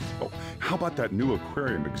 Oh, how about that new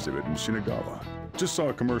aquarium exhibit in Shinagawa? Just saw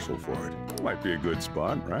a commercial for it. Might be a good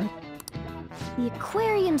spot, right? The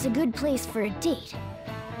aquarium's a good place for a date.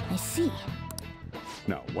 I see.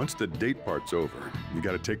 Now, once the date part's over, you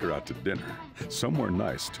gotta take her out to dinner. Somewhere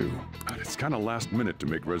nice, too. But it's kinda last minute to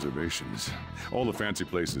make reservations. All the fancy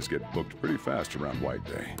places get booked pretty fast around White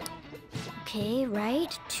Day. Okay,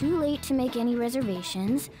 right. Too late to make any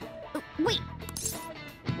reservations. Wait!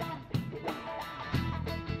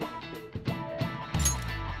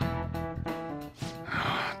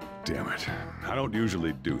 Damn it. I don't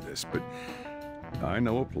usually do this, but I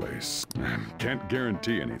know a place. Can't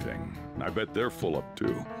guarantee anything. I bet they're full up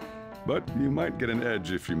too. But you might get an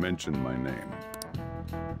edge if you mention my name.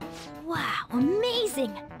 Wow,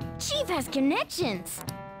 amazing! Chief has connections!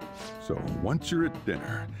 So once you're at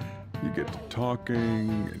dinner, you get to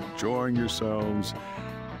talking, enjoying yourselves.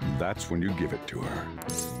 That's when you give it to her.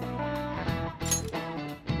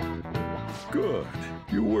 Good.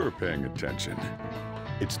 You were paying attention.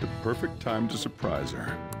 It's the perfect time to surprise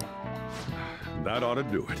her. That ought to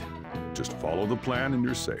do it. Just follow the plan and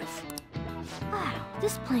you're safe. Wow,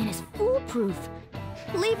 this plan is foolproof.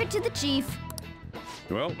 Leave it to the chief.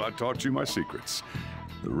 Well, I taught you my secrets.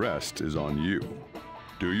 The rest is on you.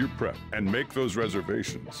 Do your prep and make those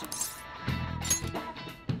reservations.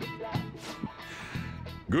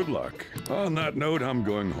 Good luck. On that note, I'm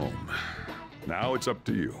going home. Now it's up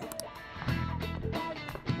to you.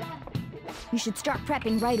 You should start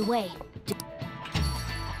prepping right away.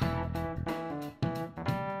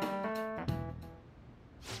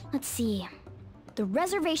 Let's see. The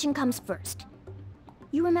reservation comes first.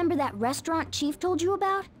 You remember that restaurant Chief told you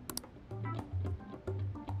about?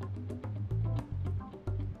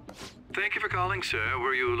 Thank you for calling, sir.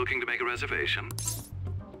 Were you looking to make a reservation?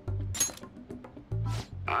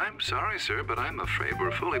 I'm sorry, sir, but I'm afraid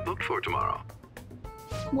we're fully booked for tomorrow.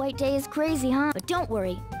 White Day is crazy, huh? But don't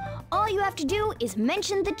worry. All you have to do is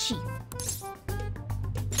mention the Chief.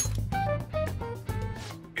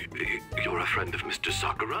 You're a friend of Mr.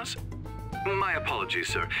 Sakura's? My apologies,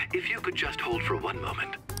 sir. If you could just hold for one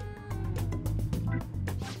moment.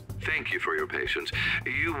 Thank you for your patience.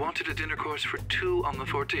 You wanted a dinner course for 2 on the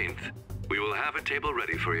 14th. We will have a table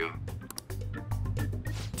ready for you.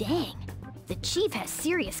 Dang, the Chief has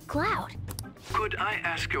serious clout. Could I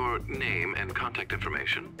ask your name and contact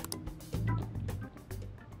information?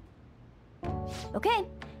 Okay,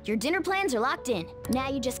 your dinner plans are locked in. Now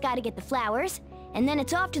you just gotta get the flowers, and then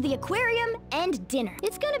it's off to the aquarium and dinner.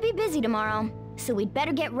 It's gonna be busy tomorrow, so we'd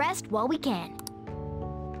better get rest while we can.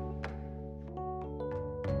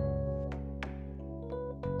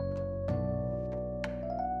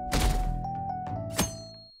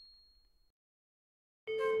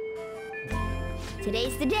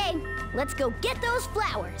 Today's the day. Let's go get those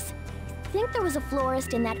flowers. I think there was a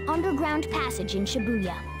florist in that underground passage in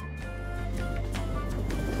Shibuya.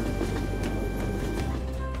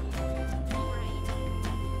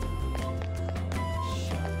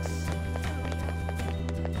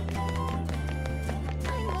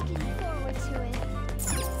 I'm looking forward to it.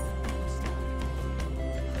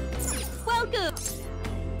 Welcome!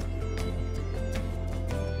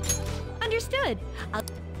 Understood.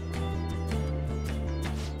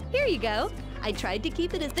 Here you go. I tried to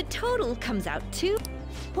keep it as the total comes out to...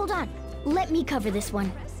 Hold on. Let me cover this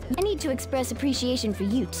one. I need to express appreciation for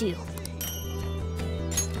you, too.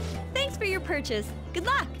 Thanks for your purchase. Good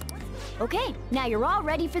luck. Okay, now you're all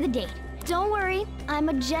ready for the date. Don't worry, I'm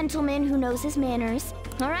a gentleman who knows his manners.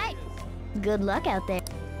 All right? Good luck out there.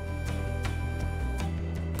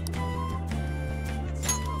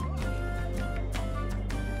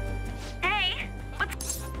 Hey,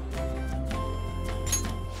 what's...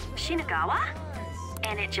 Shinagawa?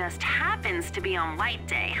 And it just happens to be on White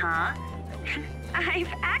Day, huh?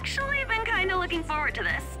 I've actually been kind of looking forward to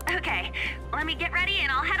this. Okay, let me get ready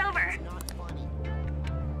and I'll head over.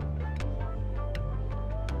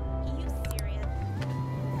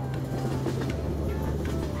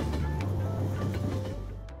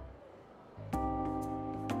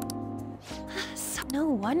 No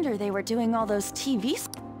wonder they were doing all those TVs.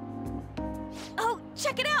 Oh,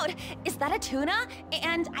 check it out! Is that a tuna?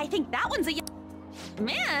 And I think that one's a...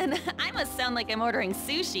 Man, I must sound like I'm ordering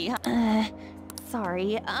sushi.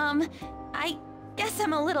 Sorry, I guess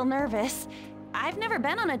I'm a little nervous. I've never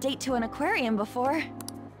been on a date to an aquarium before.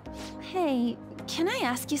 Hey, can I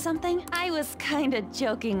ask you something? I was kinda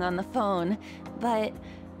joking on the phone, but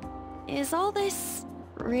is all this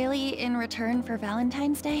really in return for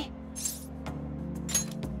Valentine's Day?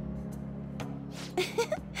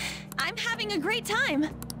 I'm having a great time.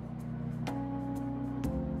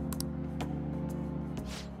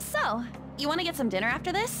 So, you want to get some dinner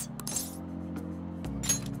after this?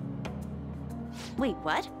 Wait,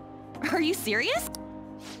 what? Are you serious?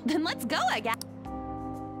 Then let's go, I guess.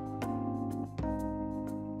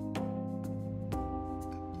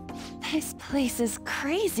 This place is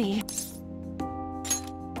crazy.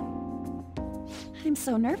 I'm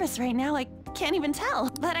so nervous right now, I can't even tell.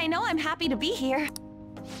 But I know I'm happy to be here.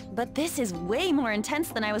 But this is way more intense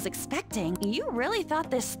than I was expecting. You really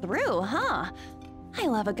thought this through, huh? I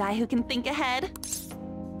love a guy who can think ahead.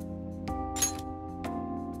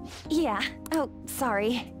 Yeah. Oh,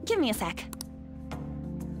 sorry. Give me a sec.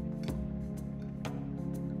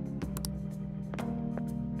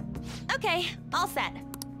 Okay, all set.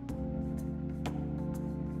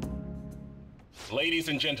 Ladies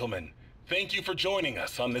and gentlemen, thank you for joining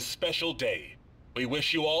us on this special day. We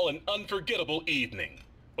wish you all an unforgettable evening,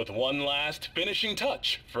 with one last finishing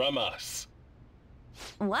touch from us.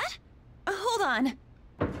 What? Hold on.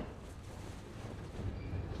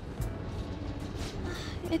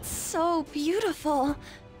 It's so beautiful.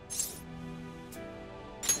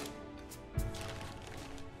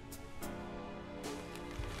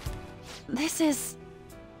 This is...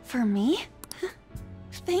 for me?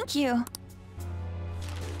 Thank you.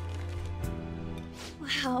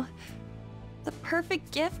 Wow. The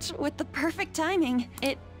perfect gift with the perfect timing.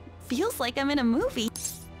 It feels like I'm in a movie.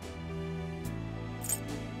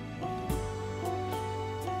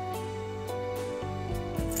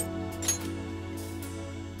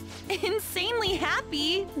 Insanely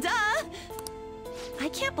happy, duh! I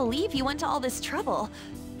can't believe you went to all this trouble.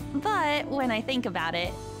 But when I think about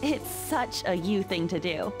it, it's such a you thing to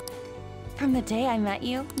do. From the day I met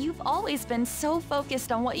you, you've always been so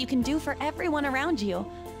focused on what you can do for everyone around you.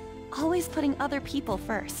 Always putting other people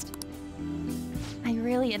first. I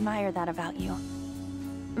really admire that about you.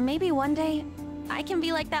 Maybe one day, I can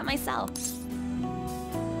be like that myself.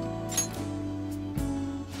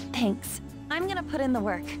 Thanks. I'm gonna put in the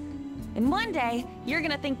work. And one day, you're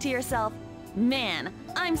gonna think to yourself, man,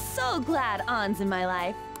 I'm so glad An's in my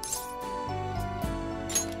life.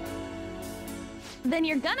 Then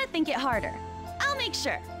you're gonna think it harder. I'll make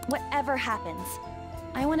sure, whatever happens.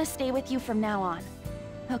 I want to stay with you from now on,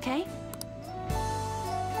 okay?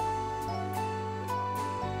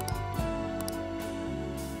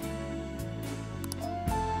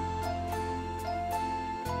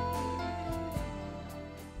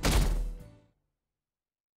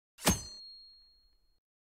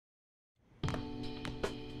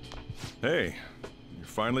 Hey, you're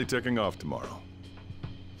finally taking off tomorrow.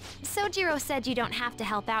 Sojiro said you don't have to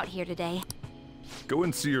help out here today. Go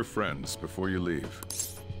and see your friends before you leave.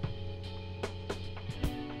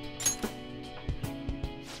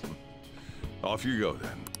 Off you go,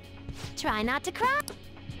 then. Try not to cry.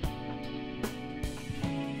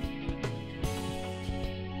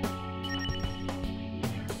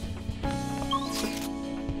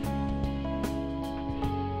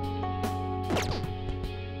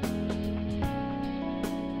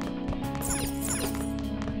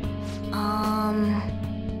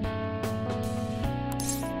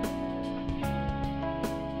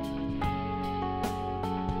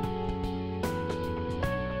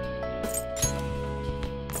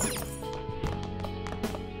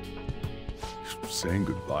 Saying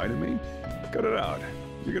goodbye to me? Cut it out.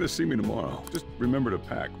 You're gonna see me tomorrow. Just remember to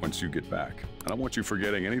pack once you get back. I don't want you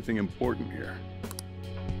forgetting anything important here.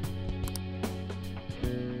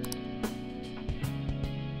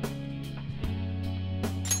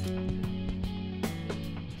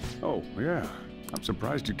 Oh, yeah. I'm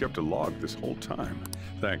surprised you kept a log this whole time.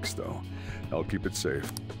 Thanks, though. I'll keep it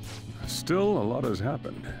safe. Still, a lot has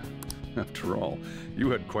happened. After all,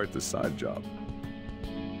 you had quite the side job.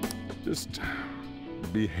 Just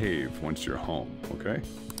behave once you're home, okay?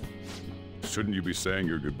 Shouldn't you be saying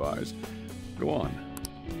your goodbyes? Go on.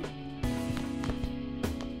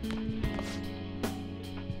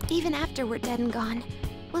 Even after we're dead and gone,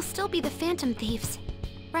 we'll still be the Phantom Thieves,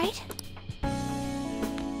 right?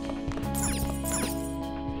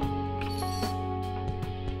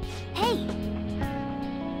 Hey!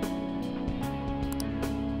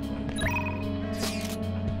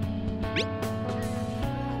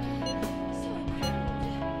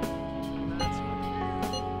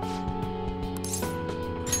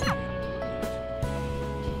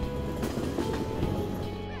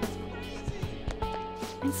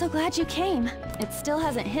 I'm so glad you came. It still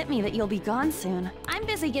hasn't hit me that you'll be gone soon. I'm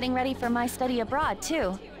busy getting ready for my study abroad,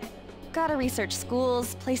 too. Gotta research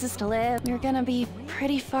schools, places to live. We're gonna be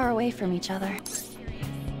pretty far away from each other.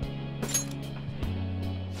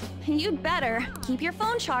 You'd better. Keep your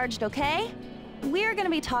phone charged, okay? We're gonna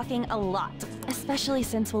be talking a lot, especially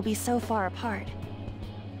since we'll be so far apart.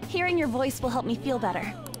 Hearing your voice will help me feel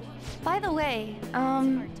better. By the way,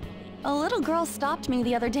 a little girl stopped me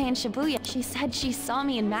the other day in Shibuya. She said she saw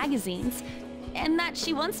me in magazines, and that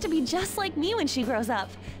she wants to be just like me when she grows up.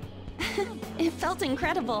 It felt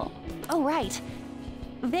incredible. Oh, right.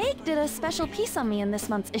 Vague did a special piece on me in this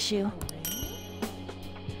month's issue.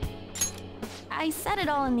 I said it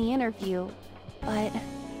all in the interview, but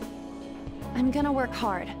I'm gonna work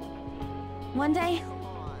hard. One day,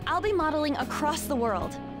 I'll be modeling across the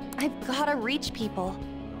world. I've gotta reach people.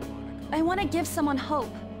 I want to give someone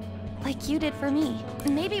hope. Like you did for me.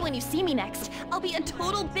 Maybe when you see me next, I'll be a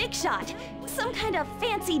total big shot. Some kind of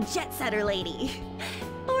fancy jet-setter lady.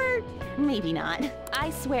 Or maybe not. I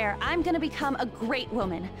swear, I'm gonna become a great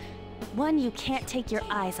woman. One you can't take your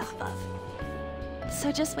eyes off of.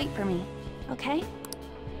 So just wait for me, okay?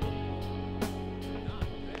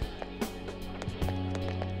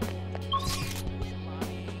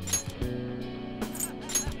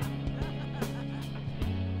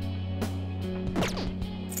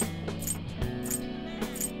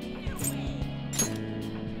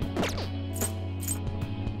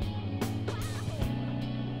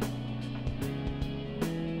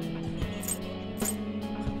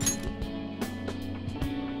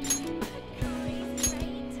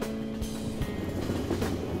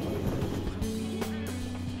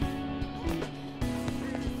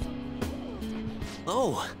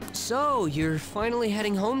 Oh, so you're finally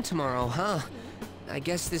heading home tomorrow, huh? I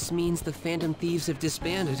guess this means the Phantom Thieves have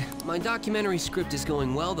disbanded. My documentary script is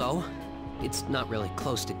going well, though. It's not really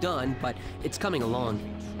close to done, but it's coming along.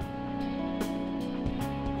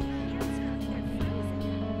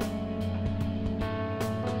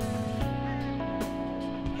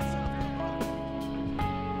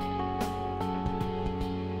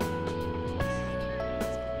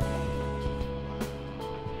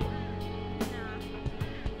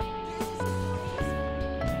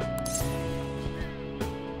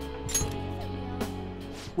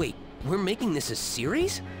 Wait, we're making this a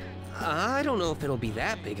series? I don't know if it'll be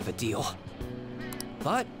that big of a deal.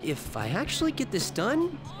 But if I actually get this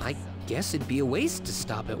done, I guess it'd be a waste to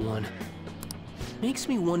stop at one. Makes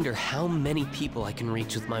me wonder how many people I can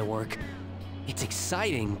reach with my work. It's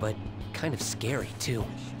exciting, but kind of scary too.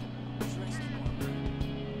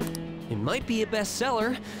 It might be a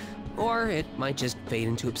bestseller, or it might just fade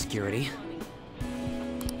into obscurity.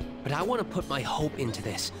 But I want to put my hope into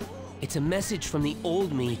this. It's a message from the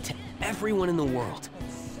old me to everyone in the world.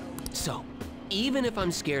 So, even if I'm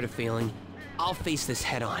scared of failing, I'll face this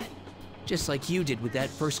head on. Just like you did with that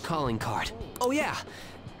first calling card. Oh yeah,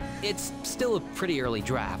 it's still a pretty early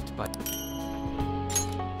draft, but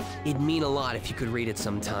it'd mean a lot if you could read it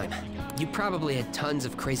sometime. You probably had tons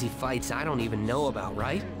of crazy fights I don't even know about,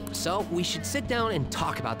 right? So we should sit down and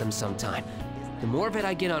talk about them sometime. The more of it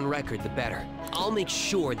I get on record, the better. I'll make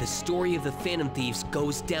sure the story of the Phantom Thieves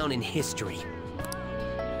goes down in history.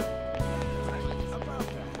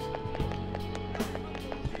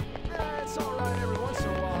 It's alright every once in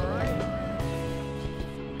a while, right?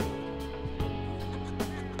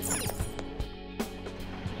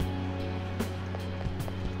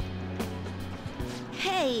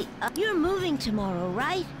 Hey, you're moving tomorrow,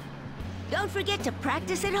 right? Don't forget to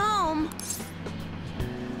practice at home.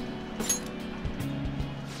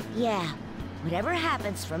 Yeah, whatever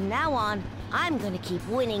happens from now on, I'm gonna keep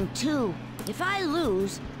winning too. If I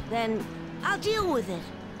lose, then I'll deal with it.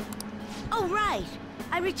 Oh, right.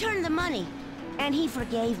 I returned the money, and he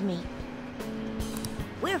forgave me.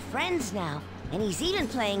 We're friends now, and he's even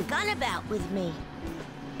playing Gunabout with me.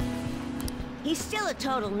 He's still a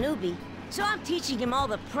total newbie, so I'm teaching him all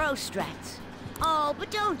the pro strats. Oh,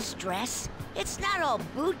 but don't stress. It's not all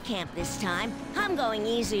boot camp this time. I'm going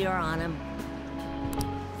easier on him.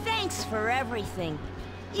 Thanks for everything.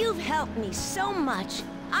 You've helped me so much.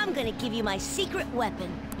 I'm gonna give you my secret weapon.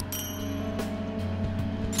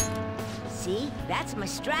 See, that's my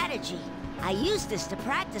strategy. I use this to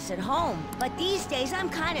practice at home, but these days I'm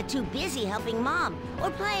kinda too busy helping Mom or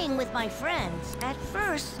playing with my friends. At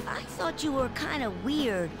first, I thought you were kinda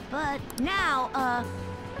weird, but now,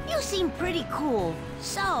 you seem pretty cool.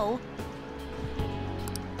 So,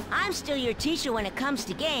 I'm still your teacher when it comes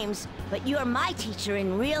to games, but you're my teacher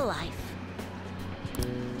in real life.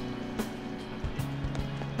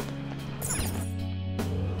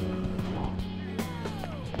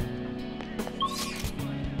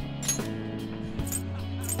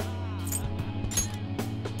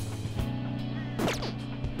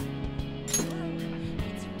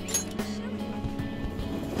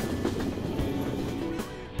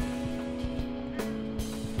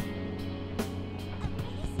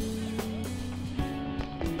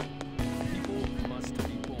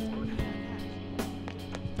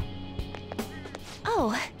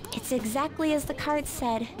 Oh, it's exactly as the card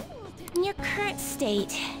said. In your current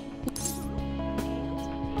state.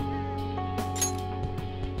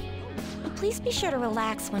 Please be sure to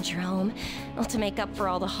relax once you're home, to make up for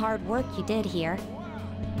all the hard work you did here.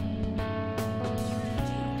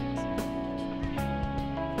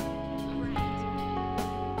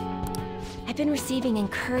 I've been receiving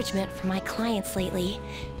encouragement from my clients lately.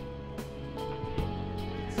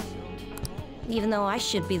 Even though I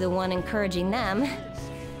should be the one encouraging them.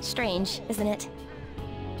 Strange, isn't it?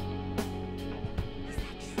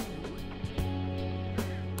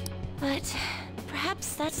 But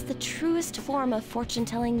perhaps that's the truest form of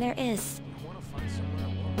fortune-telling there is.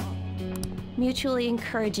 Mutually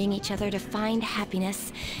encouraging each other to find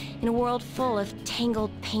happiness in a world full of tangled,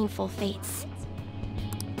 painful fates.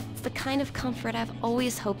 It's the kind of comfort I've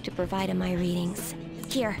always hoped to provide in my readings.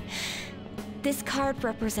 Here, this card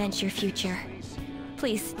represents your future.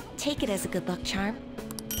 Please, take it as a good luck charm.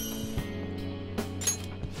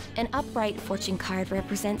 An upright fortune card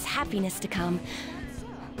represents happiness to come,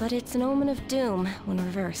 but it's an omen of doom when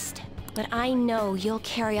reversed. But I know you'll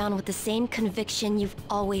carry on with the same conviction you've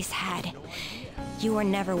always had. You are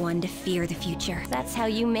never one to fear the future. That's how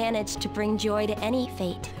you manage to bring joy to any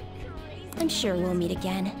fate. I'm sure we'll meet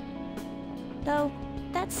again. Though,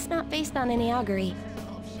 that's not based on any augury.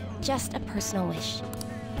 Just a personal wish.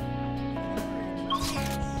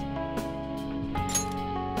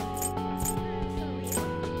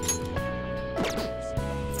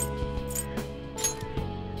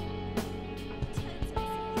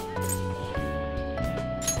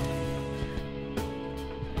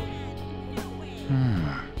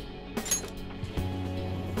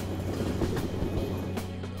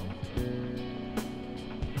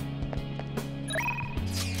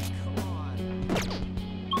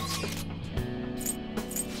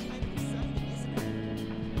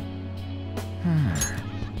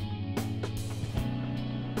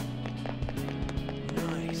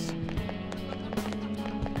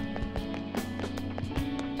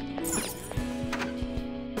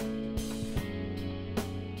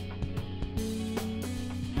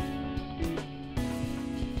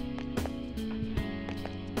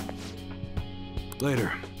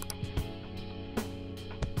 Later.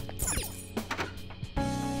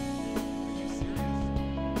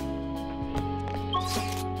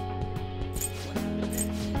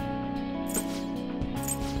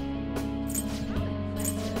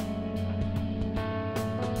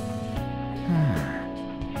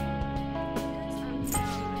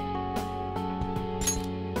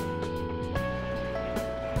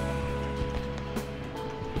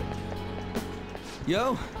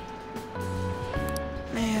 Yo.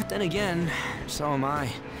 Man, then again, so am I.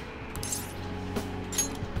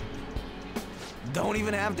 Don't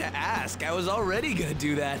even have to ask. I was already gonna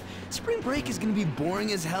do that. Spring break is gonna be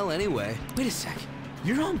boring as hell anyway. Wait a sec.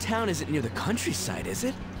 Your hometown isn't near the countryside, is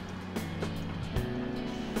it?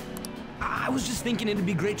 I was just thinking it'd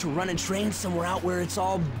be great to run and train somewhere out where it's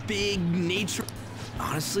all big nature.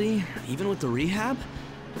 Honestly, even with the rehab,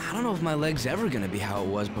 I don't know if my leg's ever gonna be how it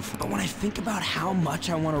was before. But when I think about how much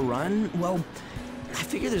I want to run, well, I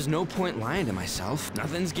figure there's no point lying to myself.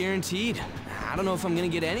 Nothing's guaranteed. I don't know if I'm gonna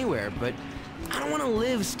get anywhere, but I don't want to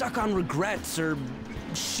live stuck on regrets or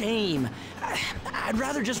shame. I'd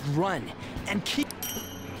rather just run and keep...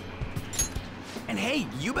 And hey,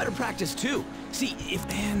 you better practice too. See,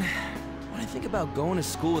 when I think about going to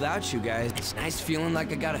school without you guys, it's nice feeling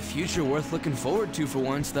like I got a future worth looking forward to for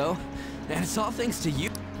once, though. And it's all thanks to you.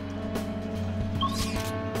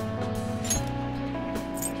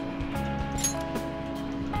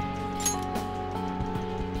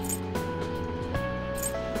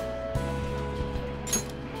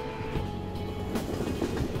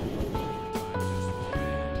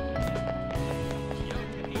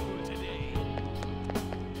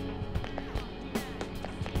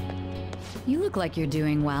 You look like you're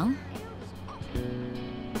doing well.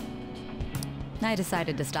 I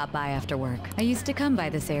decided to stop by after work. I used to come by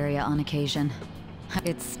this area on occasion.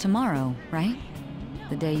 It's tomorrow, right?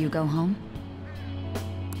 The day you go home?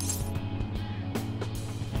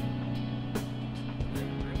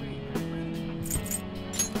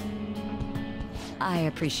 I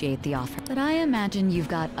appreciate the offer, but I imagine you've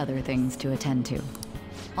got other things to attend to.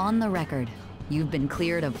 On the record, you've been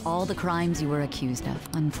cleared of all the crimes you were accused of.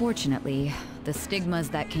 Unfortunately, the stigmas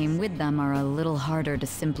that came with them are a little harder to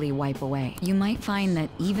simply wipe away. You might find that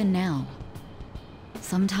even now,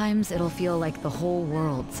 sometimes it'll feel like the whole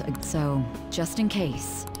world's... So, just in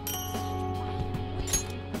case,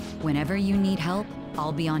 whenever you need help,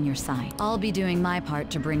 I'll be on your side. I'll be doing my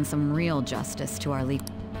part to bring some real justice to our legal...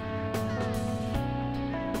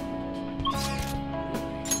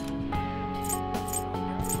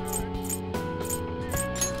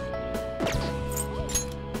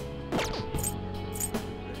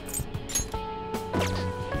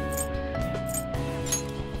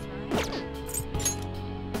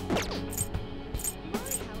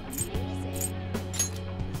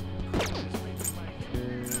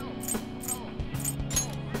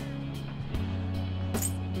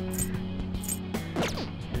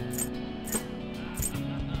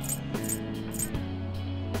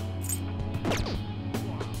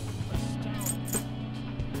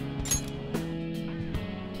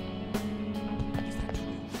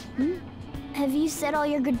 Have you said all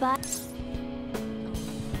your goodbyes?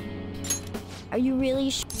 Are you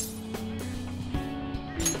really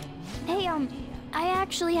Hey, I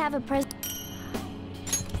actually have a present.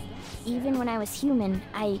 Even when I was human,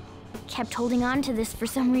 I kept holding on to this for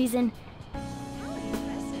some reason.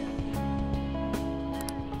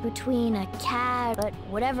 Between a cat, but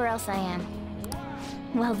whatever else I am.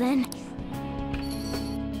 Well then.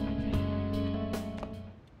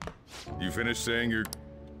 You finished saying your...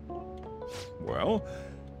 Well,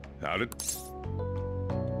 how did...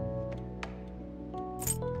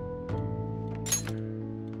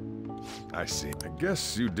 I see. I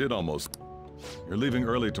guess you did almost... You're leaving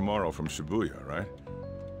early tomorrow from Shibuya, right?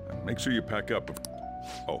 And make sure you pack up.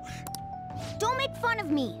 Oh. Don't make fun of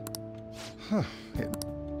me. Huh.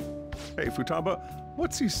 Hey, Futaba,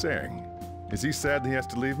 what's he saying? Is he sad that he has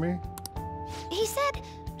to leave me? He said...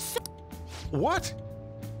 What?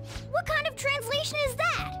 What kind of translation is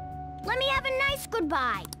that? Let me have a nice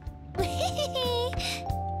goodbye.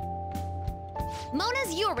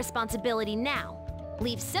 Mona's your responsibility now.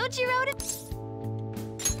 Leave Sojiro to...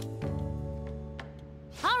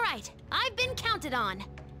 All right, I've been counted on.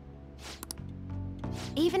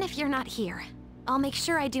 Even if you're not here, I'll make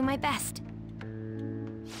sure I do my best.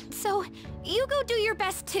 So, you go do your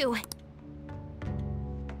best too.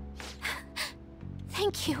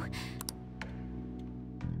 Thank you.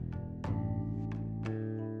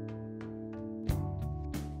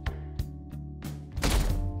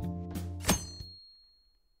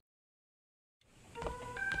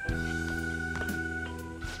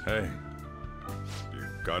 Hey, you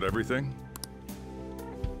got everything?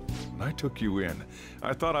 When I took you in,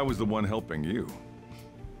 I thought I was the one helping you.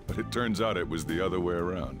 But it turns out it was the other way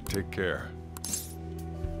around. Take care.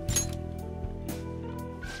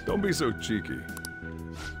 Don't be so cheeky.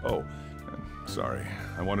 Oh, sorry.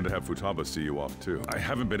 I wanted to have Futaba see you off too. I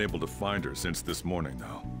haven't been able to find her since this morning,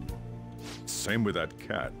 though. Same with that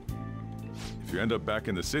cat. If you end up back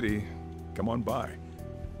in the city, come on by.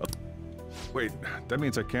 Wait, that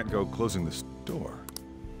means I can't go closing the store.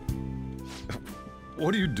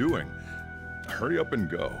 What are you doing? Hurry up and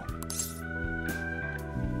go.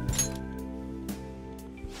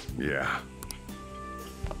 Yeah.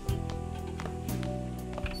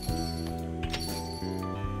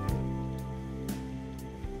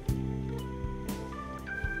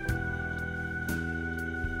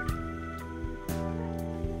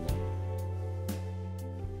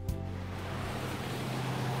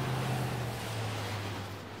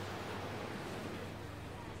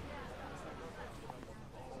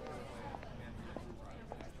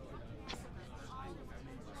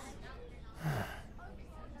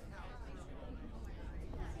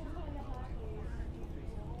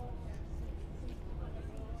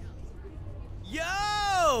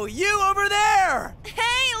 Yo! You over there!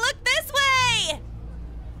 Hey, look this way!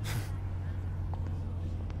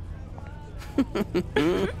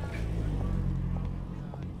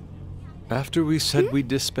 After we said we'd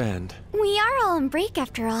disband. We are all on break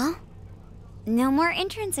after all. No more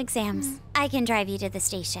entrance exams. I can drive you to the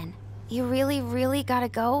station. You really, really gotta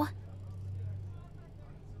go?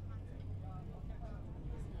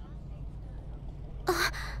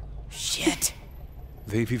 Shit.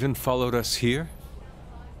 They've even followed us here?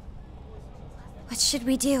 What should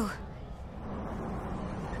we do?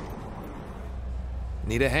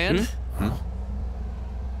 Need a hand?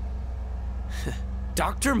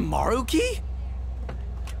 Dr. Maruki?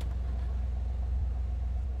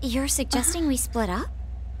 You're suggesting we split up?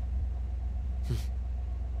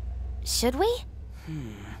 Should we?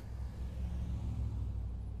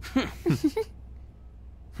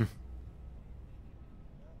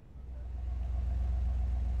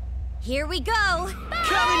 Here we go!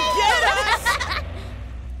 Come and get us!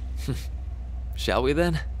 Shall we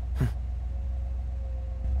then?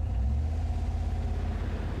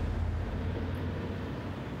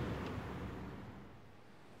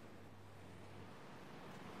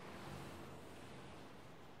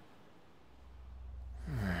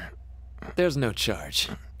 There's no charge.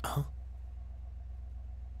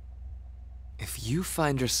 If you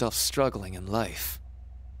find yourself struggling in life,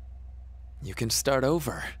 you can start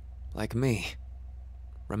over, like me.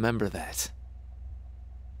 Remember that.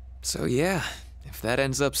 So yeah, if that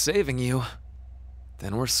ends up saving you,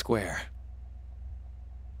 then we're square.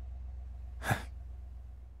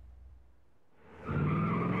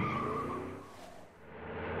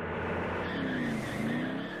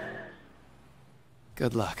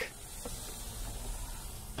 Good luck.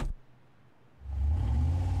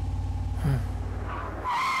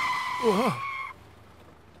 Whoa.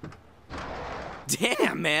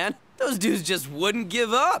 Damn, man. Those dudes just wouldn't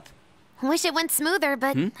give up. Wish it went smoother,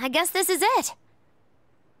 but I guess this is it.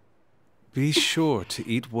 Be sure to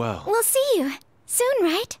eat well. We'll see you soon,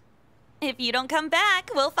 right? If you don't come back,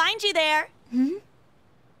 we'll find you there.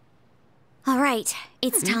 All right,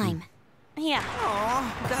 it's time. Yeah.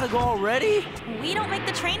 Aw, gotta go already? We don't make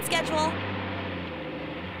the train schedule.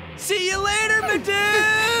 See you later, my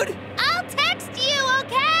dude! I'll text you,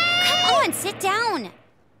 okay? Come on, sit down.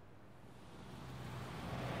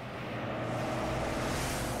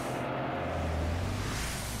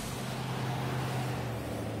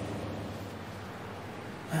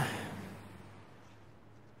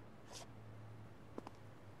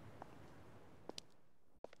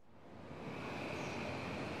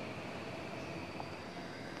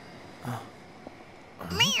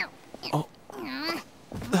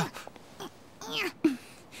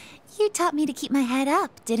 taught me to keep my head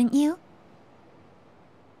up, didn't you?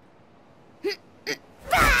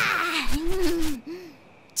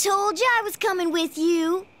 Told you I was coming with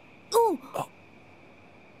you. Ooh. Oh.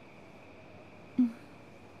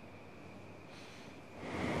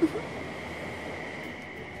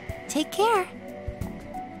 Take care.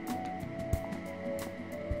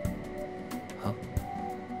 Huh?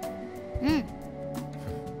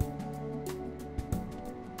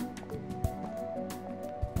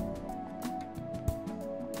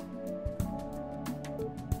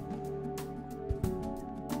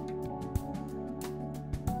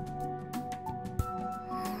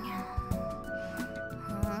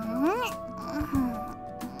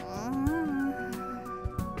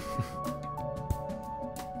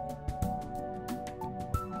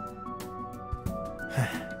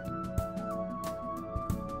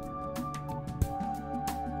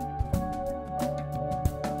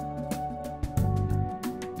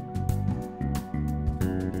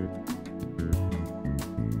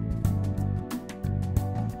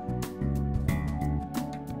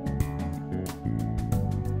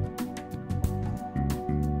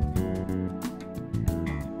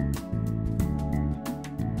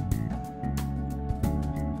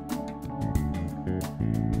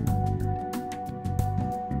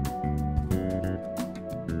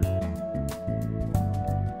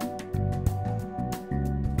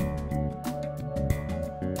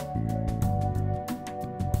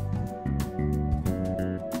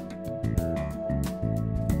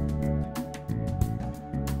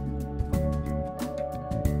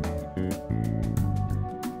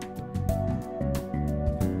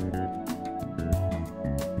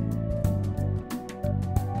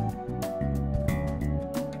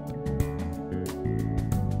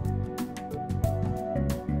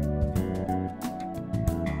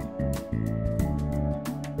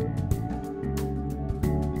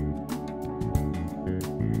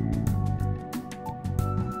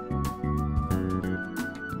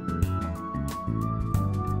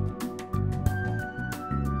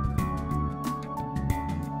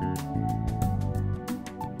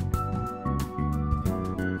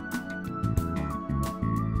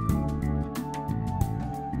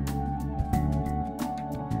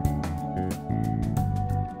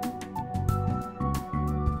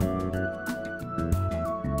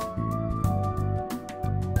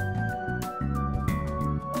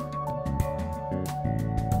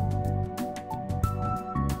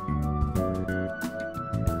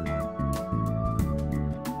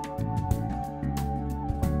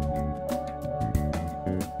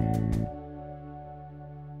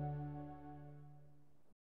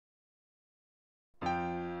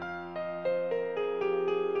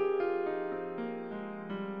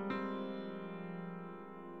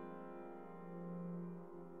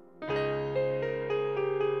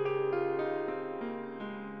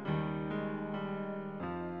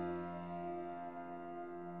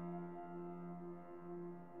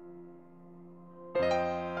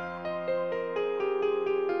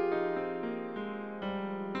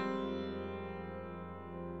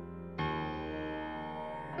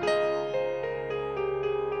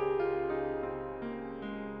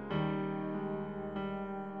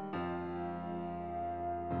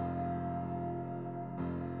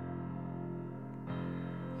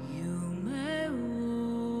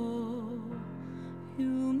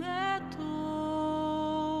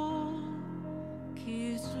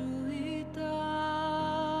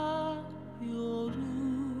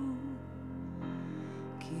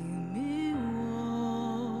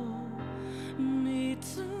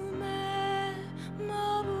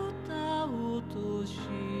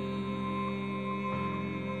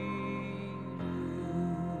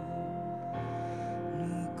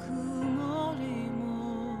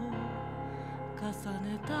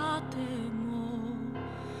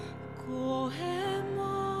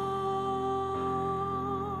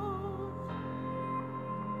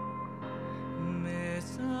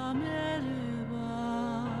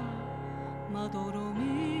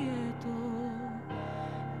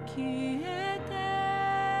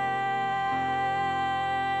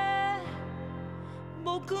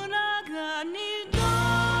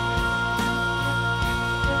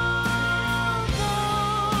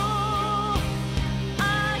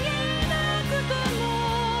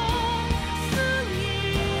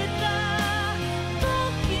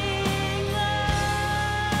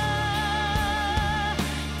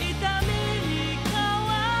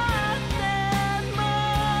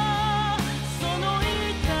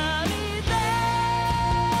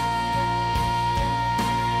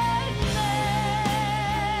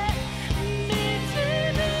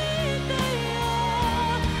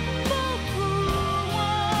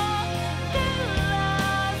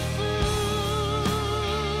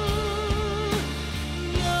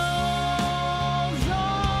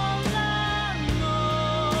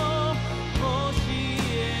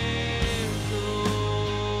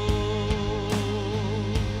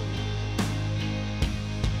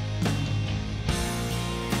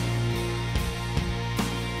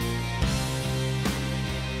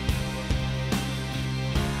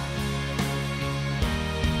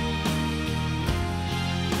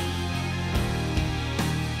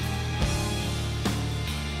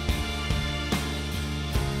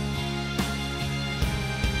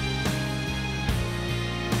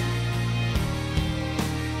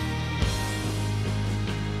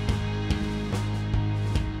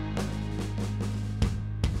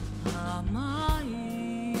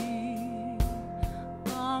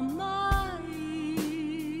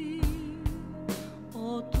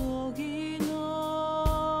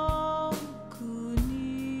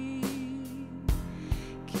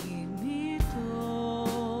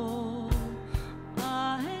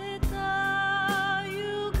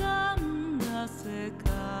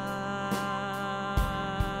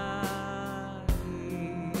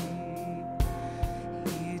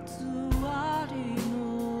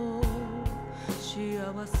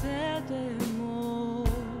 せても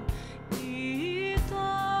いいと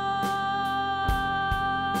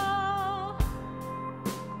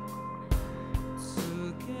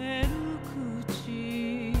つける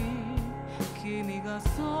口君がそ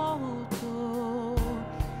っと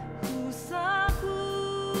塞ぐ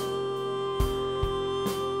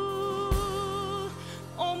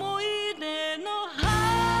思い出の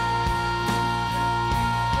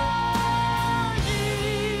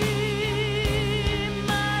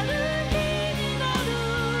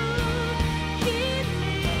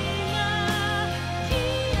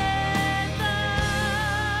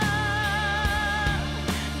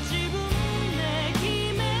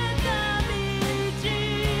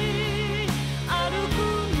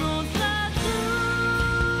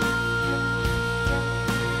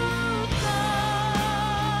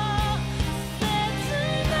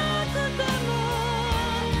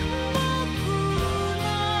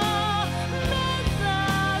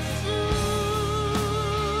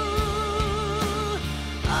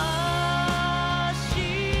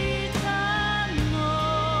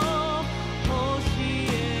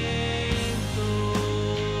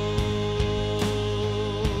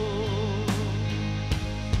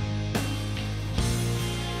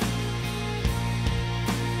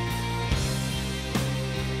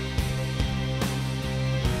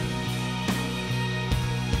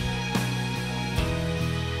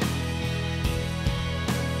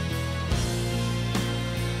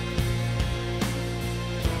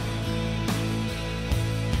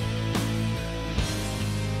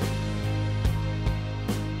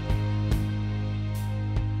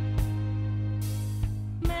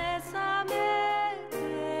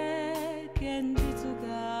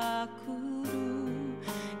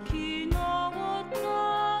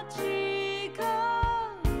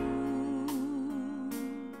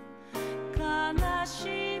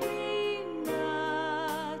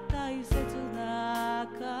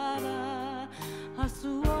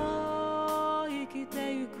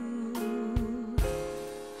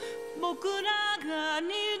僕らが